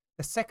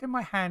 The second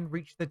my hand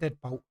reached the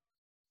deadbolt,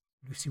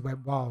 Lucy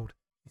went wild.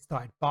 She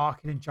started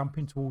barking and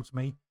jumping towards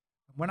me,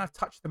 and when I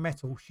touched the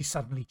metal, she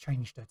suddenly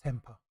changed her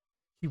temper.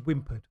 She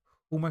whimpered,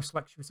 almost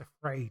like she was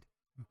afraid,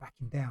 and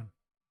backing down.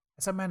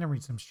 As her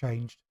mannerisms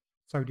changed,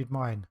 so did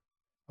mine.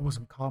 I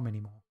wasn't calm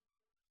anymore.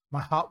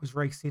 My heart was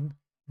racing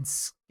and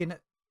sinking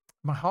at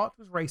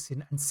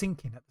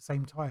the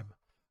same time.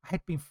 I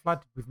had been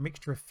flooded with a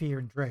mixture of fear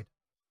and dread.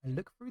 I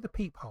looked through the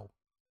peephole.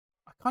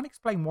 I can't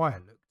explain why I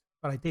looked,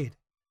 but I did.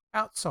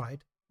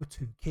 Outside were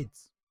 2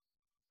 kids.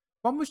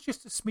 One was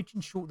just a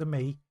smidgen shorter than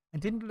me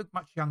and didn't look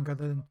much younger.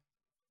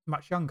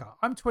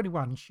 I'm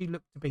 21 and she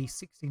looked to be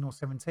 16 or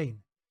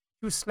 17.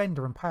 She was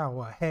slender and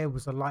pale. Her hair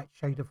was a light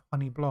shade of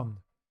honey blonde,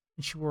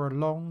 and she wore it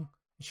long,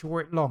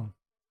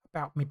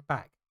 about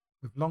mid-back,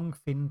 with long,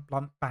 thin,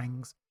 blunt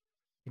bangs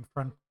in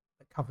front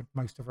that covered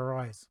most of her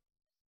eyes.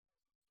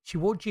 She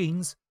wore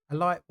jeans, a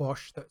light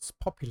wash that's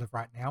popular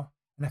right now,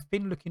 and a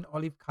thin-looking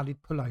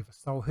olive-coloured pullover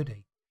style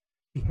hoodie.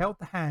 She held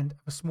the hand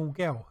of a small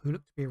girl who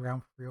looked to be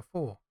around 3 or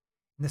 4,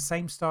 in the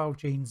same style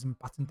jeans and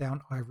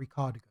button-down ivory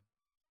cardigan.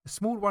 The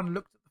small one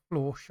looked at the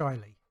floor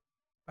shyly.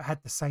 but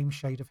had the same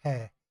shade of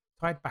hair,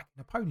 tied back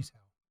in a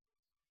ponytail.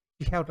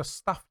 She held a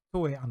stuffed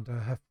toy under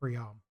her free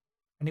arm,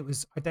 and it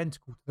was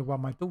identical to the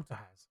one my daughter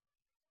has,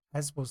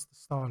 as was the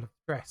style of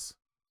dress.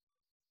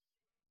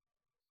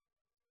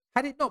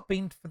 Had it not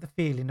been for the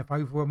feeling of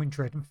overwhelming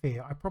dread and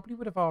fear, I probably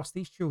would have asked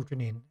these children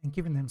in and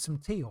given them some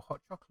tea or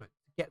hot chocolate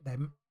to get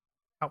them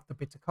out the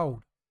bitter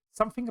cold.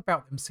 Something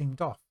about them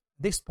seemed off.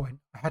 At this point,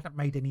 I hadn't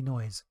made any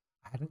noise.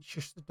 I hadn't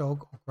shushed the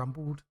dog or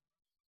grumbled.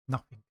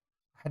 Nothing.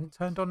 I hadn't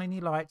turned on any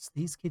lights.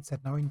 These kids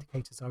had no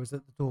indicators I was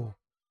at the door.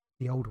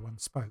 The older one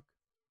spoke.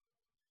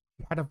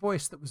 She had a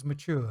voice that was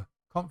mature,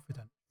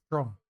 confident,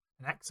 strong,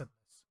 and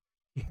accentless.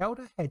 She held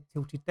her head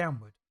tilted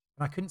downward,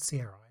 and I couldn't see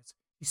her eyes.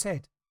 She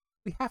said,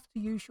 "We have to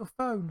use your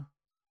phone."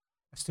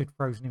 I stood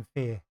frozen in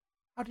fear.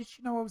 How did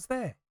she know I was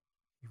there?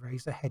 She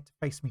raised her head to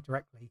face me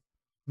directly,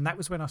 and that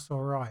was when I saw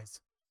her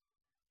eyes.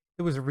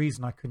 There was a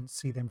reason I couldn't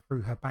see them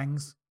through her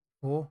bangs,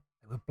 or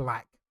they were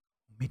black,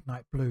 or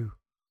midnight blue,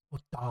 or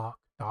dark,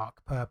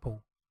 dark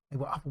purple. They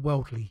were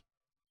otherworldly.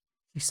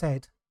 She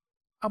said,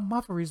 "Our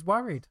mother is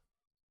worried."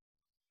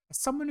 As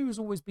someone who has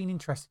always been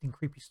interested in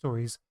creepy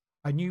stories,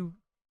 I knew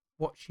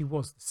what she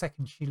was the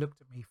second she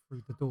looked at me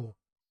through the door.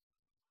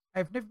 I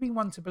have never been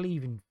one to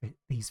believe in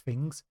these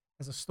things,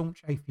 as a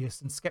staunch atheist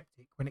and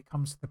skeptic when it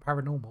comes to the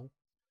paranormal.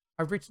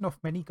 I've written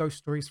off many ghost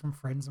stories from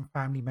friends and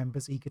family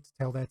members eager to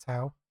tell their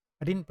tale.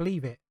 I didn't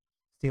believe it.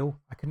 Still,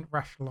 I couldn't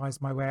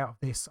rationalise my way out of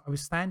this. I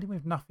was standing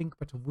with nothing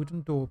but a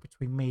wooden door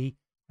between me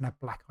and a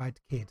black-eyed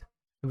kid.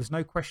 There was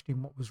no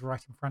questioning what was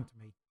right in front of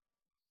me.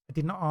 I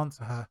did not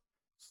answer her.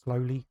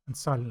 Slowly and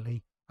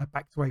silently, I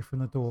backed away from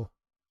the door.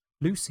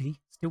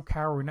 Lucy, still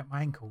cowering at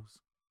my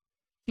ankles.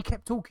 She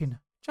kept talking.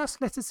 "Just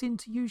let us in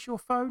to use your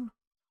phone."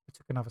 I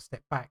took another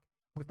step back.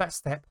 With that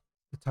step,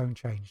 the tone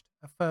changed.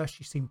 At first,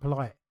 she seemed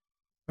polite.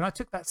 When I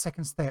took that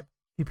second step,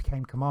 she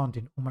became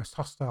commanding, almost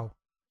hostile.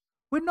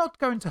 "We're not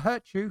going to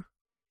hurt you.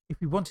 If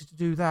we wanted to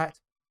do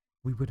that,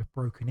 we would have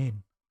broken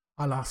in.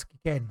 I'll ask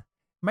again.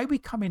 May we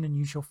come in and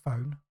use your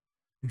phone?"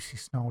 Lucy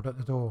snarled at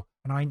the door,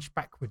 and I inched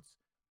backwards,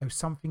 though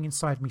something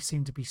inside me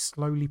seemed to be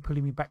slowly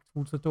pulling me back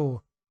towards the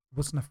door. It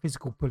wasn't a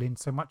physical pull-in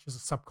so much as a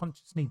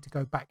subconscious need to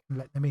go back and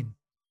let them in.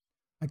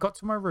 I got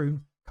to my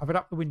room, covered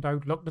up the window,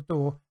 locked the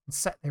door, and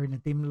sat there in the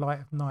dim light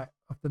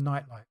of the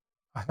nightlight.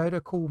 I heard her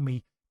call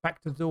me back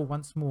to the door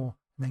once more,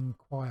 and then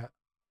quiet.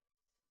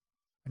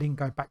 I didn't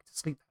go back to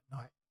sleep that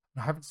night,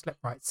 and I haven't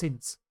slept right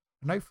since.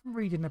 I know from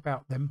reading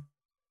about them,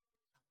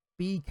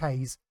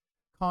 BEKs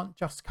can't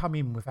just come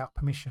in without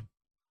permission.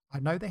 I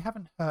know they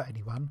haven't hurt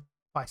anyone,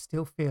 but I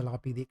still feel I'll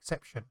be the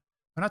exception.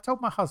 When I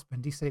told my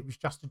husband, he said it was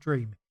just a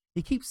dream.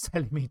 He keeps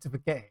telling me to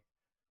forget it.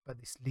 But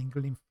this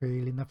lingering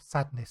feeling of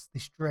sadness,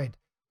 this dread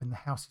when the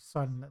house is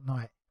silent at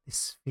night,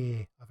 this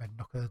fear of a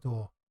knock at the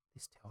door,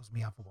 this tells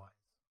me otherwise.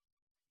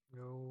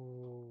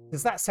 No.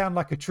 Does that sound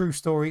like a true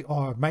story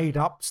or a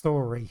made-up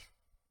story?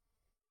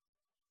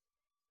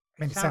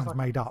 I mean, it sounds like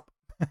made up.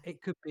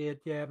 it could be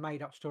a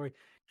made up story.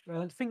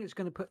 The thing that's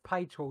going to put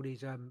paid to all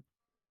these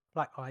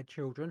black-eyed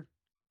children,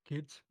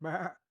 kids,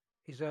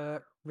 is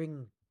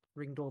ring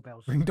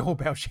doorbells. Ring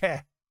doorbells,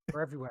 yeah.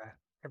 They're everywhere.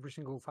 Every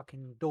single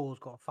fucking door's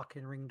got a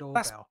fucking ring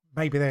That's, doorbell.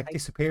 maybe they're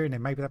disappearing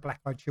and maybe the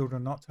black-eyed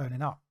children are not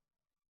turning up.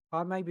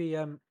 Maybe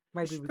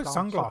should we put go on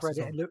sunglasses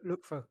subreddit on. and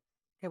look for.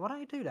 Yeah, why don't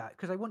you do that?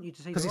 Because they want you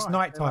to see. Because the it's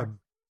light. They're like- night-time.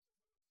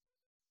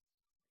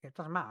 it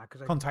doesn't matter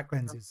because Contact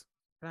lenses.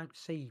 they don't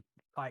see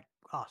like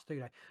us, do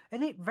they?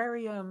 Isn't it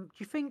very? Do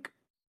you think?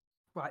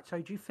 Right.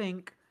 So do you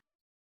think?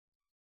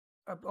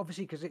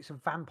 Obviously, because it's a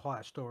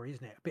vampire story,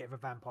 isn't it? A bit of a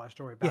vampire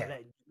story about Yeah.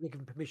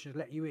 giving permission to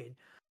let you in.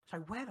 So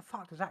where the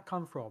fuck does that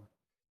come from?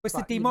 Well, it's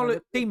Like, the you know,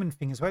 demon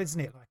thing as well, isn't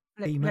it? Like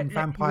demon, let you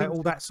vampire, all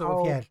into that sort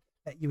of, yeah,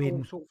 let you in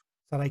all sort of-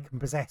 so they can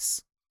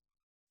possess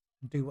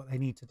and do what they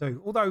need to do.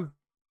 Although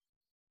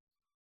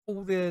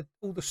all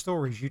the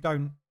stories, you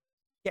don't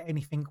get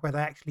anything where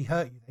they actually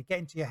hurt you. They get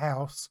into your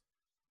house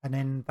and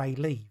then they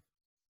leave.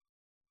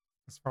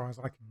 As far as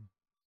I can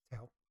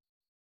tell,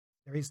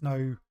 there is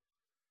no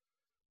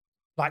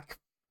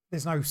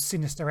there's no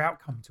sinister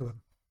outcome to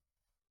them.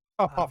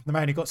 Apart from the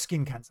man who got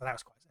skin cancer, that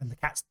was quite, and the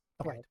cats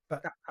died. Yeah,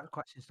 But that's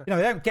quite sinister. you know,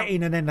 they don't get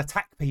in and then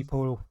attack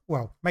people.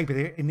 Well,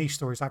 maybe in these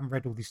stories, I haven't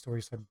read all these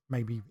stories, so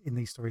maybe in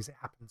these stories it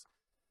happens.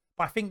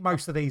 But I think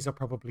most of these are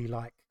probably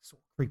like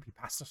sort of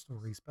creepypasta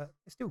stories, but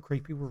they're still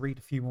creepy. We'll read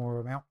a few more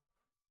of them out.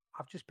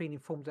 I've just been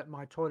informed that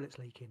my toilet's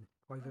leaking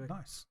over the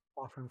Nice.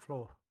 bathroom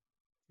floor.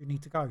 You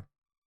need to go.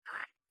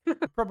 You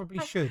probably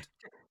should.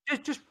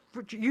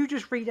 You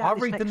just read out. I'll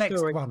this read the next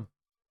story. one.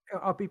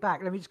 I'll be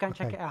back. Let me just go and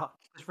check Okay. it out.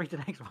 Let's read the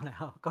next one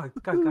out. Go.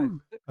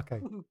 Okay.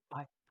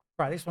 Bye.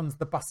 Right, this one's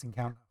the bus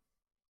encounter.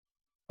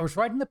 I was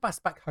riding the bus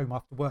back home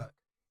after work.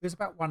 It was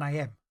about 1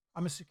 a.m.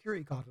 I'm a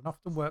security guard and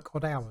often work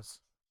odd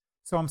hours.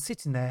 So I'm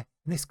sitting there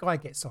and this guy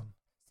gets on,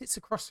 sits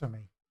across from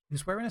me. He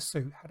was wearing a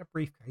suit, had a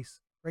briefcase,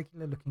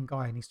 regular looking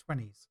guy in his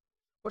 20s.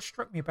 What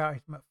struck me about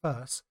him at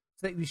first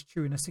was that he was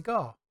chewing a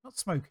cigar, not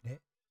smoking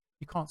it.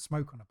 You can't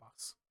smoke on a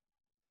bus.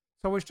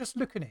 So I was just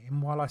looking at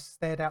him while I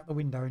stared out the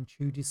window and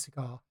chewed his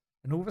cigar,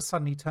 and all of a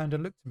sudden he turned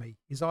and looked at me.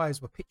 His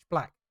eyes were pitch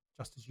black,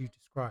 just as you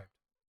described.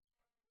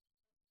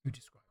 Who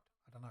described?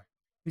 I don't know.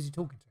 Who's he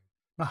talking to?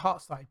 My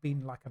heart started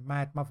beating like a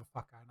mad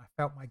motherfucker, and I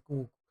felt my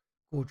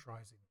gorge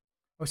rising.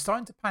 I was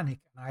starting to panic,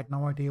 and I had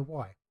no idea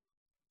why.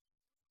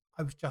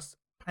 I was just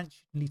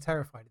passionately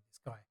terrified of this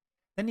guy.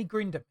 Then he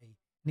grinned at me,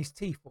 and his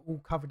teeth were all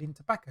covered in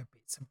tobacco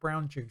bits and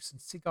brown juice and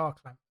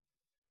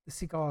the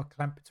cigar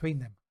clamp between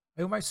them.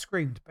 I almost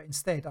screamed, but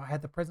instead I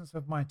had the presence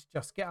of mind to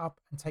just get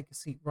up and take a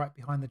seat right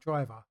behind the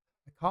driver.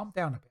 I calmed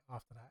down a bit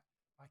after that,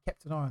 but I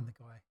kept an eye on the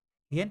guy.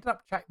 He ended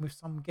up chatting with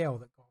some girl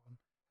that got on,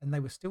 and they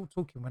were still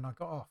talking when I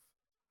got off.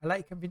 I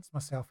later convinced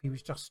myself he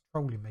was just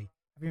trolling me,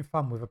 having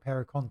fun with a pair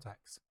of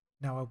contacts.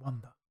 Now I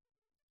wonder.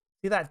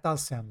 See, that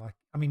does sound like,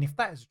 I mean, if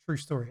that is a true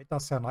story, it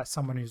does sound like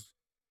someone who's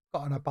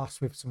got on a bus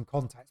with some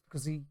contacts,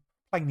 because he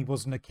plainly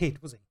wasn't a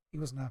kid, was he? He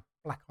wasn't a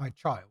black-eyed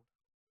child.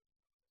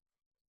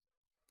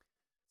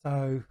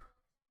 So,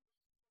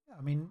 yeah,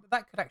 I mean,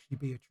 that could actually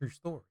be a true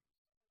story.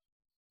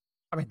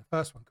 I mean, the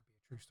first one could be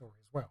a true story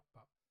as well,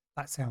 but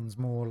that sounds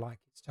more like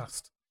it's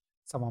just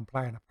someone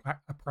playing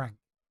a prank.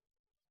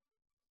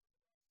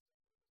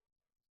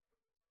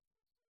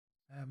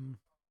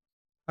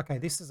 Okay,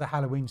 this is a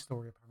Halloween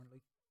story,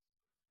 apparently.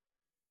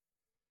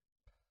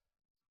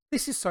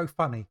 This is so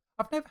funny.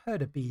 I've never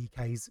heard of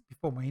BEKs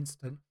before my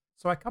incident,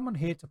 so I come on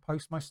here to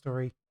post my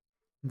story,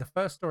 and the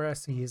first story I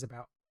see is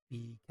about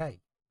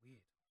BEK.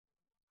 Weird.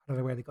 I don't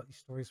know where they got these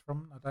stories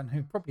from. I don't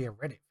know, probably a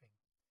Reddit thing.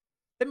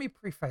 Let me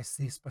preface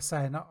this by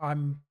saying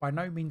I'm by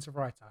no means a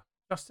writer,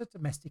 just a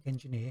domestic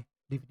engineer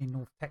living in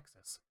North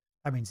Texas.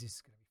 That means this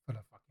is going to be full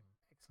of fucking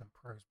excellent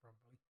prose, probably.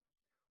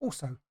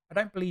 Also, I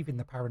don't believe in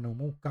the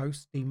paranormal,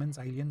 ghosts, demons,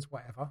 aliens,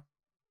 whatever,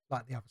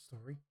 like the other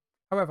story.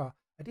 However,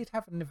 I did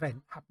have an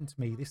event happen to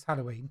me this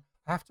Halloween,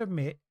 I have to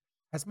admit,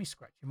 has me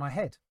scratching my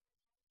head.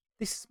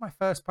 This is my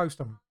first post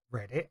on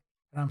Reddit,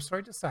 and I'm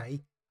sorry to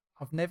say,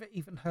 I've never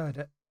even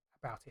heard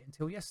about it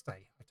until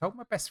yesterday. I told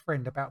my best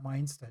friend about my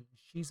incident, and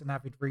she's an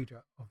avid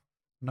reader of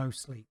No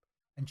Sleep,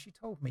 and she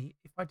told me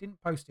if I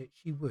didn't post it,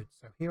 she would,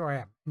 so here I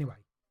am.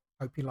 Anyway,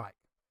 hope you like.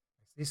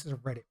 This is a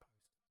Reddit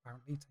post,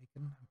 apparently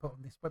taken and put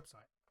on this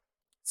website.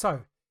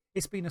 So,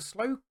 it's been a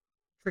slow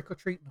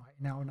trick-or-treat night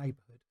in our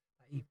neighbourhood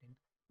that evening,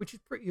 which is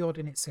pretty odd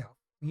in itself.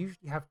 We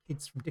usually have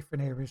kids from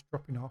different areas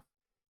dropping off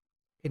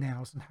in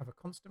ours and have a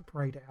constant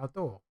parade at our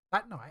door.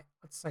 That night,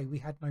 I'd say we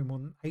had no more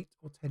than 8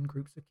 or 10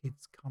 groups of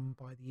kids come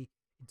by the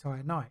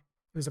entire night.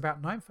 It was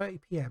about 9:30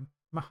 p.m.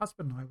 My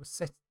husband and I were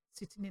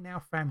sitting in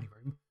our family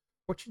room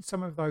watching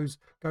some of those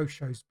ghost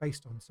shows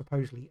based on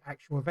supposedly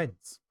actual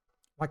events.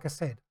 Like I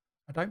said,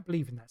 I don't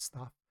believe in that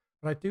stuff,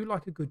 but I do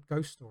like a good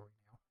ghost story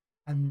now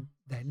and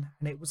then,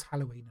 and it was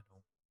Halloween and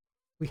all.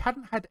 We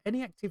hadn't had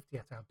any activity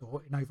at our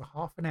door in over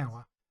half an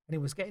hour, and it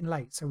was getting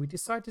late, so we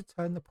decided to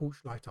turn the porch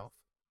light off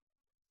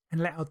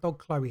and let our dog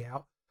Chloe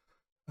out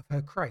of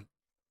her crate.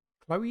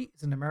 Chloe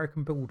is an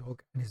American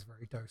bulldog and is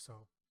very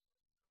docile.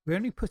 We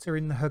only put her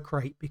in her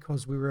crate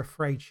because we were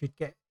afraid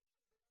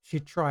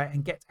she'd try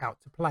and get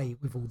out to play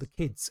with all the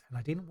kids, and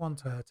I didn't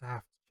want her to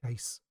have to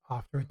chase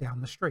after her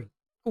down the street.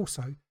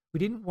 Also, we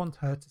didn't want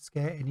her to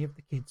scare any of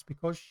the kids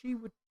because she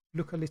would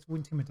look a little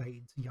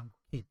intimidating to younger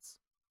kids.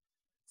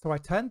 So I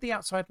turned the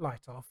outside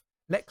light off,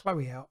 let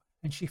Chloe out,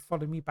 and she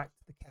followed me back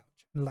to the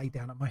couch and lay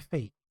down at my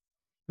feet.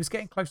 It was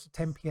getting close to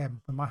 10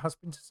 p.m. when my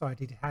husband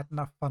decided he had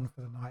enough fun for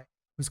the night,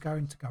 was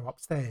going to go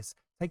upstairs,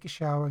 take a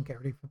shower and get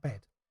ready for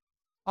bed.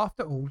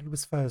 After all, it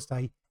was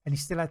Thursday and he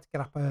still had to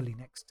get up early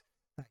next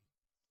day.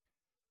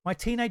 My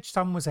teenage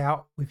son was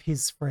out with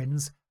his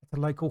friends at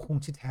a local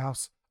haunted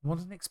house and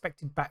wasn't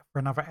expected back for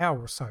another hour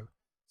or so,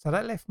 so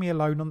that left me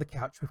alone on the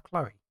couch with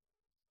Chloe.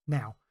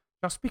 Now,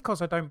 just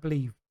because I don't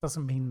believe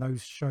doesn't mean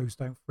those shows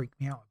don't freak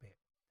me out a bit.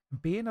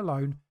 And being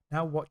alone,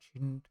 now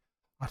watching,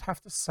 I'd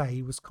have to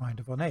say was kind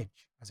of on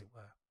edge, as it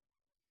were.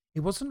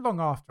 It wasn't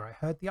long after I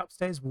heard the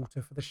upstairs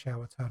water for the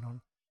shower turn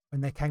on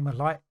when there came a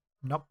light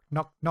knock,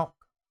 knock, knock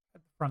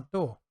at the front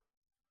door.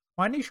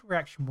 My initial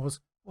reaction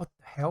was, what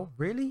the hell,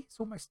 really? It's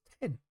almost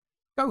 10.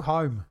 Go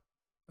home.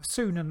 But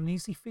soon an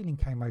uneasy feeling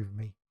came over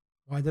me.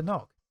 Why the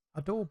knock?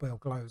 A doorbell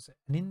glows,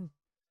 and in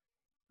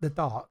the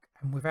dark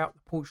and without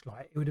the porch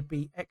light, it would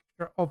be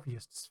extra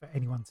obvious for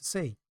anyone to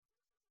see.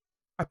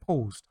 I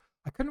paused.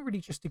 I couldn't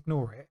really just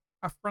ignore it.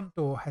 Our front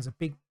door has a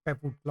big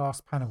beveled glass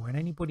panel, and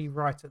anybody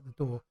right at the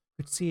door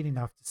could see it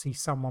enough to see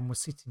someone was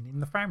sitting in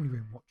the family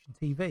room watching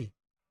TV.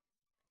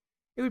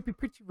 It would be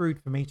pretty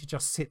rude for me to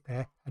just sit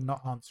there and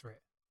not answer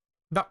it.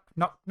 Knock,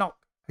 knock, knock,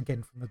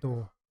 again from the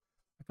door.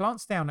 I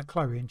glanced down at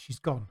Chloe and she's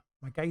gone.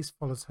 My gaze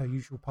follows her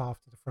usual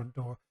path to the front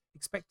door,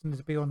 expecting her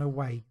to be on her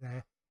way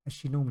there as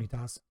she normally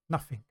does.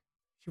 Nothing.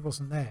 She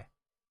wasn't there.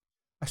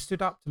 I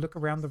stood up to look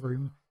around the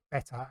room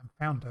better and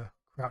found her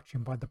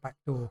crouching by the back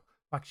door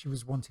like she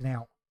was wanting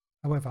out.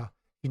 However,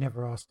 she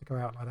never asked to go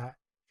out like that.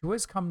 She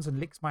always comes and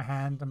licks my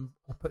hand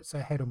or puts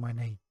her head on my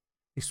knee.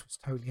 This was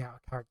totally out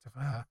of character for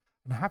her,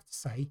 and I have to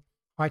say,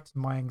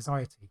 heightened my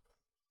anxiety.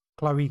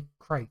 Chloe,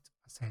 crate,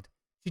 I said.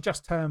 She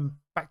just turned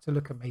back to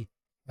look at me.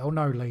 Hell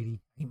no,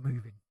 lady, ain't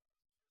moving.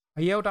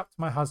 I yelled up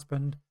to my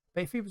husband,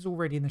 but if he was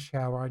already in the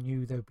shower, I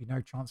knew there would be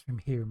no chance of him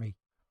hearing me.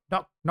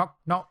 Knock, knock,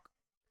 knock.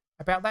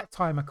 About that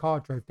time, a car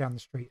drove down the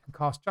street and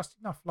cast just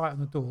enough light on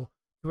the door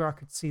to where I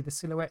could see the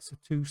silhouettes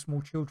of two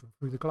small children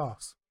through the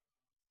glass.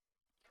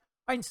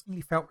 I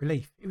instantly felt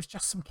relief. It was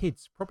just some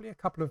kids, probably a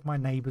couple of my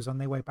neighbours on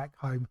their way back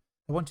home.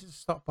 They wanted to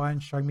stop by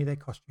and show me their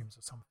costumes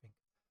or something.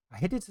 I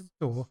headed to the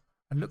door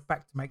and looked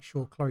back to make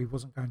sure Chloe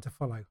wasn't going to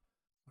follow.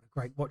 What a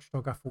great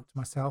watchdog, I thought to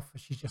myself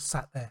as she just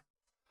sat there.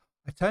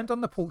 I turned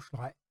on the porch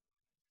light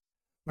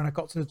when I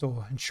got to the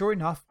door, and sure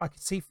enough, I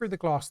could see through the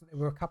glass that there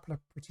were a couple of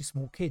pretty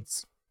small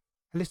kids.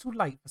 A little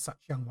late for such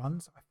young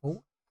ones, I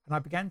thought, and I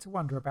began to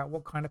wonder about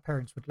what kind of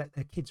parents would let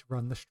their kids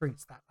run the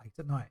streets that late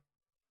at night.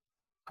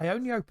 I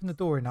only opened the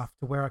door enough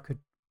to where I could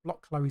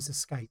block Chloe's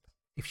escape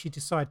if she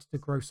decided to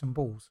grow some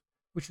balls,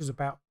 which was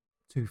about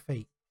 2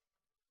 feet.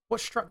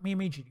 What struck me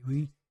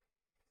immediately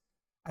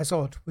as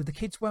odd was the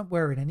kids weren't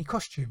wearing any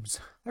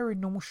costumes. They were in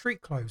normal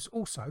street clothes.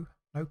 Also,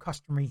 no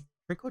customary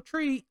trick or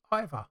treat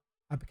either.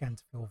 I began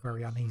to feel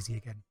very uneasy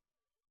again.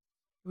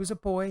 It was a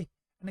boy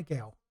and a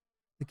girl.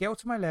 The girl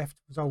to my left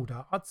was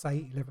older, I'd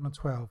say 11 or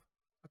 12.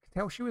 I could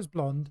tell she was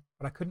blonde,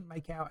 but I couldn't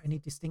make out any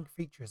distinct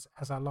features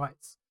as our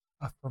lights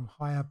are from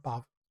high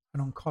above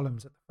and on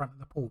columns at the front of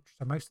the porch,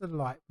 so most of the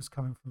light was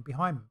coming from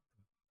behind them.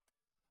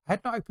 I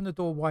had not opened the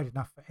door wide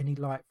enough for any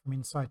light from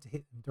inside to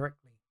hit them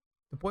directly.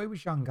 The boy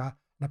was younger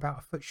and about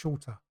a foot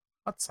shorter,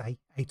 I'd say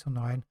 8 or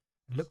 9,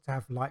 and looked to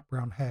have light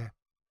brown hair.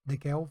 The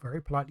girl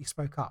very politely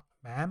spoke up.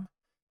 "Ma'am,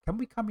 can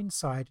we come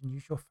inside and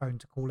use your phone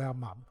to call our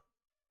mum?"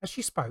 As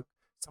she spoke,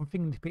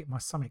 something in the pit of my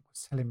stomach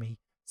was telling me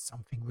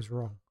something was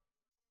wrong.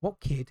 What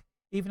kid,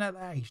 even at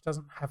that age,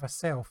 doesn't have a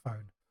cell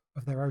phone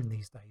of their own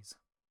these days?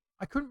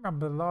 I couldn't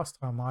remember the last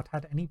time I'd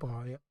had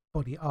anybody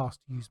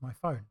asked to use my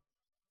phone.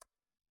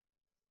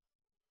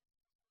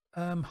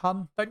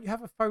 Hun, don't you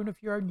have a phone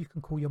of your own you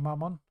can call your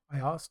mum on?" I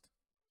asked.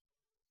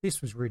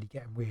 This was really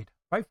getting weird.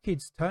 Both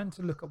kids turned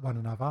to look at one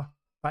another,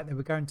 like they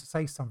were going to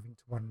say something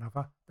to one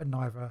another, but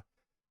neither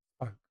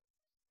spoke.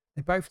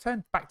 They both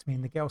turned back to me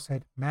and the girl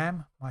said,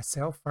 "Ma'am, my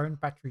cell phone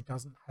battery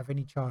doesn't have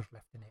any charge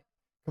left in it.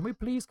 Can we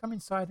please come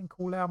inside and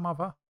call our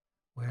mother?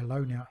 We're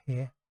alone out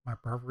here. My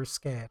brother is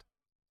scared."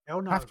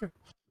 Hell no.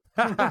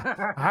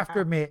 I have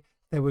to admit,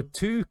 there were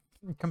two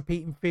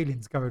competing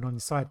feelings going on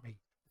inside me.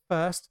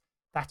 First,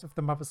 that of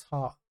the mother's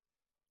heart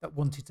that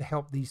wanted to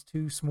help these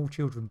two small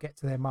children get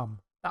to their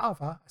mum. The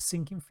other, a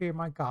sinking fear in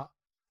my gut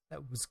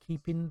that was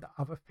keeping the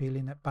other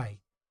feeling at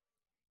bay.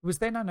 It was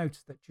then I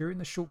noticed that during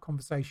the short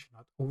conversation,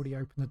 I'd already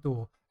opened the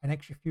door an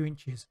extra few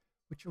inches,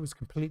 which I was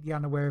completely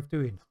unaware of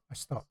doing. I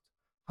stopped.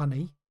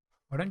 "Honey,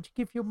 why don't you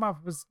give your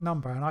mother's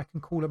number and I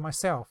can call her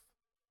myself?"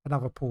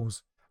 Another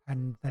pause,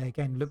 and they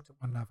again looked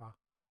at one another.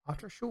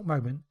 After a short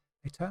moment,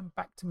 they turned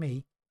back to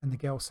me and the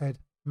girl said,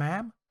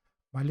 "Ma'am,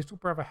 my little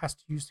brother has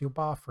to use your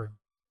bathroom.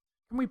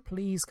 Can we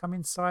please come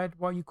inside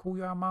while you call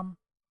your mum?"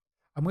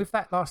 And with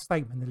that last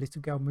statement, the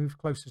little girl moved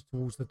closer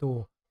towards the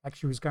door, like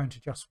she was going to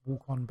just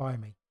walk on by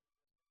me.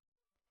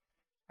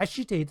 As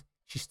she did,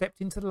 she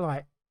stepped into the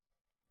light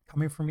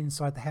coming from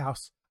inside the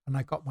house, and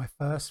I got my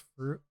first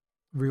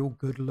real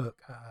good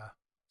look at her.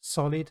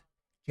 Solid,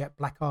 jet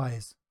black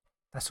eyes.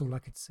 That's all I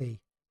could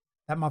see.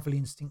 That motherly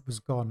instinct was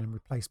gone and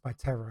replaced by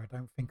terror I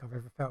don't think I've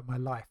ever felt in my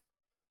life.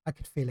 I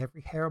could feel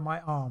every hair on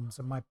my arms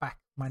and my back,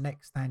 my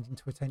neck standing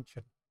to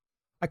attention.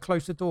 I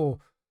closed the door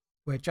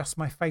where just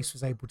my face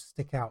was able to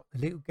stick out. The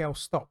little girl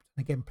stopped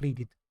and again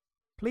pleaded,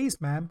 "Please,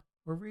 ma'am,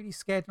 we're really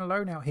scared and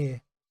alone out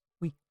here.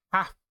 We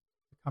have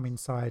to come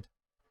inside.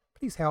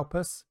 Please help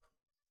us."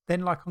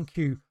 Then, like on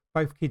cue,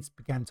 both kids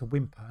began to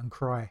whimper and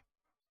cry.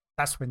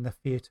 That's when the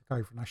fear took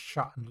over and I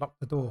shut and locked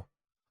the door.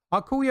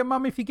 "I'll call your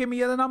mum if you give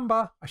me the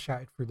number," I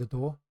shouted through the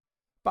door.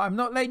 "But I'm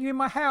not letting you in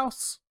my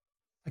house."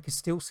 I could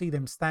still see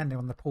them standing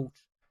on the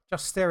porch,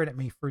 just staring at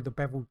me through the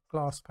beveled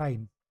glass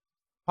pane.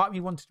 Part of me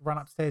wanted to run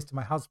upstairs to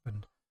my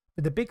husband,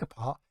 but the bigger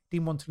part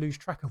didn't want to lose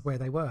track of where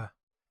they were.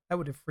 That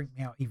would have freaked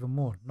me out even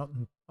more, not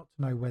to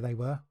know where they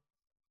were.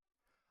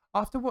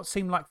 After what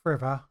seemed like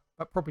forever,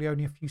 but probably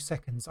only a few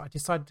seconds, I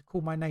decided to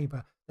call my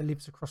neighbour that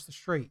lives across the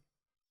street.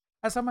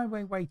 As I made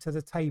my way to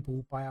the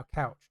table by our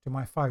couch to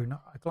my phone,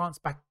 I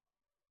glanced back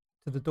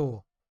to the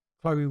door.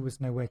 Chloe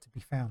was nowhere to be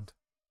found.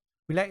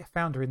 We later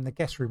found her in the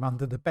guest room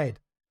under the bed.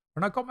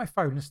 When I got my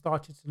phone and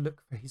started to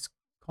look for his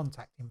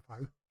contact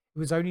info, it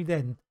was only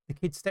then the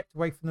kids stepped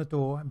away from the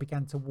door and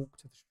began to walk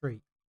to the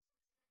street.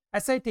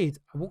 As they did,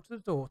 I walked to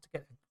the door to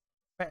get a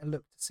better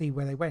look to see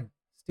where they went,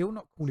 still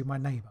not calling my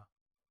neighbour.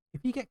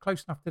 If you get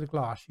close enough to the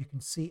glass, you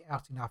can see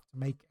out enough to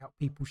make out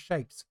people's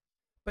shapes,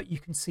 but you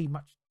can't see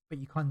much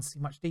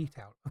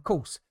detail. Of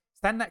course,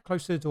 standing that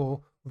close to the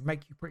door would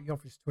make you pretty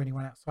obvious to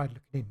anyone outside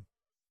looking in.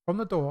 From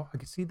the door, I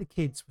could see the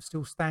kids were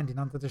still standing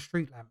under the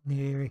street lamp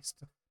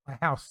nearest my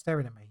house,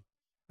 staring at me.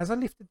 As I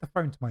lifted the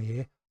phone to my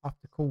ear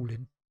after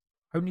calling,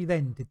 only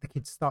then did the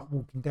kids start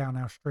walking down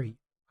our street.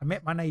 I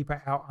met my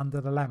neighbour out under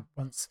the lamp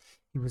once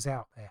he was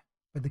out there,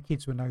 but the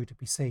kids were nowhere to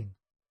be seen.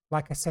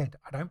 Like I said,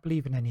 I don't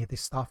believe in any of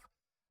this stuff.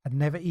 I'd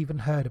never even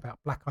heard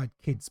about black-eyed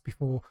kids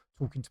before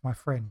talking to my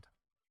friend.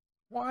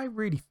 What I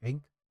really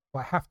think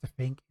what I have to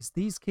think is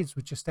these kids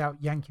were just out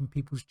yanking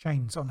people's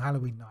chains on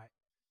Halloween night.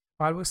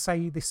 But I will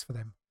say this for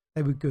them.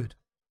 They were good,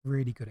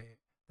 really good at it.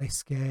 They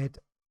scared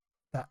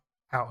that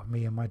out of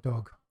me and my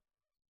dog.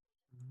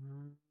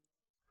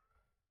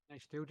 They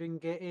still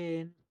didn't get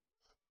in.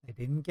 They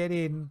didn't get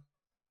in.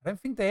 I don't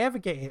think they ever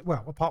get it.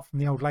 Well, apart from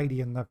the old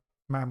lady and the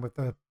man with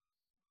the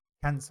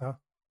cancer.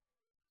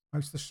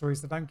 Most of the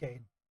stories they don't get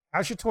in.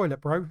 How's your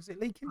toilet, bro? Is it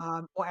leaking?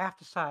 What I have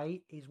to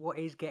say is what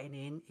is getting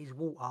in is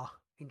water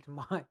into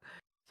my.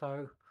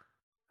 So,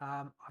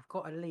 I've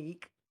got a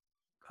leak.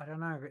 I don't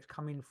know if it's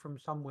coming from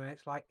somewhere.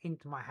 It's like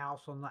into my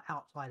house on the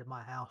outside of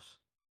my house.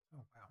 Oh,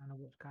 wow. I don't know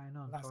what's going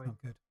on. That's so not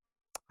good.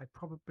 I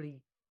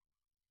probably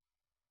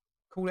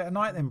Call it a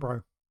night then,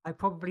 bro. I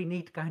probably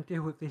need to go and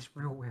deal with this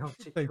real world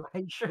should do.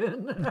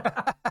 situation.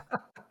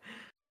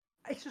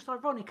 It's just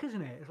ironic,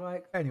 isn't it? It's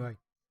like Anyway.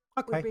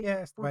 we've Okay, been- yeah,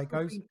 that's the way we've- it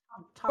we've goes. been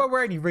Well, we're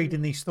tucked only in-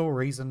 reading these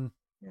stories and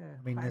Yeah,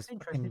 I mean, but there's it's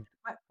interesting.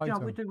 fucking You know,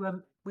 loads we of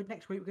do. We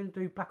next week we're going to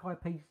do Black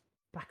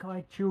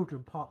Eyed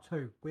Children Part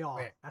 2. We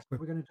are. Yeah, That's what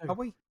we're going to do. Are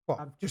we?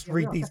 What? Just yeah, we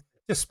read are, these,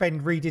 definitely. just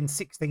spend reading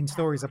 16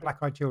 stories of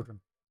black-eyed children.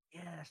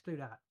 Yeah, let's do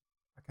that.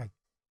 Okay.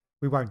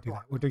 We won't do Right,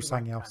 that. We'll do we won't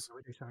something do that, else.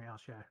 We'll do something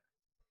else. Yeah.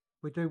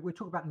 We'll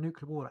talk about the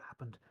nuclear war that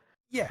happened.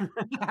 Yeah.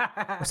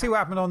 We'll see what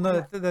happened on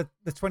the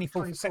 24th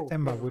 24th, of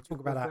September. yeah, We'll talk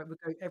about that. We'll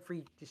go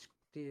every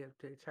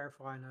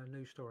terrifying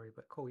news story.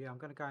 But cool, yeah, I'm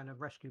going to go and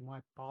rescue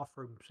my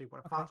bathroom, see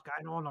what the Okay. fuck's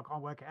going on. I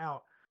can't work it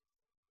out.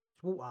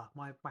 It's water.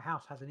 My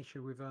house has an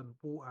issue with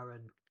water,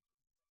 and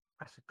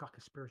that's like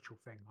a spiritual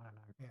thing. I don't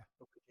know. Yeah.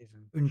 what it is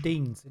and shit.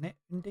 Undines, isn't it?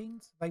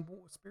 Undines? Are they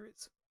water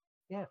spirits?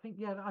 Yeah, I think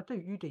I do.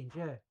 Udines,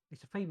 yeah,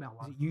 it's a female Is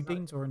one. it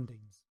Udines or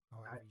Undines?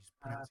 Oh, however you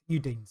pronounce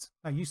it. Udines.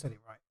 No, you said it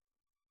right.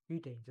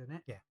 Udines, isn't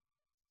it? Yeah.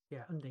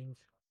 Yeah, Undines.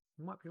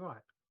 You might be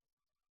right.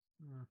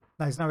 No,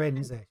 there's no N,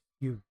 is there?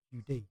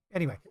 UD.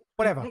 Anyway,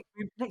 whatever.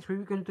 Next week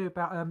we're going to do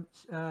about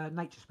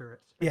nature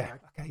spirits. Yeah.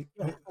 Anyway,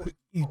 Okay.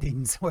 Yeah.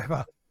 Udines,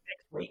 whatever.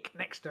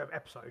 next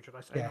episode, should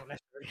I say? Yeah. Not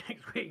necessarily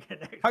next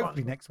week.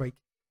 Hopefully next week.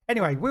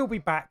 Anyway, we'll be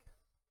back.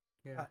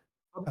 Yeah.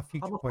 a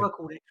future I'm off point. work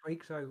all next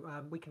week, so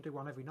we can do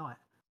one every night.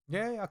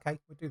 Yeah, okay,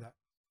 we'll do that.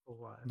 All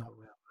right. No.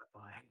 Cool.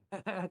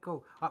 Bye.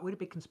 Cool. All right, we're the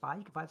Big Conspire.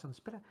 You can find us on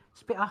Spitter,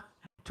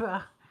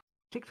 Twitter,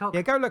 TikTok.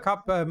 Yeah, go look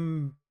up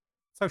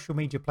social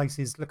media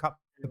places. Look up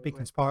the Big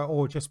Conspire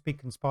or just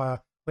Big Conspire.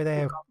 We're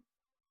there.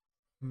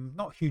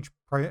 Not huge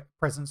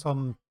presence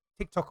on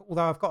TikTok,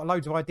 although I've got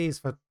loads of ideas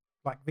for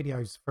like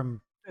videos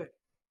from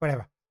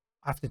whatever.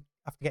 I have to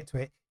get to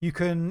it. You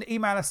can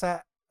email us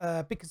at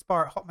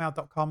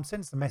bigconspire@hotmail.com.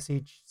 Send us a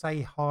message.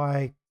 Say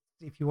hi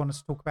if you want us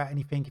to talk about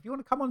anything. If you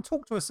want to come on and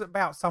talk to us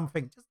about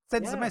something, just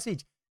send us a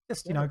message.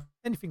 Just you know,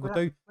 anything will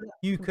do.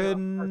 You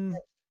can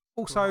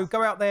also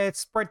go out there,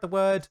 spread the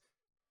word.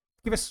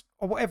 Give us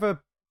or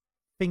whatever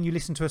thing you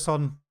listen to us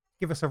on.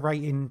 Give us a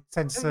rating.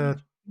 Send us a.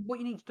 What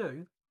you need to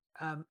do,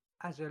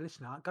 as a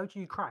listener, go to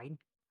Ukraine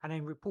and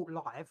then report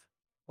live.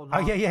 Oh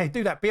yeah,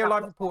 do that. Be a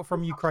live reporter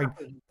from Ukraine.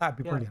 That'd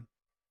be brilliant.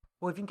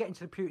 Well, if you can get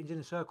into the Putin's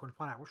inner circle and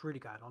find out what's really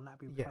going on, that'd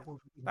be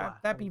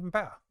that'd be even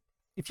better.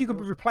 If you could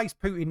replace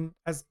Putin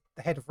as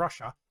the head of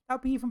Russia,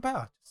 that'd be even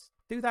better. Just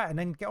do that and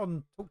then get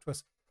on, talk to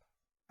us.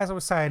 As I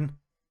was saying,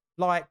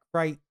 like,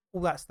 rate,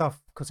 all that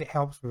stuff because it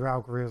helps with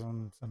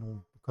algorithms and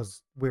all.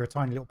 Because we're a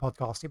tiny little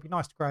podcast, it'd be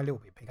nice to grow a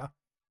little bit bigger.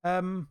 I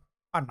don't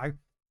know.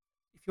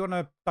 If you want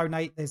to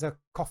donate, there's a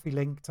coffee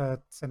link to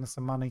send us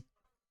some money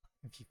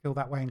if you feel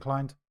that way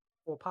inclined.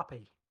 Or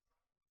puppy.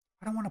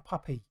 I don't want a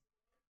puppy.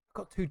 I've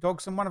got 2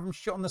 dogs and one of them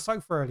shit on the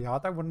sofa earlier. I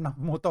don't want no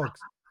more dogs.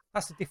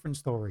 That's a different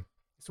story.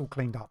 It's all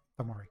cleaned up.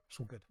 Don't worry. It's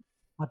all good.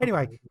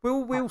 Anyway,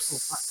 we'll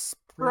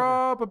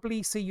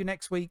probably see you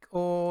next week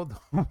or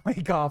the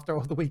week after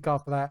or the week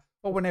after that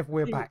or whenever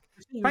we're back.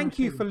 Thank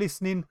you for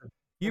listening.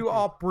 You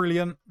are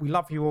brilliant. We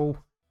love you all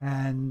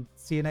and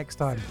see you next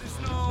time. There's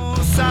no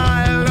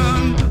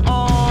silent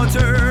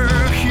order.